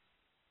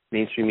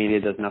mainstream media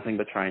does nothing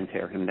but try and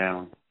tear him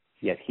down,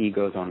 yet he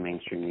goes on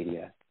mainstream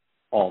media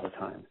all the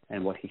time.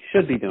 And what he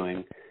should be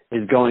doing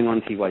is going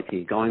on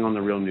TYT, going on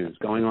The Real News,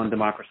 going on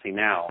Democracy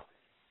Now!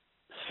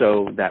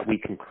 So that we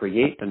can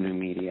create the new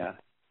media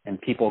and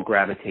people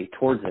gravitate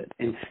towards it,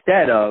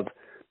 instead of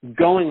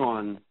going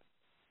on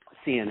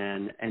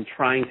CNN and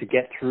trying to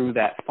get through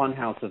that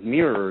funhouse of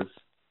mirrors,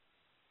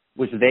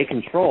 which they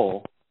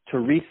control, to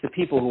reach the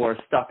people who are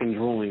stuck and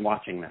drooling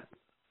watching that.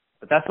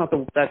 But that's not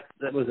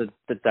that was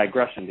the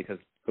digression, because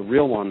the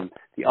real one,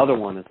 the other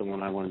one, is the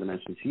one I wanted to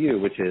mention to you,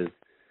 which is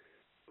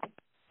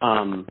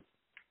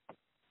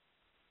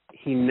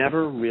he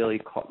never really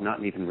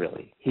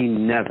he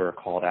never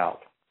called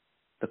out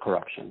the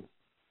corruption,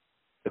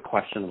 the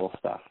questionable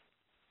stuff,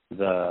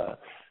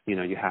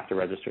 you have to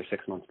register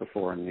 6 months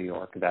before in New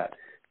York, that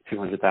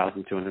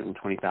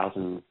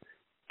 220,000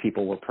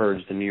 people were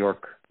purged in New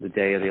York the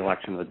day of the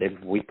election, or the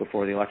week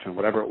before the election,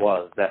 whatever it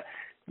was, that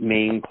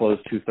Maine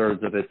closed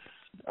 2/3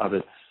 of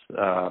its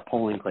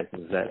polling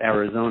places, that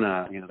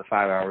Arizona, the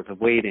 5 hours of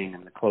waiting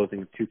and the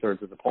closing of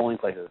 2/3 of the polling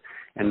places,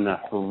 and the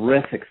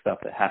horrific stuff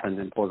that happened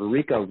in Puerto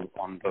Rico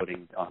on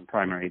voting on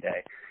primary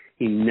day.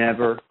 He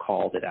never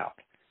called it out.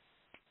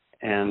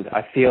 And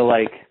I feel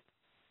like,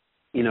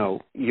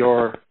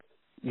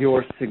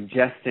 you're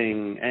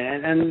suggesting,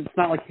 and it's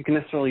not like you can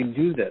necessarily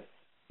do this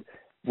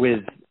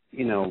with,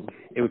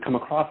 it would come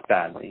across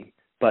badly,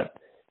 but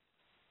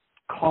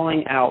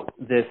calling out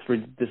this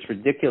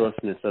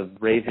ridiculousness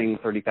of raising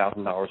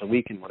 $30,000 a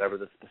week and whatever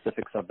the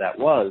specifics of that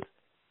was,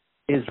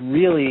 is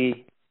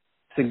really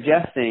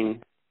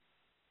suggesting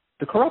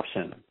the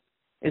corruption.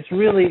 It's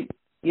really,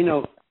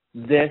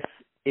 this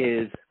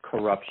is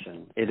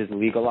corruption. It is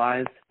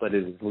legalized, but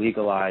it is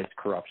legalized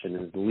corruption.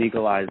 It is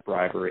legalized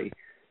bribery.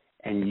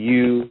 And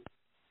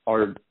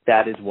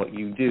that is what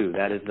you do.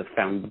 That is the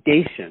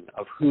foundation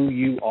of who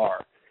you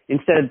are.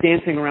 Instead of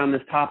dancing around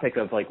this topic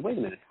of like, wait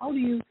a minute, how do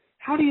you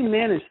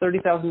manage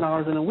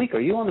 $30,000 in a week? Are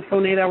you on the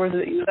phone 8 hours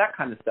a day? That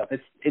kind of stuff.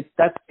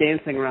 That's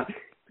dancing around.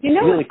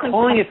 Really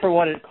calling it for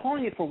what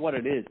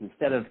it is,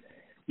 instead of,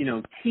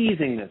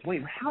 teasing this.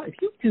 Wait, if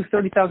you do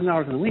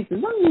 $30,000 in a week,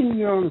 does that mean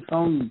you're on the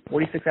phone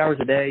 46 hours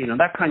a day?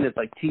 That kind of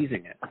like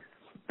teasing it.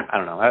 I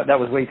don't know. That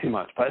was way too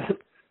much,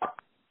 but.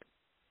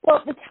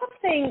 Well, the tough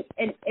thing,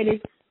 and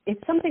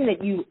it's something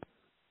that you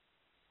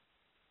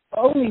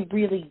only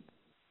really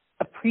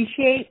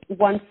appreciate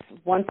once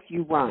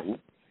you run,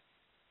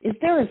 is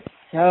there is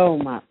so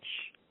much,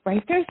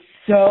 right? There's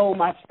so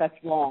much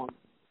that's wrong.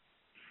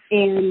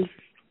 And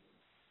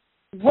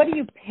what do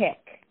you pick,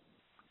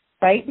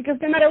 right?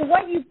 Because no matter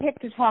what you pick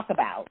to talk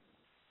about,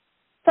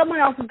 someone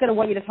else is going to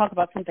want you to talk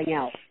about something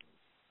else.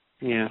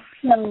 Yeah.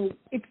 So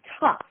it's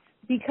tough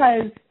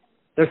because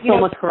there's so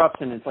much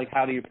corruption. It's like,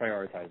 how do you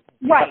prioritize?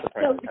 Right.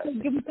 So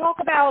we talk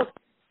about,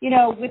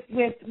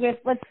 with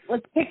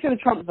let's picture the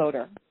Trump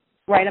voter,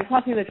 right? I'm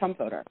talking to the Trump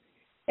voter.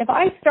 if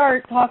I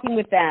start talking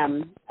with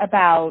them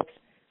about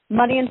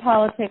money in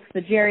politics,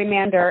 the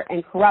gerrymander,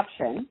 and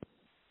corruption,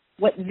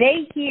 what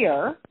they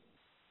hear,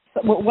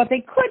 what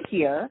they could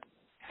hear,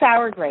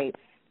 sour grapes,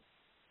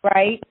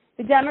 right?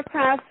 The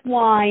Democrats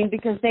whine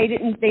because they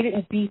didn't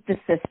beat the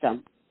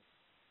system.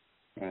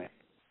 Right.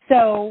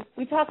 So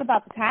we talk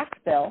about the tax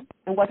bill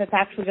and what that's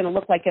actually going to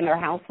look like in their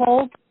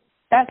household.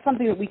 That's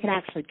something that we can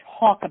actually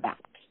talk about,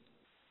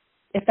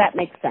 if that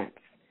makes sense.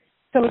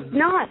 So it's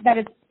not that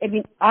it's, I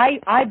mean,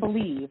 I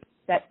believe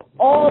that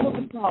all of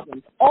the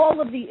problems, all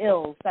of the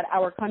ills that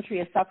our country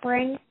is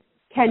suffering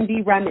can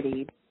be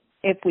remedied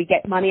if we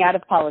get money out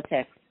of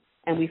politics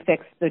and we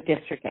fix the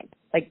districting.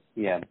 Like,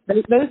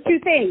 those two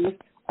things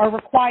are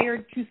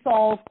required to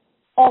solve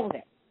all of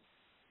it.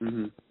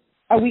 Mm-hmm.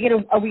 Are we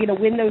gonna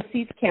win those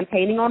seats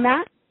campaigning on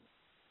that?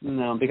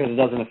 No, because it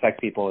doesn't affect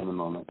people in the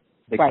moment.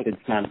 Right.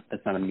 It's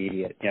not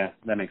immediate. Yeah,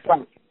 that makes sense.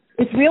 Right.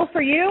 It's real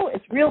for you.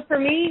 It's real for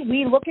me.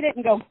 We look at it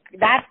and go,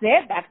 "That's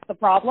it. That's the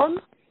problem."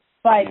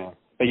 But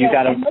but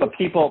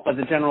but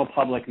the general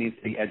public needs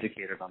to be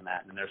educated on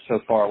that, and they're so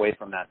far away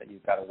from that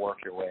you've got to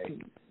work your way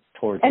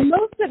towards. And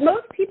most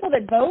people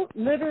that vote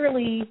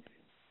literally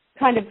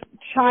kind of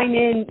chime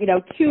in,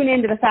 tune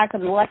into the fact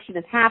that an election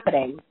is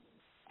happening,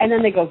 and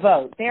then they go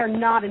vote. They are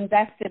not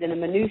invested in the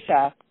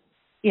minutia,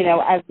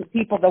 as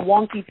the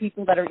wonky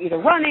people that are either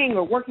running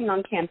or working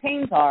on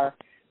campaigns are.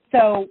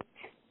 So,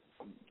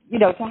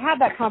 to have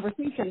that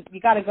conversation,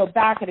 you got to go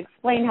back and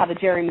explain how the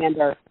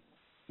gerrymander,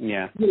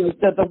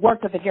 the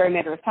work that the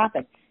gerrymander has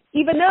happened.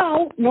 Even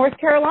though North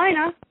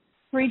Carolina,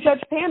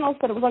 3-judge panel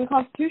said it was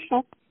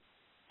unconstitutional.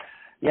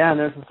 Yeah, and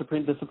there's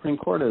the Supreme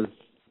Court has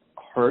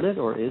heard it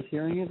or is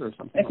hearing it or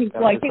something. I think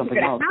like that,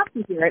 we're going to have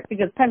to hear it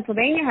because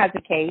Pennsylvania has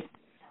a case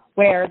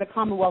where the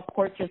Commonwealth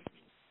Court just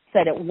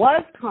said it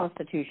was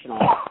constitutional,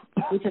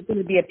 which is going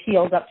to be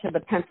appealed up to the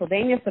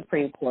Pennsylvania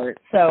Supreme Court.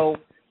 So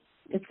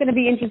it's going to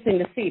be interesting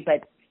to see.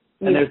 But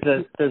and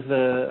there's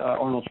the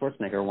Arnold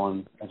Schwarzenegger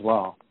one as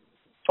well.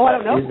 Oh, I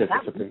don't know.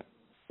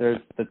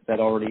 There's that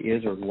already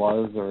is or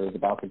was or is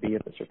about to be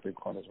at the Supreme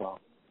Court as well.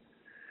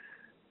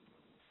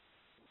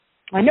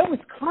 I know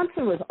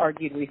Wisconsin was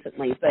argued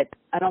recently, but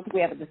I don't think we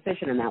have a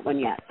decision on that one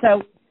yet.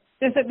 So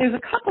there's a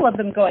couple of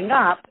them going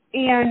up,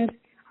 and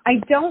I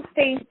don't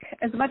think,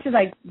 as much as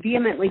I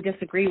vehemently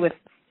disagree with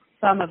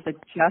some of the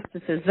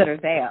justices that are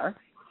there,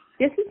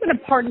 this isn't a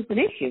partisan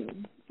issue.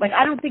 Like,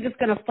 I don't think it's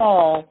going to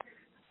fall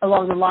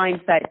along the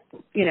lines that,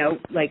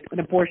 like an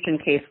abortion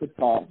case would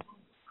fall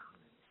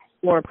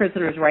or a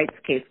prisoner's rights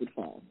case would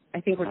fall.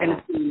 I think we're going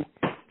to see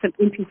some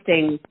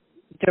interesting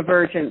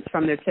divergence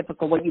from their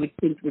typical, what you would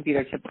think would be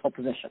their typical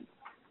position.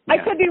 Yeah. I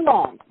could be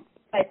wrong,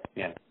 but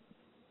that's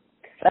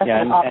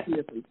an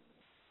optimism.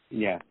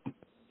 Yeah,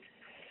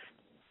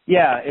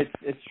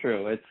 it's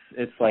true.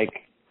 It's like,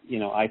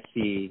 I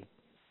see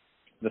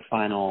the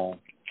final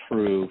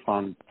true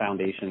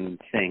foundation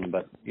thing,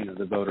 but,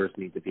 the voters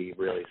need to be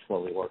really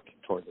slowly worked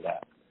towards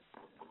that.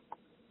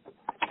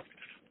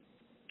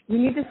 We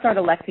need to start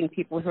electing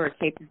people who are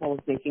capable of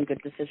making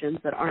good decisions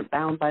that aren't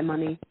bound by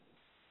money.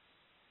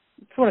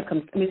 It's what it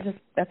comes.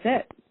 That's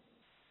it.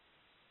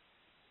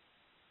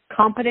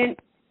 Competent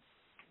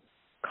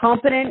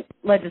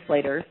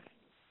legislators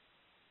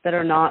that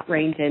are not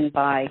reined in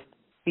by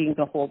being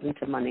beholden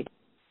to money.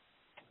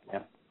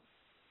 Yeah.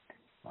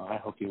 Well, I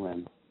hope you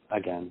win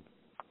again.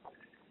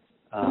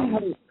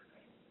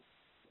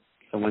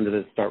 So when did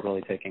it start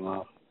really taking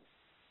off?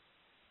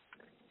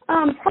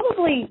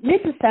 Probably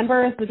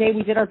mid-December is the day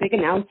we did our big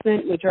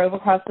announcement. We drove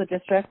across the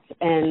district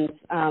and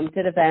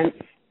did events.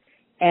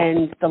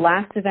 And the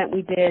last event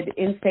we did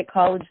in State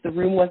College, the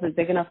room wasn't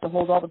big enough to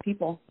hold all the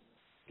people.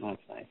 Oh,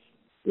 that's nice.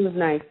 It was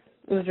nice.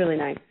 It was really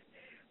nice.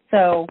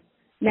 So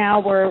now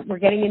we're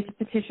getting into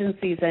petition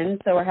season.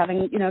 So we're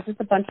having,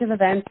 just a bunch of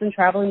events and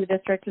traveling the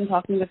district and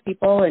talking with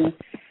people. And,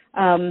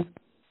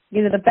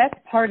 the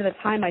best part of the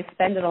time I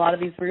spend in a lot of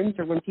these rooms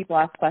are when people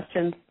ask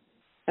questions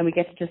and we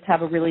get to just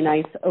have a really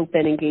nice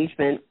open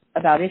engagement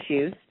about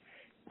issues.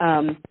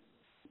 And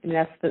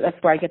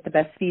that's where I get the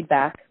best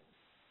feedback.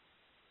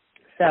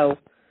 So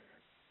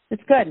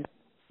it's good.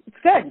 It's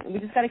good. We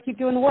just got to keep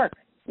doing the work.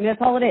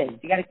 That's all it is.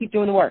 You got to keep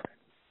doing the work.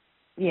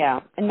 Yeah.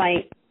 And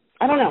I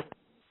don't know.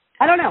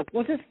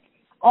 We'll just,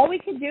 all we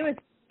can do is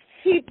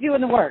keep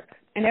doing the work.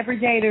 And every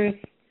day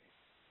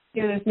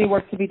there's new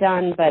work to be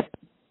done, but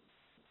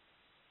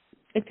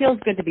it feels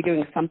good to be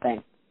doing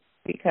something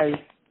because,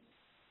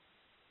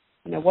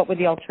 what would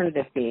the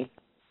alternative be?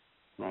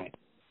 Right.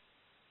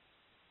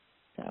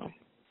 So,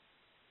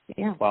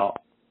 yeah. Well,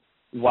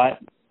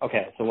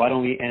 okay, so why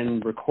don't we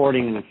end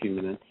recording in a few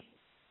minutes,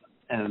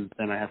 and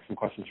then I have some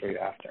questions for you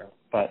after.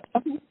 But,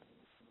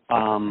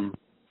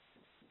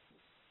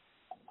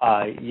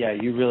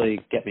 you really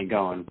get me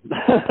going.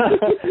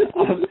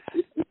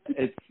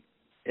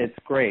 It's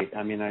great.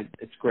 I mean,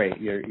 it's great.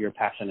 You're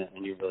passionate,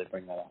 and you really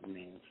bring that out in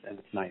me, and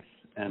it's nice.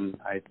 And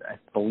I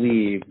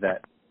believe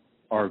that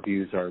our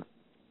views are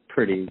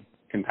pretty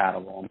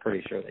compatible. I'm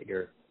pretty sure that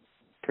you're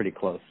pretty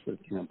close with,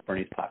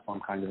 Bernie's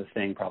platform kind of a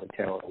thing, probably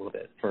tailored a little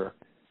bit for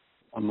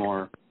a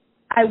more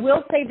I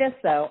will say this,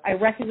 though. I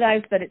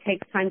recognize that it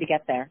takes time to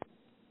get there.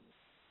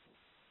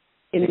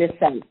 In this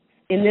sense.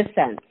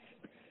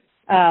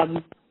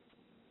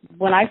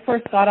 When I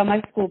first got on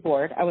my school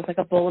board, I was like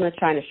a bull in a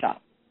china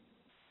shop,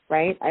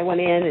 right? I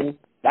went in and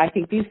I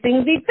think these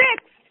things need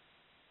fixed.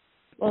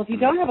 Well, if you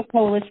don't have a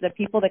coalition of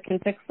people that can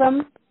fix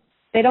them,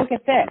 they don't get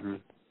fixed.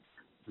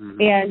 Mm-hmm.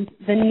 Mm-hmm. And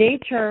the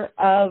nature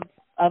of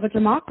a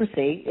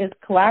democracy is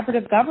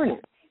collaborative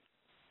governance.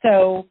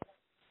 So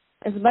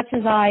as much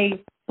as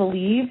I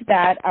believe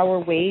that our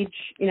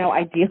wage,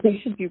 ideally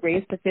should be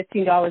raised to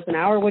 $15 an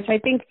hour, which I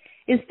think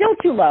is still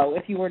too low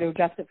if you were to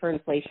adjust it for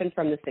inflation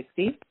from the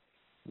 60s.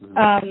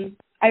 Mm-hmm.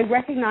 I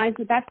recognize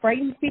that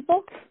frightens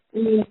people. I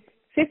mean,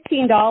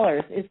 $15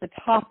 is the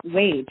top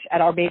wage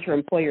at our major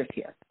employers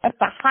here. That's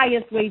the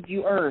highest wage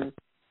you earn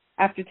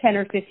after 10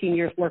 or 15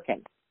 years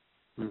working.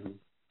 Mm-hmm.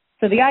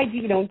 So the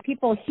idea, when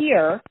people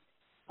hear,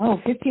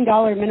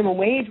 $15 minimum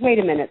wage, wait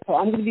a minute, so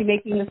I'm going to be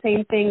making the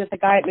same thing that the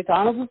guy at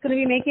McDonald's is going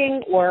to be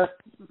making, or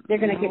they're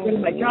going to get rid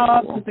of my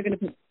job, because they're going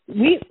to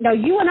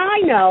you and I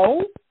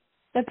know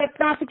that that's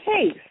not the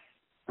case.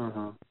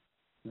 Uh-huh.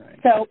 Right.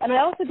 So, and I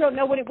also don't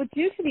know what it would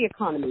do to the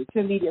economy to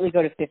immediately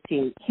go to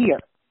 15 here.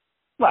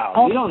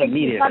 Well, you don't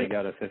immediately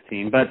go to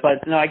 15, but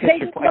no, I get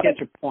your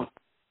point.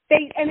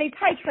 They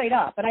titrate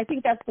up, and I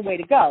think that's the way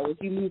to go, is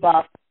you move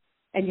up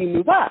and you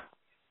move up.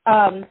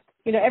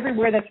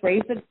 Everywhere that's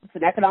raised, it's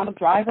an economic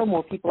driver.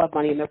 More people have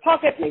money in their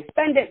pocket, and they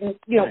spend it, and,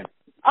 right.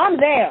 I'm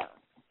there.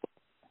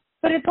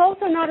 But it's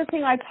also not a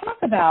thing I talk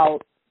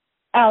about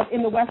out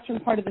in the western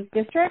part of this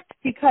district,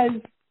 because,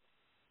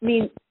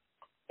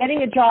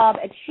 getting a job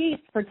at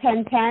Sheetz for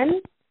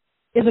 $10.10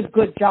 is a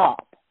good job.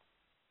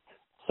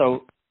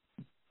 So,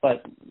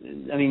 but,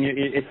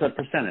 it's a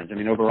percentage.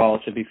 Overall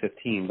it should be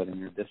 15, but in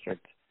your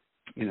district,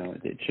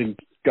 it should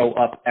go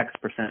up X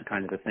percent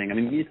kind of a thing.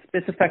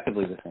 It's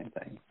effectively the same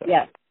thing. So.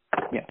 Yes.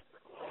 Yeah.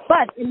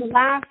 But in the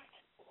last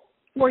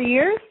 4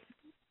 years,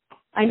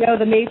 I know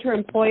the major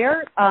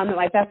employer, where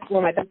my best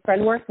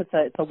friend works,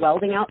 it's a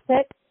welding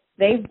outfit.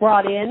 They've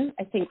brought in,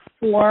 I think,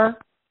 4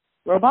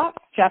 robots,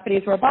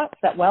 Japanese robots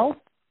that weld.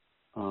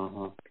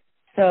 Uh-huh.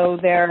 So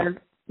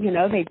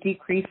they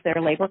decrease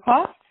their labor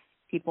costs.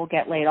 People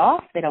get laid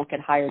off. They don't get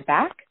hired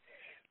back.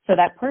 So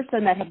that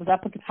person that was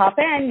up at the top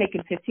end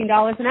making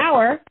 $15 an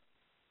hour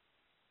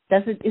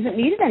isn't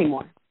needed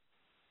anymore.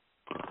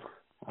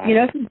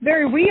 It's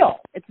very real.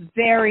 It's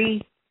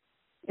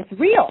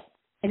real,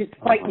 and it's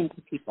frightening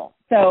to people.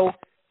 So,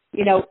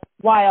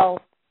 while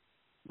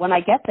when I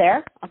get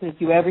there, I'm going to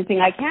do everything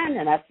I can,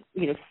 and that's,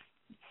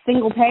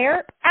 single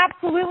payer.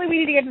 Absolutely, we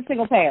need to get to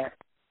single payer.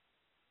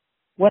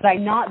 Would I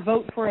not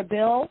vote for a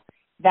bill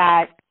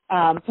that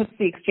puts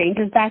the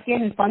exchanges back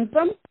in and funds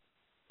them?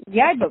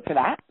 Yeah, I'd vote for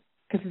that,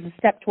 because it's a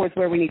step towards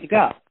where we need to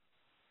go.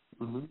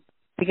 Mm-hmm.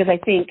 Because I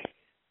think,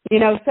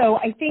 so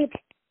I think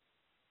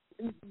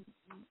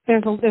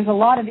there's a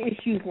lot of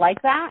issues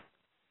like that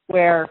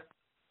where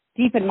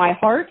deep in my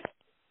heart,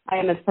 I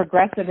am as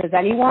progressive as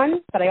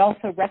anyone, but I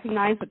also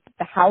recognize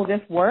that how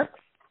this works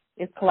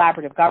is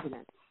collaborative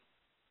governance.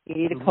 You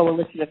need a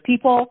coalition of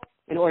people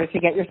in order to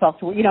get yourself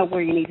to,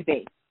 where you need to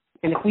be.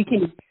 And if we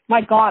can,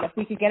 my God, if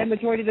we could get a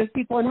majority of those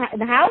people in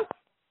the House,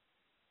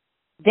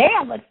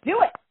 damn, let's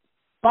do it.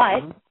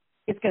 But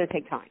it's going to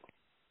take time.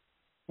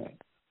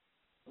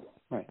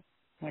 Right.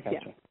 I got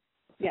you.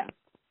 Yeah.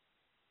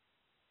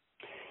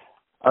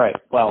 All right.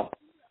 Well,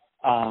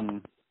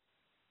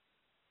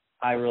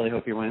 I really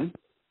hope you win.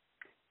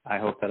 I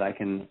hope that I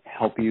can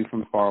help you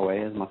from far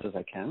away as much as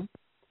I can.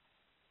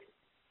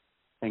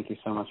 Thank you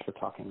so much for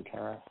talking,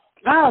 Kara.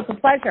 Oh, it's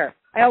a pleasure.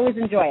 I always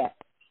enjoy it.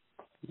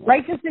 Yep.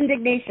 Righteous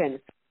indignation.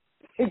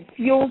 It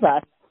fuels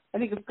us. I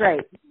think it's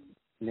great.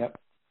 Yep.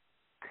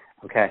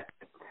 Okay.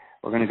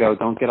 We're going to go.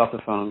 Don't get off the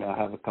phone. I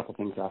have a couple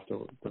things after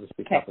we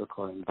speak off the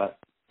recording, but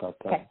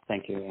okay.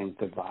 Thank you and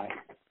goodbye.